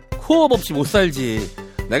 나? 코업 없이 못 살지.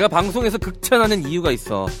 내가 방송에서 극찬하는 이유가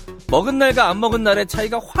있어. 먹은 날과 안 먹은 날의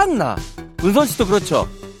차이가 확 나. 은선 씨도 그렇죠?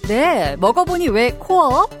 네, 먹어보니 왜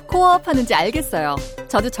코업 하는지 알겠어요.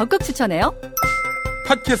 저도 적극 추천해요.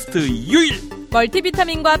 팟캐스트 유일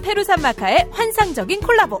멀티비타민과 페루산 마카의 환상적인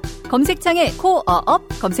콜라보. 검색창에 코어업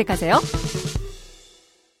검색하세요.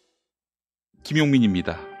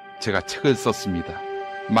 김용민입니다. 제가 책을 썼습니다.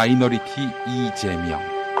 마이너리티 이재명.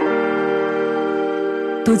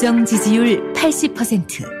 도정 지지율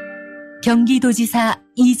 80%. 경기도지사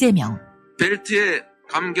이재명. 벨트에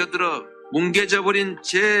감겨들어 뭉개져버린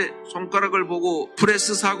제 손가락을 보고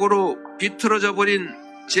프레스 사고로 비틀어져 버린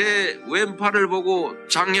제 왼팔을 보고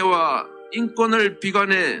장애와 인권을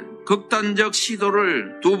비관해 극단적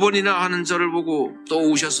시도를 2번이나 하는 저를 보고 또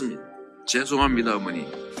우셨습니다. 죄송합니다, 어머니.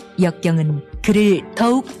 역경은 그를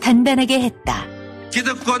더욱 단단하게 했다.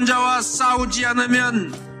 기득권자와 싸우지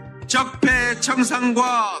않으면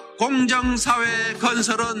적폐청산과 공정사회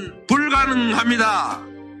건설은 불가능합니다.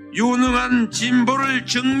 유능한 진보를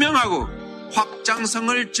증명하고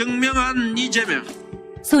확장성을 증명한 이재명.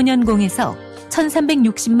 소년공에서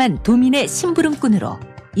 1360만 도민의 심부름꾼으로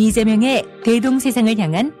이재명의 대동세상을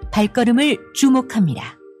향한 발걸음을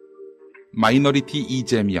주목합니다. 마이너리티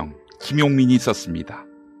이재명, 김용민이 썼습니다.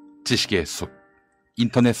 지식의 숲,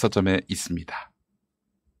 인터넷 서점에 있습니다.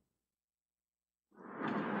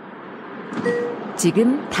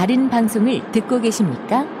 지금 다른 방송을 듣고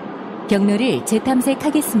계십니까? 경로를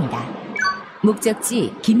재탐색하겠습니다.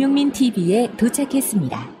 목적지 김용민 TV에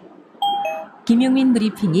도착했습니다. 김용민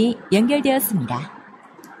브리핑이 연결되었습니다.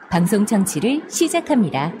 방송 청취를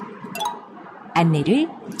시작합니다. 안내를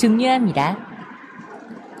종료합니다.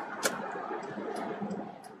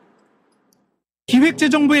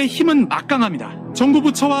 기획재정부의 힘은 막강합니다. 정부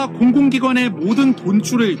부처와 공공기관의 모든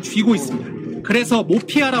돈줄을 쥐고 있습니다. 그래서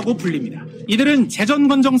모피아라고 불립니다. 이들은 재정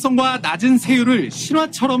건정성과 낮은 세율을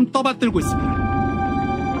신화처럼 떠받들고 있습니다.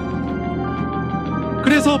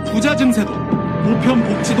 그래서 부자 증세도 보편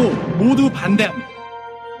복지도 모두 반대합니다.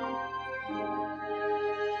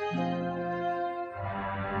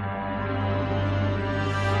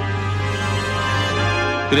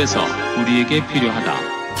 그래서 우리에게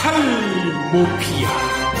필요하다. 탈모피아.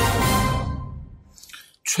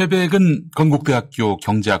 최백은 건국대학교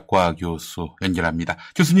경제학과 교수 연결합니다.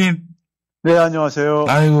 교수님. 네, 안녕하세요.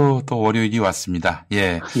 아이고, 또 월요일이 왔습니다.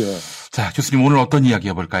 예. 자, 교수님 오늘 어떤 이야기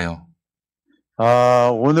해볼까요?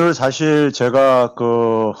 오늘 사실 제가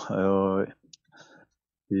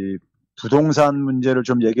이 부동산 문제를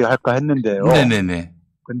좀 얘기할까 했는데요. 네네네.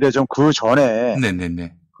 근데 좀 그 전에.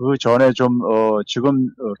 네네네. 그 전에 좀, 지금,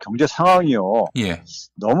 경제 상황이요. 예.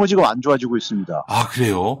 너무 지금 안 좋아지고 있습니다. 아,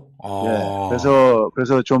 그래요? 예.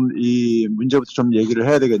 그래서 좀 이 문제부터 좀 얘기를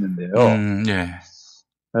해야 되겠는데요. 예.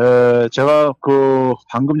 제가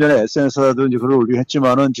방금 전에 SNS에도 이제 글을 올리긴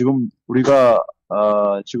했지만은 지금 우리가,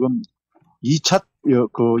 지금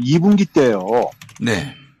 2분기 때요.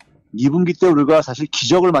 네. 2분기 때 우리가 사실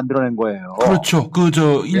기적을 만들어낸 거예요. 그렇죠.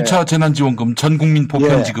 1차 재난지원금 전 국민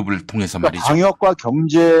보편 지급을 통해서 말이죠. 방역과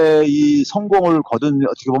경제 이 성공을 거둔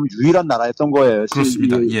어떻게 보면 유일한 나라였던 거예요.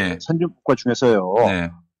 그렇습니다. 예. 선진국가 중에서요.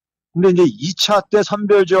 네. 근데 이제 2차 때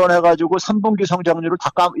선별 지원해가지고 3분기 성장률을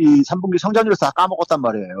 3분기 성장률을 다 까먹었단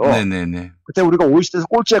말이에요. 네네네. 그때 우리가 OECD에서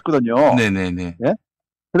꼴찌했거든요. 네네네. 예?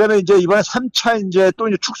 그다음에 이제 이번에 3차 이제 또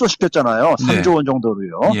이제 축소시켰잖아요. 3조 원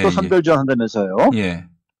정도로요. 또 선별 지원한다면서요. 예.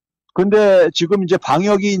 근데 지금 이제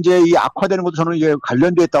방역이 이제 이 악화되는 것도 저는 이게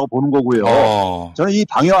관련돼 있다고 보는 거고요. 저는 이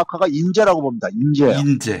방역 악화가 인재라고 봅니다.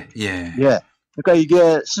 인재. 예. 예. 그러니까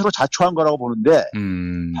이게 스스로 자초한 거라고 보는데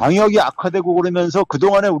방역이 악화되고 그러면서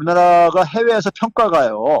그동안에 우리나라가 해외에서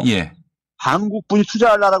평가가요. 예. 한국분이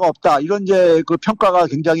투자할 나라가 없다. 이런 이제 그 평가가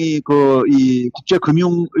굉장히 이 국제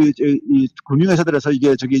금융회사들에서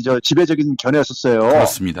이게 지배적인 견해였었어요.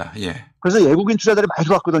 그렇습니다. 예. 그래서 외국인 투자들이 많이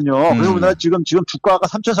들어왔거든요. 그래서 우리나라 지금 주가가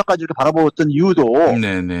 3,000선까지 이렇게 바라보았던 이유도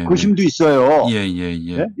그 힘도 있어요. 예.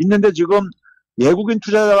 네? 있는데 지금 외국인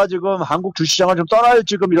투자자가 지금 한국 주시장을 좀 떠날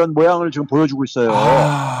지금 이런 모양을 지금 보여주고 있어요.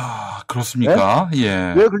 그렇습니까? 네?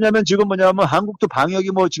 예. 왜 그러냐면 지금 뭐냐면 한국도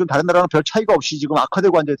방역이 뭐 지금 다른 나라랑 별 차이가 없이 지금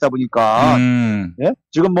악화되고 앉아있다 보니까, 예?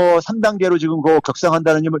 지금 뭐 3단계로 지금 그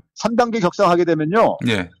격상한다는 3단계 격상하게 되면요.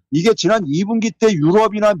 예. 이게 지난 2분기 때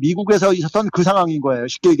유럽이나 미국에서 있었던 그 상황인 거예요.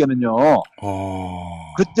 쉽게 얘기하면요.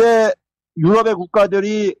 그때 유럽의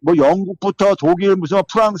국가들이 뭐 영국부터 독일, 무슨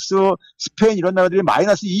프랑스, 스페인 이런 나라들이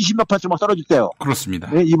마이너스 20몇 % 막 떨어질 때요. 그렇습니다.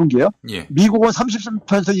 네, 2분기요. 예. 미국은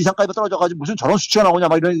 30% 이상까지 떨어져가지고 무슨 저런 수치가 나오냐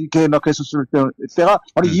막 이렇게 막 했었을 때가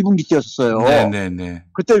바로 2분기 때였었어요. 네네네.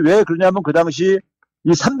 그때 왜 그러냐면 그 당시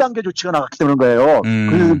이 3단계 조치가 나갔기 때문에 그런 거예요.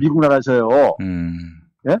 그래서 미국 나라에서요.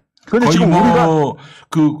 예? 그런데 거의 지금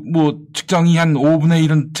뭐 직장이 한 5분의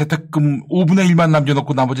 1은 재택근무, 5분의 1만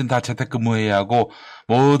남겨놓고 나머지는 다 재택근무해야 하고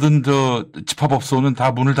뭐든 집합업소는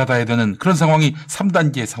다 문을 닫아야 되는 그런 상황이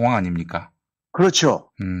 3단계 상황 아닙니까?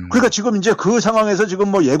 그렇죠. 그러니까 지금 이제 그 상황에서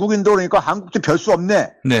지금 뭐 외국인도 그러니까 한국도 별 수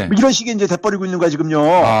없네. 네. 뭐 이런 식이 이제 돼버리고 있는 거야 지금요.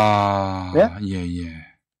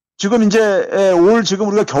 예. 지금 이제 지금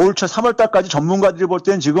우리가 겨울철 3월달까지 전문가들이 볼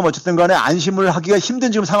때는 지금 어쨌든 간에 안심을 하기가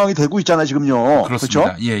힘든 지금 상황이 되고 있잖아요, 지금요.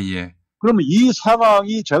 그렇습니다. 그렇죠? 예. 그러면 이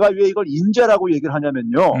상황이 제가 왜 이걸 인재라고 얘기를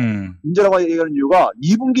하냐면요. 인재라고 얘기하는 이유가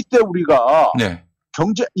 2분기 때 우리가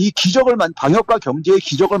이 기적을 방역과 경제의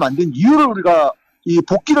기적을 만든 이유를 우리가 이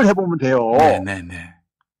복기를 해보면 돼요. 네네네.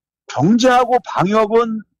 경제하고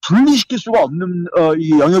방역은 분리시킬 수가 없는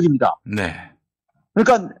이 영역입니다. 네.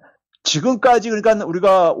 그러니까 지금까지 그러니까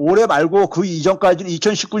우리가 올해 말고 그 이전까지는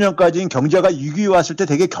 2019년까지는 경제가 위기에 왔을 때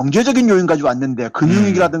되게 경제적인 요인 가지고 왔는데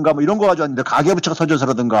금융위기라든가 뭐 이런 거 가지고 왔는데 가계부채가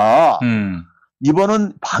터져서라든가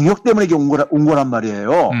이번은 방역 때문에 이게 온 거란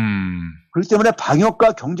말이에요. 그렇기 때문에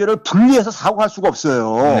방역과 경제를 분리해서 사고할 수가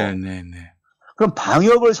없어요. 네네네. 그럼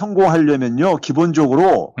방역을 성공하려면요,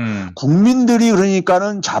 기본적으로 국민들이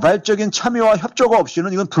그러니까는 자발적인 참여와 협조가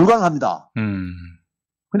없이는 이건 불가능합니다.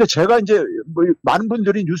 근데 제가 이제 뭐 많은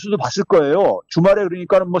분들이 뉴스도 봤을 거예요. 주말에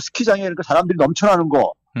그러니까는 뭐 스키장에 그러니까 사람들이 넘쳐나는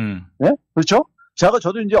거, 예? 그렇죠?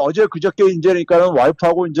 저도 이제 어제 그저께 이제 그러니까는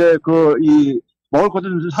와이프하고 이제 먹을 것들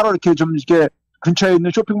좀 사러 이렇게 좀 이렇게 근처에 있는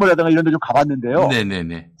쇼핑몰이라든가 이런 데 좀 가봤는데요.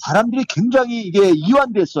 네네네. 사람들이 굉장히 이게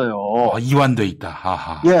이완됐어요. 이완돼 있다.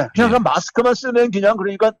 아하. 예. 그냥 마스크만 쓰면 그냥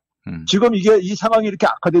그러니까 지금 이 상황이 이렇게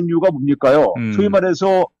악화된 이유가 뭡니까요? 소위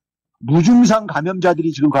말해서 무증상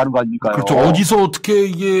감염자들이 지금 가는 거 아닙니까요? 그렇죠. 어디서 어떻게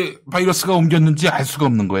이게 바이러스가 옮겼는지 알 수가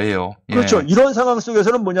없는 거예요. 예. 그렇죠. 이런 상황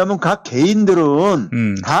속에서는 뭐냐면 각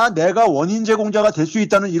개인들은 다 내가 원인 제공자가 될 수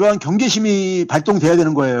있다는 이러한 경계심이 발동돼야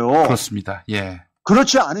되는 거예요. 그렇습니다. 예.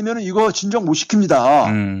 그렇지 않으면 이거 진정 못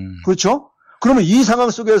시킵니다. 그렇죠? 그러면 이 상황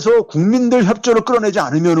속에서 국민들 협조를 끌어내지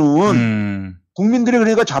않으면은 국민들이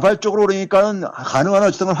그러니까 자발적으로 그러니까는 가능한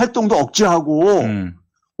어떤 활동도 억제하고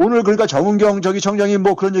오늘 그러니까 정은경 청장이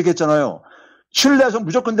뭐 그런 얘기 했잖아요. 실내에서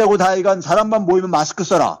무조건 되고 다 이간 사람만 모이면 마스크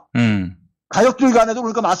써라. 가족들 간에도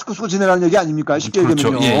그러니까 마스크 쓰고 지내라는 얘기 아닙니까? 쉽게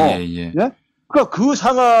그렇죠. 얘기하면요. 예? 그러니까 그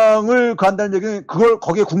상황을 간다는 얘기는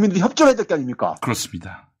거기에 국민들이 협조를 해야 될 게 아닙니까?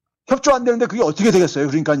 그렇습니다. 협조 안 되는데 그게 어떻게 되겠어요?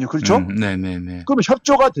 그러니까요. 그렇죠? 네네네. 그럼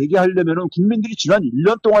협조가 되게 하려면은 국민들이 지난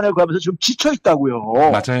 1년 동안에 가면서 지금 지쳐 있다고요.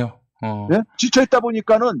 맞아요. 네? 지쳐 있다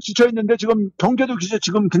보니까는 지쳐 있는데 지금 경제도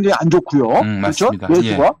지금 굉장히 안 좋고요. 그렇죠? 맞습니다.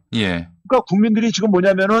 내수가. 예. 그러니까 국민들이 지금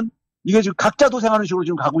뭐냐면은 이게 지금 각자 도생하는 식으로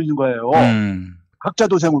지금 가고 있는 거예요. 각자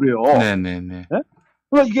도생으로요. 네네네. 네?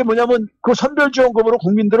 그러니까 이게 뭐냐면 그 선별지원금으로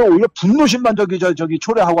국민들은 오히려 분노심만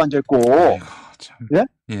초래하고 앉아 있고. 예?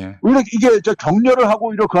 예. 오히려 이게 격려를 하고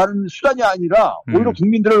오히려 그 하는 수단이 아니라 오히려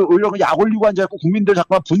국민들을 오히려 약 올리고 앉아 있고 국민들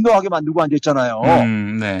잠깐 분노하게 만들고 앉아 있잖아요.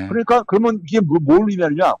 네. 그러니까 그러면 이게 뭘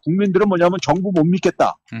의미하느냐? 국민들은 뭐냐면 정부 못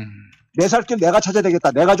믿겠다. 내 살 길 내가 찾아야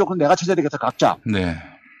되겠다. 내 가족은 내가 찾아야 되겠다. 각자. 네.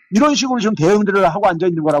 이런 식으로 지금 대응들을 하고 앉아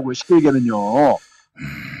있는 거라고요. 쉽게 얘기하면요.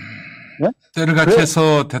 네? 때를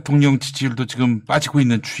같이해서 대통령 지지율도 지금 빠지고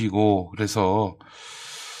있는 추이고 그래서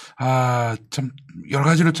참 여러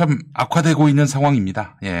가지로 참 악화되고 있는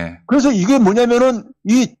상황입니다. 예. 그래서 이게 뭐냐면은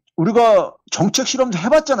우리가 정책 실험도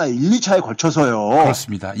해봤잖아요. 1, 2차에 걸쳐서요.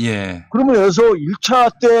 그렇습니다. 예. 그러면 여기서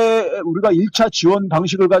 1차 때 우리가 1차 지원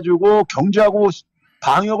방식을 가지고 경제하고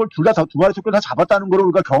방역을 두 마리 토끼 다 잡았다는 걸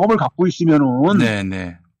우리가 경험을 갖고 있으면은.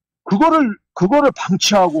 네네. 그거를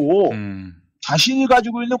방치하고. 자신이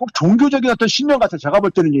가지고 있는 꼭 종교적인 어떤 신념 같아요. 제가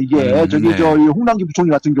볼 때는 이게, 이 홍남기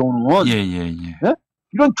부총리 같은 경우는. 예?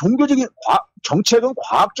 이런 종교적인 정책은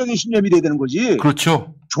과학적인 신념이 돼야 되는 거지.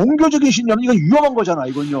 그렇죠. 종교적인 신념은 이건 위험한 거잖아,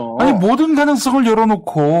 이건요. 아니, 모든 가능성을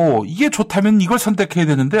열어놓고 이게 좋다면 이걸 선택해야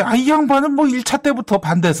되는데, 이 양반은 뭐 1차 때부터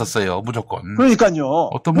반대했었어요, 무조건. 그러니까요.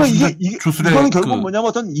 어떤 뭐 주술의 이거는 결국 뭐냐면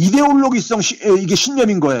어떤 이데올로기성 이게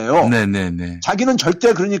신념인 거예요. 네네네. 자기는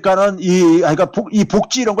절대 그러니까는 이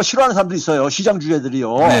복지 이런 거 싫어하는 사람들이 있어요.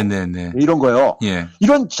 시장주의들이요. 네네네. 이런 거요. 예.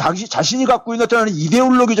 이런 자신이 갖고 있는 어떤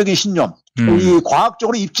이데올로기적인 신념, 이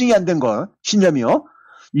과학적으로 입증이 안 된 걸, 신념이요.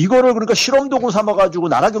 이거를 그러니까 실험도구 삼아가지고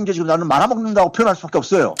나라 경제 지금 나는 말아먹는다고 표현할 수밖에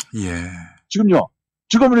없어요. 예. 지금요.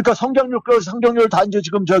 지금 그러니까 성장률 다 이제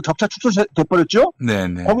지금 저 격차 축소돼버렸죠?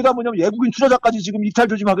 네네. 거기다 뭐냐면 외국인 투자자까지 지금 이탈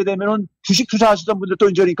조짐하게 되면은 주식 투자하시던 분들도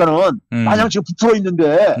이제 그러니까는 마냥 지금 부풀어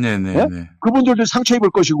있는데. 네네. 예? 그분들도 상처 입을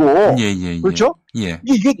것이고. 예. 그렇죠? 예.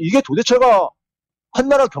 이게 도대체가 한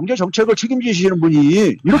나라 경제 정책을 책임지시는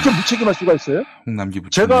분이 이렇게 무책임할 수가 있어요? 홍남기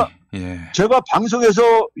부총리. 제가 방송에서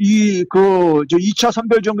 2차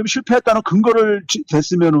선별지원금이 실패했다는 근거를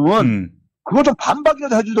댔으면은 그거 좀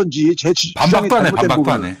반박이라도 해주던지 제 주장이 반박도 안 해.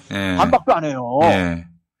 반박도 안 해. 예. 반박도 안 해요. 예.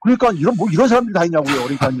 그러니까 이런 사람들이 다 있냐고요.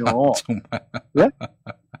 그러니까요. 정말. 예?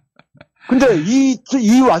 근데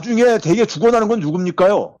이 와중에 되게 죽어나는 건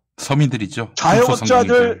누굽니까요? 서민들이죠.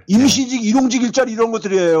 자영업자들, 임시직, 일용직 일자리 이런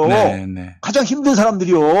것들이에요. 네. 가장 힘든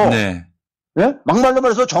사람들이요. 네. 예? 막말로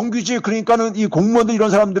말해서 정규직, 그러니까는 이 공무원들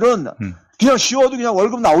이런 사람들은 그냥 쉬어도 그냥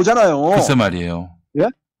월급 나오잖아요. 글쎄 말이에요. 예?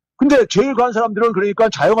 근데 제일 강한 사람들은 그러니까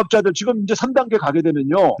자영업자들 지금 이제 3단계 가게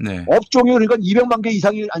되면요. 네. 업종이 그러니까 200만 개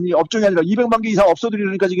이상이, 업종이 아니라 200만 개 이상 업소들이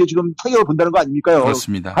그러니까 이게 지금 타격을 본다는 거 아닙니까요?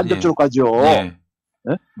 그렇습니다. 간접적으로까지요. 예.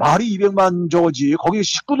 예? 말이 200만 저거지. 거기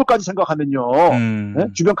식구들까지 생각하면요. 예?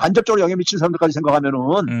 주변 간접적으로 영향 미치는 사람들까지 생각하면은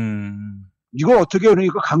이걸 어떻게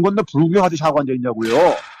그러니까 강 건너 불구경하듯이 하고 앉아 있냐고요.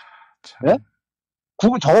 예?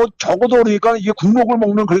 적어도 그러니까 이게 국록을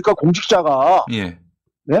먹는 그러니까 공직자가 예.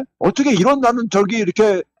 예? 어떻게 이런 나는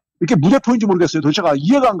이렇게 무대포인지 모르겠어요. 도대체가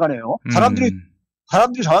이해가 안 가네요. 사람들이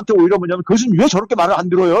저한테 오히려 뭐냐면 그것은 왜 저렇게 말을 안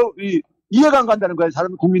들어요? 이해가 안 간다는 거예요.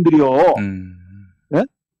 사람 국민들이요. 예?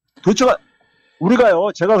 도대체가 우리가요.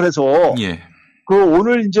 제가 그래서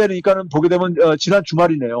오늘 이제 그러니까는 보게 되면 지난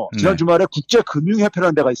주말이네요. 지난 주말에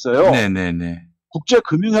국제금융협회라는 데가 있어요. 네네네.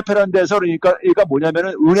 국제금융협회라는 데서 그러니까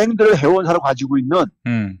뭐냐면은 은행들을 회원사로 가지고 있는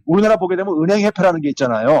우리나라 보게 되면 은행협회라는 게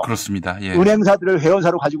있잖아요. 그렇습니다. 예. 은행사들을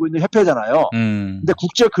회원사로 가지고 있는 협회잖아요. 근데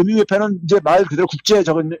국제금융협회는 이제 말 그대로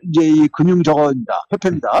이제 이 금융 저거입니다.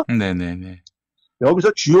 협회입니다. 네네네.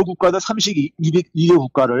 여기서 주요 국가들 32개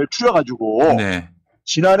국가를 추려가지고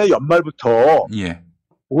지난해 연말부터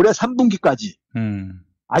올해 3분기까지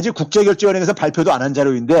아직 국제결제은행에서 발표도 안 한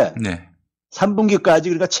자료인데 3분기까지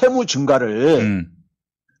그러니까 채무 증가를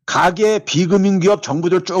가계 비금융기업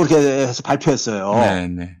정부들 쭉 이렇게 해서 발표했어요.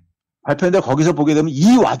 발표했는데 거기서 보게 되면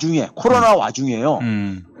이 와중에 코로나 와중에요.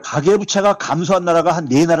 가계부채가 감소한 나라가 한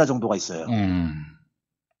 4나라 정도가 있어요.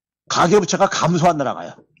 가계부채가 감소한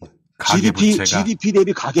나라가요. GDP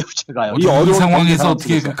대비 가계부채가요. 이 상황에서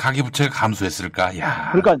어떻게 그 가계부채가 감소했을까?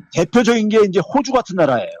 야. 그러니까 대표적인 게 이제 호주 같은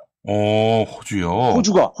나라예요. 호주요.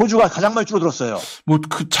 호주가 가장 많이 줄어들었어요. 뭐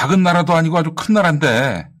그 작은 나라도 아니고 아주 큰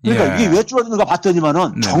나라인데. 그러니까 이게 왜 줄어드는가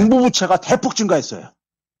봤더니만은 정부 부채가 대폭 증가했어요.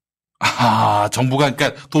 정부가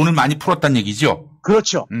그러니까 돈을 많이 풀었다는 얘기죠.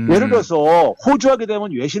 그렇죠. 예를 들어서 호주하게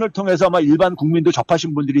되면 외신을 통해서 아마 일반 국민도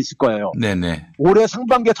접하신 분들이 있을 거예요. 네네. 올해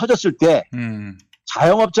상반기에 터졌을 때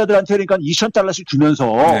자영업자들한테 그러니까 $2,000씩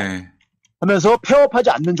주면서 하면서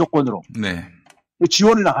폐업하지 않는 조건으로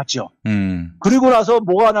지원이 나갔죠. 그리고 나서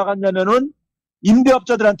뭐가 나갔냐면은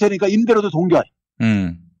임대업자들한테 그러니까 임대료도 동결.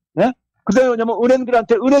 네? 그다음에 뭐냐면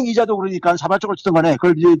은행들한테 은행 이자도 그러니까 자발적으로 쓰던 간에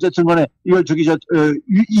그걸 이제 쓰던 간에 이걸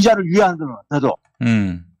이자를 유예하더라도.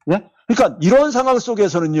 네? 그러니까 이런 상황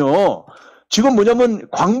속에서는요. 지금 뭐냐면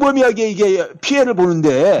광범위하게 이게 피해를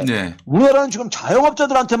보는데 우리나라는 지금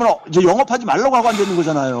자영업자들한테만 이제 영업하지 말라고 하고 앉아 있는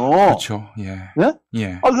거잖아요. 그렇죠. 예. 예?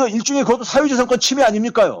 예. 그 일종의 그것도 사유재산권 침해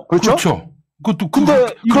아닙니까요? 그렇죠? 그렇죠. 그것도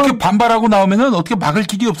그렇게 반발하고 나오면은 어떻게 막을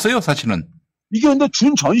길이 없어요, 사실은. 이게 근데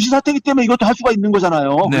준 전시 사태이기 때문에 이것도 할 수가 있는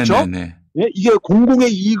거잖아요. 그렇죠? 예? 이게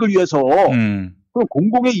공공의 이익을 위해서 그럼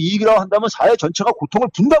공공의 이익이라고 한다면 사회 전체가 고통을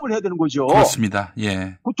분담을 해야 되는 거죠. 그렇습니다.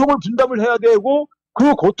 예. 고통을 분담을 해야 되고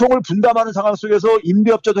그 고통을 분담하는 상황 속에서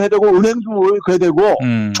임대업자도 해야 되고 은행도 해야 되고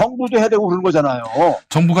정부도 해야 되고 그런 거잖아요.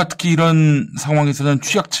 정부가 특히 이런 상황에서는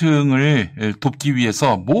취약층을 돕기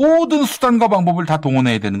위해서 모든 수단과 방법을 다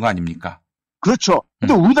동원해야 되는 거 아닙니까? 그렇죠.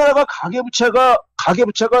 근데 우리나라가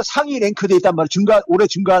가계부채가 상위 랭크돼 있단 말이에요. 올해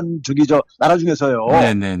증가한 나라 중에서요.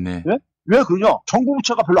 네네네. 예? 왜 그러냐? 정부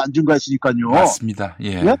부채가 별로 안 증가했으니까요. 맞습니다.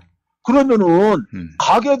 예. 예? 그러면은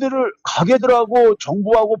가계들하고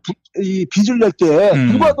정부하고 이 빚을 낼 때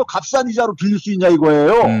누가 더 값싼 이자로 빌릴 수 있냐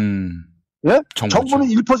이거예요. 예? 정부는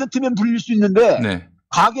 1%면 불릴 수 있는데 네.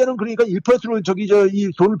 가게는 그러니까 1%로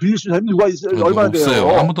이 돈을 빌릴 수 있는 사람이 누가 있어요? 얼마나 없어요.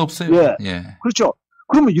 돼요? 아무도 없어요. 예. 예. 그렇죠.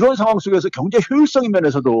 그러면 이런 상황 속에서 경제 효율성인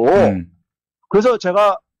면에서도 그래서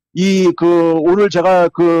제가 오늘 제가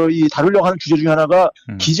이 다루려고 하는 주제 중에 하나가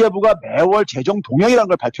기재부가 매월 재정 동향이라는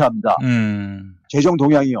걸 발표합니다. 재정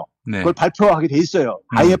동향이요. 네. 그걸 발표하게 돼 있어요.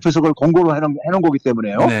 IMF에서 그걸 공고로 해놓은 거기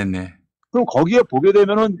때문에요. 네네. 그럼 거기에 보게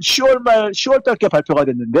되면은 10월 달께 발표가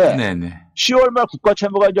됐는데, 네네. 10월 말 국가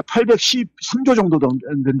채무가 이제 813조 정도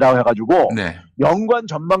된다고 해가지고, 네. 연간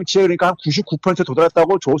전망치에 그러니까 한 99%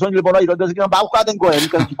 도달했다고 조선일보나 이런 데서 그냥 마구 까댄 거예요.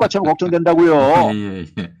 그러니까 국가 채무 걱정된다고요.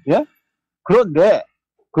 예? 그런데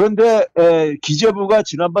기재부가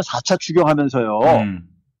지난번 4차 추경하면서요,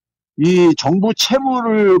 이 정부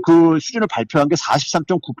채무를 수준을 발표한 게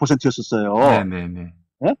 43.9%였었어요. 네네네.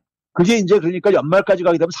 예? 그게 이제 그러니까 연말까지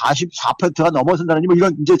가게 되면 44%가 넘어선다는 뭐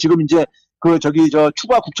이런 지금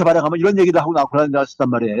추가 국채 발행하면 이런 얘기도 하고 나왔단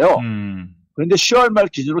말이에요. 그런데 10월 말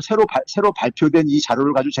기준으로 새로 발표된 이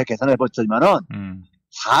자료를 가지고 제가 계산해 봤지만은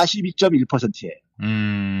 42.1%예요.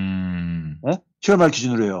 예? 10월 말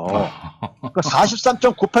기준으로요. 그러니까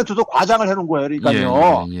 43.9%도 과장을 해놓은 거예요.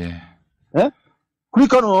 그러니까요. 예?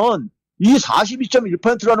 그러니까는 이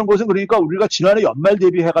 42.1%라는 것은 그러니까 우리가 지난해 연말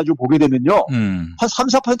대비해가지고 보게 되면요. 한 3,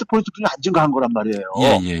 4%포인트뿐이 안 증가한 거란 말이에요.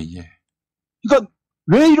 그러니까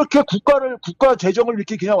왜 이렇게 국가 재정을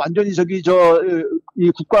이렇게 그냥 완전히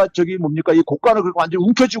이 국가 이 고관을 그렇게 완전히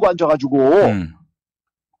움켜쥐고 앉아가지고.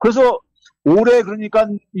 그래서 올해 그러니까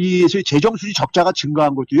이 재정 수지 적자가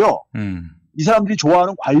증가한 것도요. 이 사람들이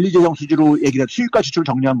좋아하는 관리 재정 수지로 얘기를 해요. 수입과 지출을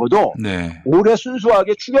정리한 것도 네. 올해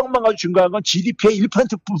순수하게 추경만 가지고 증가한 건 GDP의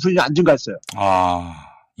 1% 부분이 안 증가했어요.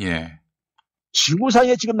 예.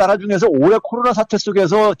 지구상의 지금 나라 중에서 올해 코로나 사태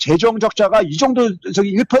속에서 재정 적자가 이 정도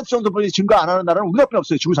 1% 정도뿐이 증가 안 하는 나라는 우리나라뿐이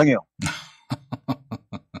없어요. 지구상에요.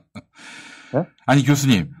 네? 아니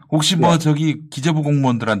교수님 혹시 기재부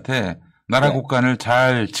공무원들한테 나라 국간을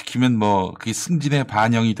잘 지키면 그게 승진에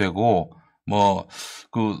반영이 되고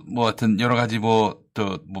하여튼 여러 가지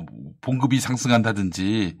봉급이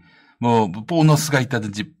상승한다든지 보너스가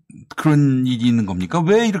있다든지 그런 일이 있는 겁니까?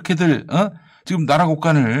 왜 이렇게들 지금 나라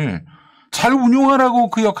국간을 잘 운용하라고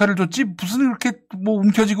그 역할을 줬지 무슨 이렇게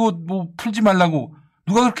움켜쥐고 풀지 말라고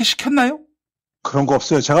누가 그렇게 시켰나요? 그런 거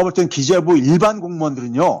없어요. 제가 볼 땐 기재부 일반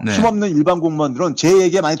공무원들은요. 네. 힘없는 일반 공무원들은 제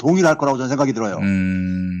얘기에 많이 동의를 할 거라고 저는 생각이 들어요.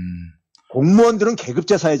 공무원들은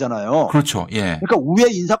계급제 사회잖아요. 그렇죠. 예. 그러니까 우회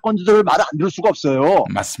인사권자들을 말을 안 들을 수가 없어요.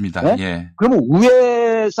 맞습니다. 네? 예. 그러면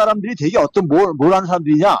우회 사람들이 되게 뭘 하는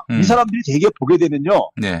사람들이냐? 이 사람들이 되게 보게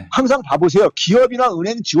되면요. 네. 항상 봐보세요. 기업이나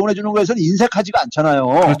은행 지원해 주는 거에서는 인색하지가 않잖아요.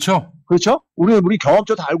 그렇죠. 그렇죠? 우리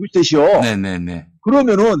경험적으로 다 알고 있듯이요. 네네네.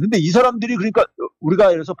 그러면은 근데 이 사람들이 그러니까 우리가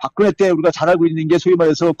예를 들어서 박근혜 때 우리가 잘 알고 있는 게 소위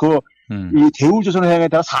말해서 이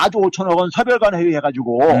대우조선해양에다가 4조 5천억 원 사별간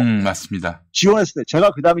회의해가지고 맞습니다. 지원했을 때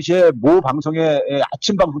제가 그 당시에 모 방송에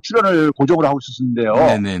아침 방송 출연을 고정으로 하고 있었는데요.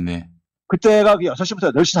 네네네. 그때가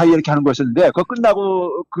 6시부터 8시 사이에 이렇게 하는 거였었는데 그거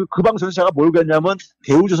끝나고 그 방송에서 제가 뭘 그랬냐면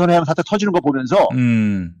대우조선해양 사태 터지는 거 보면서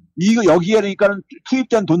여기에 그러니까는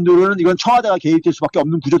투입된 돈들은 이건 청와대가 개입될 수밖에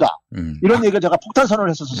없는 구조다. 이런 얘기를 제가 폭탄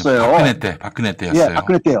선언을 했었어요. 박근혜 때였어요. 예,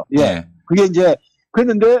 박근혜 때요. 예. 그게 이제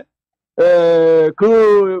그랬는데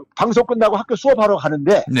그 방송 끝나고 학교 수업하러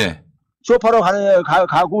가는데 네. 수업하러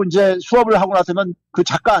가고 이제 수업을 하고 나서면 그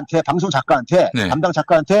작가한테 방송 작가한테 네. 담당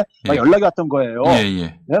작가한테 연락이 왔던 거예요.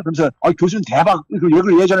 예. 그러면서 교수님 대박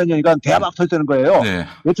얘기를 예전에 했으니까 대박 터졌다는 거예요. 네.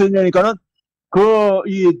 왜 터졌냐니까는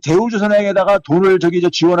이 대우조선해양에다가 돈을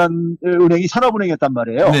지원한 은행이 산업은행이었단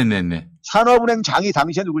말이에요. 네네네. 산업은행 장이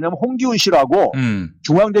당시에 누구냐면 홍기훈 씨라고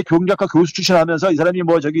중앙대 교육작가 교수 출신하면서 이 사람이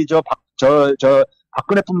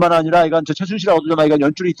박근혜뿐만 아니라 이건 최순실하고도 좀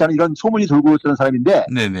연줄이 있다는 이런 소문이 돌고 있던 사람인데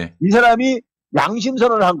네네. 이 사람이 양심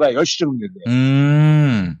선언을 한 거야. 10시 정도인데.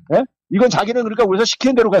 네? 이건 자기는 그러니까 우리가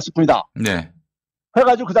시키는 대로 갔을 뿐이다. 네.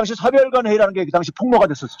 해가지고 그 당시 사별관 회의라는 게 그 당시 폭로가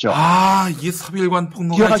됐었죠. 이게 사별관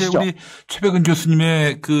폭로가 이제 우리 최백은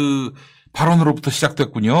교수님의 그 발언으로부터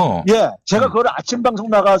시작됐군요. 예. 제가 그걸 아침 방송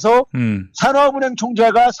나가서 산업은행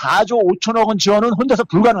총재가 4조 5천억 원 지원은 혼자서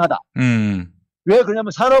불가능하다. 왜 그러냐면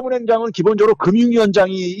산업은행장은 기본적으로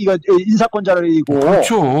금융위원장이 인사권자이고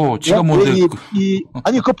그렇죠. 지가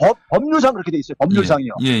아니 그 법률상 그렇게 돼 있어요.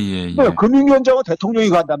 법률상이요. 예. 금융위원장은 대통령이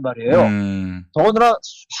간단 말이에요. 더군다나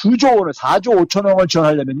수조 원을 4조 5천억 원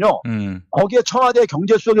지원하려면요. 거기에 청와대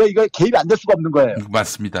경제수석이 이거 개입이 안 될 수가 없는 거예요.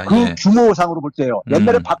 맞습니다. 그 규모상으로 볼 때요.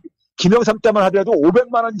 옛날에 김영삼 때만 하더라도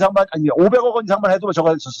 500만 원 이상만 500억 원 이상만 해도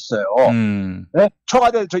저거 있었어요. 네?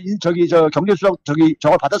 청와대 경제수석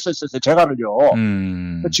저걸 받았었어요. 제가를요.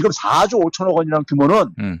 지금 4조 5천억 원이라는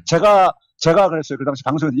규모는 제가 제가 그랬어요. 그 당시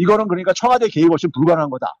방송에서. 이거는 그러니까 청와대 개입 없이 불가능한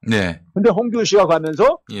거다. 네. 근데 홍준호 씨가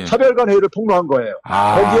가면서 차별관 회의를 폭로한 거예요.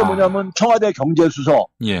 거기에 뭐냐면 청와대 경제수석,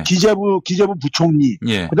 기재부 부총리,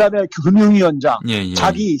 그다음에 교육위원장,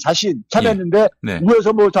 자기 자신 참여했는데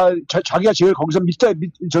위에서 뭐 자기가 제일 거기서 밑에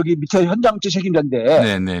현장지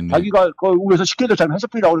책임자인데 자기가 그 위에서 시키는 잘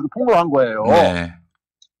해석뿐이라고 이렇게 폭로한 거예요.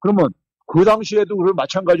 그러면 그 당시에도 그걸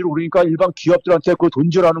마찬가지로 그러니까 일반 기업들한테 그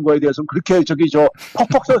돈질하는 거에 대해서는 그렇게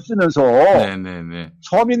퍽퍽 쓰면서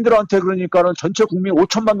서민들한테 그러니까는 전체 국민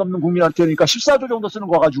 5천만 넘는 국민한테 그러니까 14조 정도 쓰는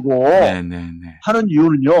거 가지고 하는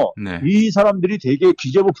이유는요. 이 사람들이 되게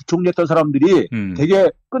기재부 부총리 했던 사람들이 되게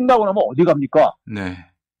끝나고 나면 어디 갑니까?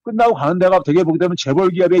 끝나고 가는 데가 되게 보게 되면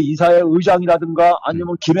재벌기업의 이사회 의장이라든가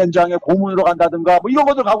아니면 김현장의 고문으로 간다든가 뭐 이런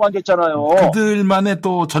것들 가고 앉았잖아요. 그들만의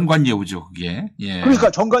또 전관예우죠, 그게. 그러니까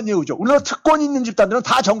전관예우죠. 우리나라 특권이 있는 집단들은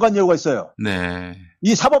다 전관예우가 있어요.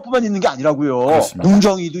 이 사법부만 있는 게 아니라고요. 그렇습니다.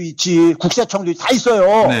 공정위도 있지, 국세청도 다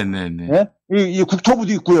있어요. 이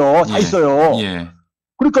국토부도 있고요. 다 있어요.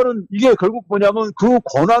 그러니까는 이게 결국 뭐냐면 그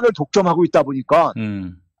권한을 독점하고 있다 보니까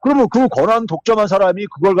그러면 그 권한 독점한 사람이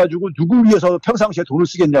그걸 가지고 누구 위해서 평상시에 돈을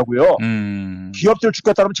쓰겠냐고요. 기업들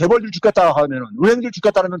죽겠다면 재벌들 죽겠다 하면은 은행들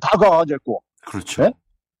죽겠다 하면 다 그거 앉아있고. 그렇죠.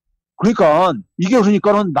 그러니까 이게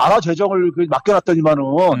그러니까는 나라 재정을 맡겨놨더니만은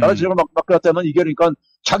나라 재정을 맡겨놨다면 이게 그러니까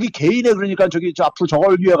자기 개인의 그러니까 앞으로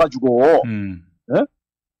저걸 위해 가지고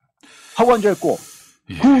하고 앉아있고.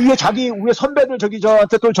 그 위에 자기 위에 선배들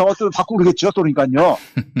저한테 또 저것도 받고 그러겠죠. 또 그러니까요.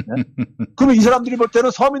 그러면 이 사람들이 볼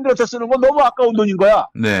때는 서민들한테 쓰는 건 너무 아까운 돈인 거야.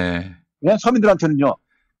 서민들한테는요.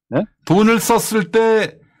 돈을 썼을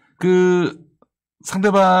때 그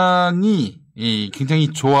상대방이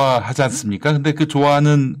굉장히 좋아하지 않습니까? 근데 그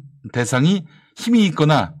좋아하는 대상이 힘이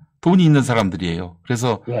있거나 돈이 있는 사람들이에요.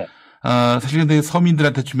 그래서 사실 근데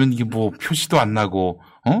서민들한테 주면 이게 뭐 표시도 안 나고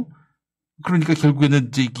그러니까 결국에는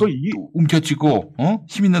이제 움켜쥐고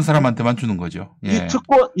힘 있는 사람한테만 주는 거죠.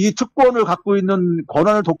 이 특권을 갖고 있는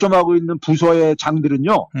권한을 독점하고 있는 부서의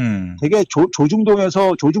장들은요. 되게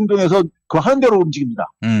조중동에서 그 하는 대로 움직입니다.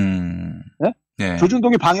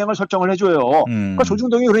 조중동이 방향을 설정을 해줘요. 그러니까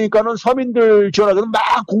조중동이 그러니까는 서민들 지원하기는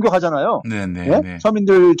막 공격하잖아요.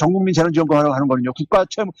 서민들 전국민 재난지원금 하는 거는요.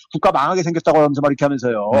 국가 망하게 생겼다고 하면서 막 이렇게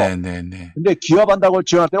하면서요. 근데 기업한다고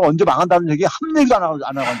지원할 때는 언제 망한다는 얘기 한 얘기도 안 하고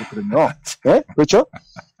앉았거든요. 그렇죠?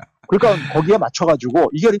 그러니까 거기에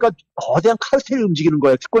맞춰가지고 이게 그러니까 거대한 카르텔이 움직이는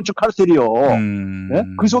거예요. 특권층 카르텔이요.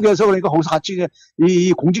 그 속에서 그러니까 거기서 같이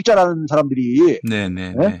이 공직자라는 사람들이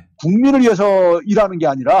국민을 위해서 일하는 게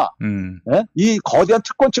아니라 이 거대한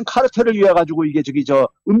특권층 카르텔을 위해 가지고 이게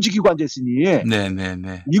움직이고 앉아있으니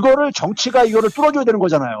이거를 정치가 이거를 뚫어줘야 되는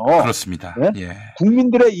거잖아요. 그렇습니다.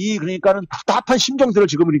 국민들의 그러니까는 답답한 심정들을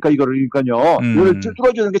지금 이거를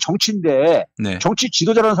뚫어줘야 되는 게 정치인데 정치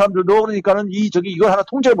지도자라는 사람들도 그러니까는 이걸 하나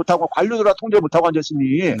통제 못하고 관료들 하나 통제 못하고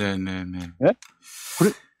앉았으니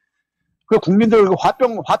그 국민들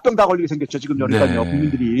화병 다 걸리게 생겼죠 지금 그러니까요.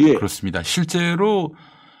 국민들이 그렇습니다. 실제로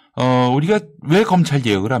우리가 왜 검찰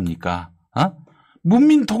개혁을 합니까?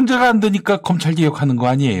 문민 통제가 안 되니까 검찰 개혁하는 거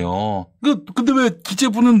아니에요. 근데 왜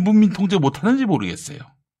기재부는 문민 통제 못 하는지 모르겠어요.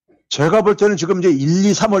 제가 볼 때는 지금 이제 1,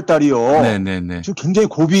 2, 3월 달이요. 지금 굉장히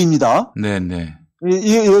고비입니다.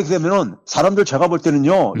 이렇게 되면은 사람들 제가 볼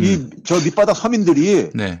때는요. 저 밑바닥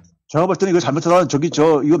서민들이 제가 볼 때는 이거 잘못하면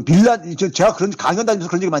이거 밀란, 제가 그런 강연 다니면서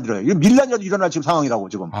그런 얘기 많이 들어요. 이거 밀란이라도 일어날 지금 상황이라고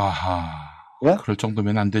지금. 그럴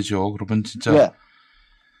정도면 안 되죠. 그러면 진짜.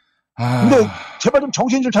 근데 제발 좀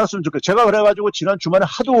정신 좀 차렸으면 좋겠어요. 제가 그래가지고 지난 주말에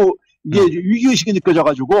하도 이게 위기의식이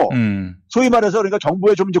느껴져가지고 소위 말해서 그러니까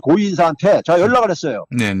정부의 좀 이제 고위 인사한테 제가 연락을 했어요.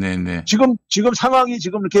 지금 상황이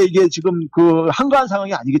지금 이렇게 이게 지금 그 한가한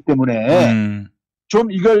상황이 아니기 때문에 좀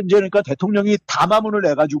이걸 이제 그러니까 대통령이 담화문을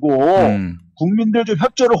내가지고 국민들 좀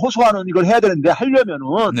협조를 호소하는 이걸 해야 되는데 하려면은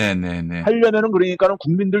그러니까는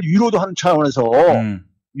국민들 위로도 하는 차원에서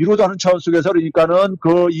속에서 그러니까는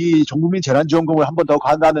이 전국민 재난지원금을 한 번 더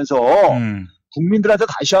간다면서 국민들한테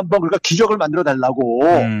다시 한번 그러니까 기적을 만들어 달라고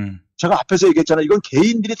제가 앞에서 얘기했잖아요. 이건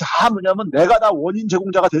개인들이 다 뭐냐면 내가 다 원인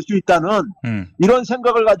제공자가 될 수 있다는 이런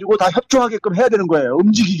생각을 가지고 다 협조하게끔 해야 되는 거예요.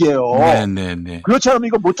 움직이게요. 그렇지 않으면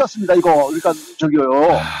이거 못 잡습니다. 이거 그러니까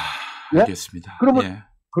알겠습니다. 그러면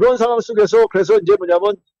그런 상황 속에서 그래서 이제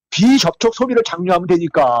뭐냐면 비접촉 소비를 장려하면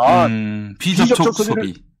되니까 비접촉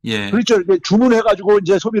소비. 그렇죠. 주문해가지고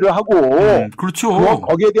이제 소비를 하고. 그렇죠.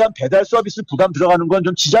 거기에 대한 배달 서비스 부담 들어가는 건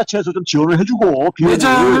좀 지자체에서 좀 지원을 해주고.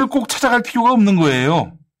 매장을 꼭 찾아갈 필요가 없는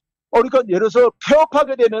거예요. 그러니까 예를 들어서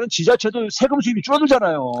폐업하게 되면 지자체도 세금 수입이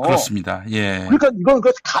줄어들잖아요. 그렇습니다. 그러니까 이건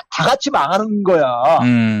다 같이 망하는 거야.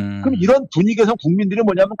 그럼 이런 분위기에서 국민들이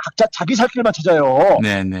뭐냐면 각자 자기 살 길만 찾아요.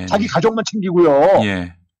 자기 가족만 챙기고요.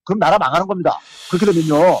 그럼 나라 망하는 겁니다. 그렇게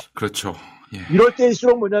되면요. 그렇죠. 이럴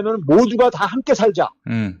때일수록 뭐냐면 모두가 다 함께 살자.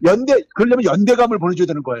 그러려면 연대감을 보내줘야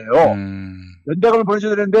되는 거예요. 연대감을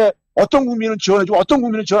보내줘야 되는데 어떤 국민은 지원해주고 어떤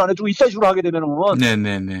국민은 지원 안 해주고 이딴 식으로 하게 되면은.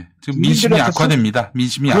 네네네. 지금 민심이 악화됩니다.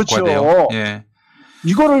 민심이 그렇죠. 악화돼요. 예.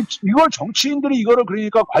 이걸 정치인들이 이거를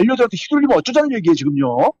그러니까 관료들한테 휘둘리면 어쩌자는 얘기예요,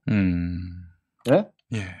 지금요. 네?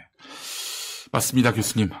 예. 맞습니다,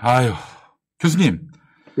 교수님. 아유. 교수님.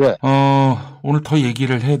 예. 오늘 더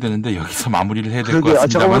얘기를 해야 되는데 여기서 마무리를 해야 될 것 같습니다만은.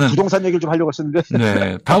 제가 오늘 부동산 얘기를 좀 하려고 했었는데.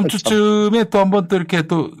 네. 다음 주쯤에 또 한번 또 이렇게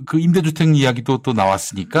또 그 임대주택 이야기도 또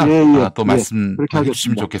나왔으니까 또 말씀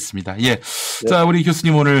해주시면 좋겠습니다. 예. 자, 우리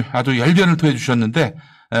교수님 오늘 아주 열변을 토해 주셨는데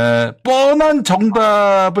뻔한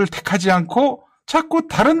정답을 택하지 않고 자꾸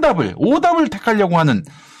다른 답을, 오답을 택하려고 하는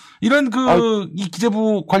이런 이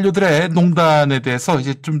기재부 관료들의 농단에 대해서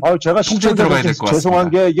이제 좀 제가 통제 들어가야 될 것 같습니다. 죄송한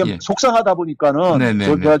게 이게 속상하다 보니까는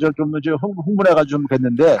제가 좀 흥분해가지고 좀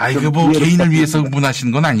그랬는데. 이거 뭐 개인을 위해서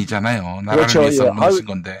흥분하시는 건 아니잖아요. 나라를 위해서 흥분하신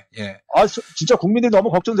건데. 예. 진짜 국민들이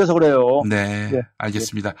너무 걱정돼서 그래요. 네,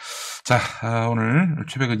 알겠습니다. 자, 오늘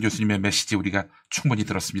최백은 교수님의 메시지 우리가 충분히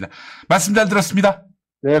들었습니다. 말씀 잘 들었습니다.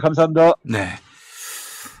 네, 감사합니다. 네.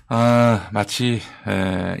 마치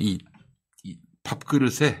이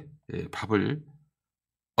밥그릇에 밥을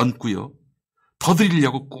얹고요. 더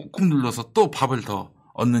드리려고 꾹꾹 눌러서 또 밥을 더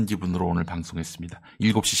얻는 기분으로 오늘 방송했습니다.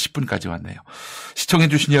 7시 10분까지 왔네요.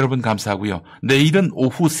 시청해주신 여러분 감사하고요. 내일은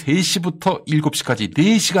오후 3시부터 7시까지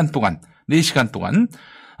 4시간 동안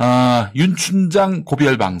윤춘장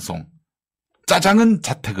고별 방송 짜장은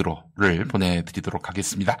자택으로를 보내드리도록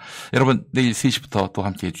하겠습니다. 여러분 내일 3시부터 또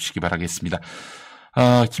함께 해주시기 바라겠습니다.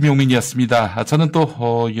 김용민이었습니다. 저는 또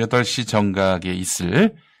 8시 정각에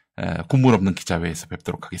있을 군문 없는 기자회에서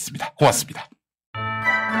뵙도록 하겠습니다. 고맙습니다.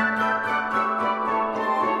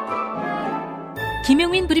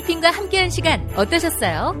 김용민 브리핑과 함께한 시간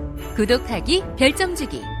어떠셨어요? 구독하기, 별점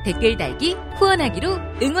주기, 댓글 달기, 후원하기로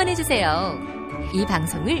응원해주세요. 이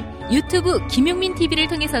방송을 유튜브 김용민 TV를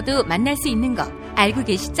통해서도 만날 수 있는 거 알고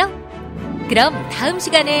계시죠? 그럼 다음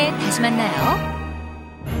시간에 다시 만나요.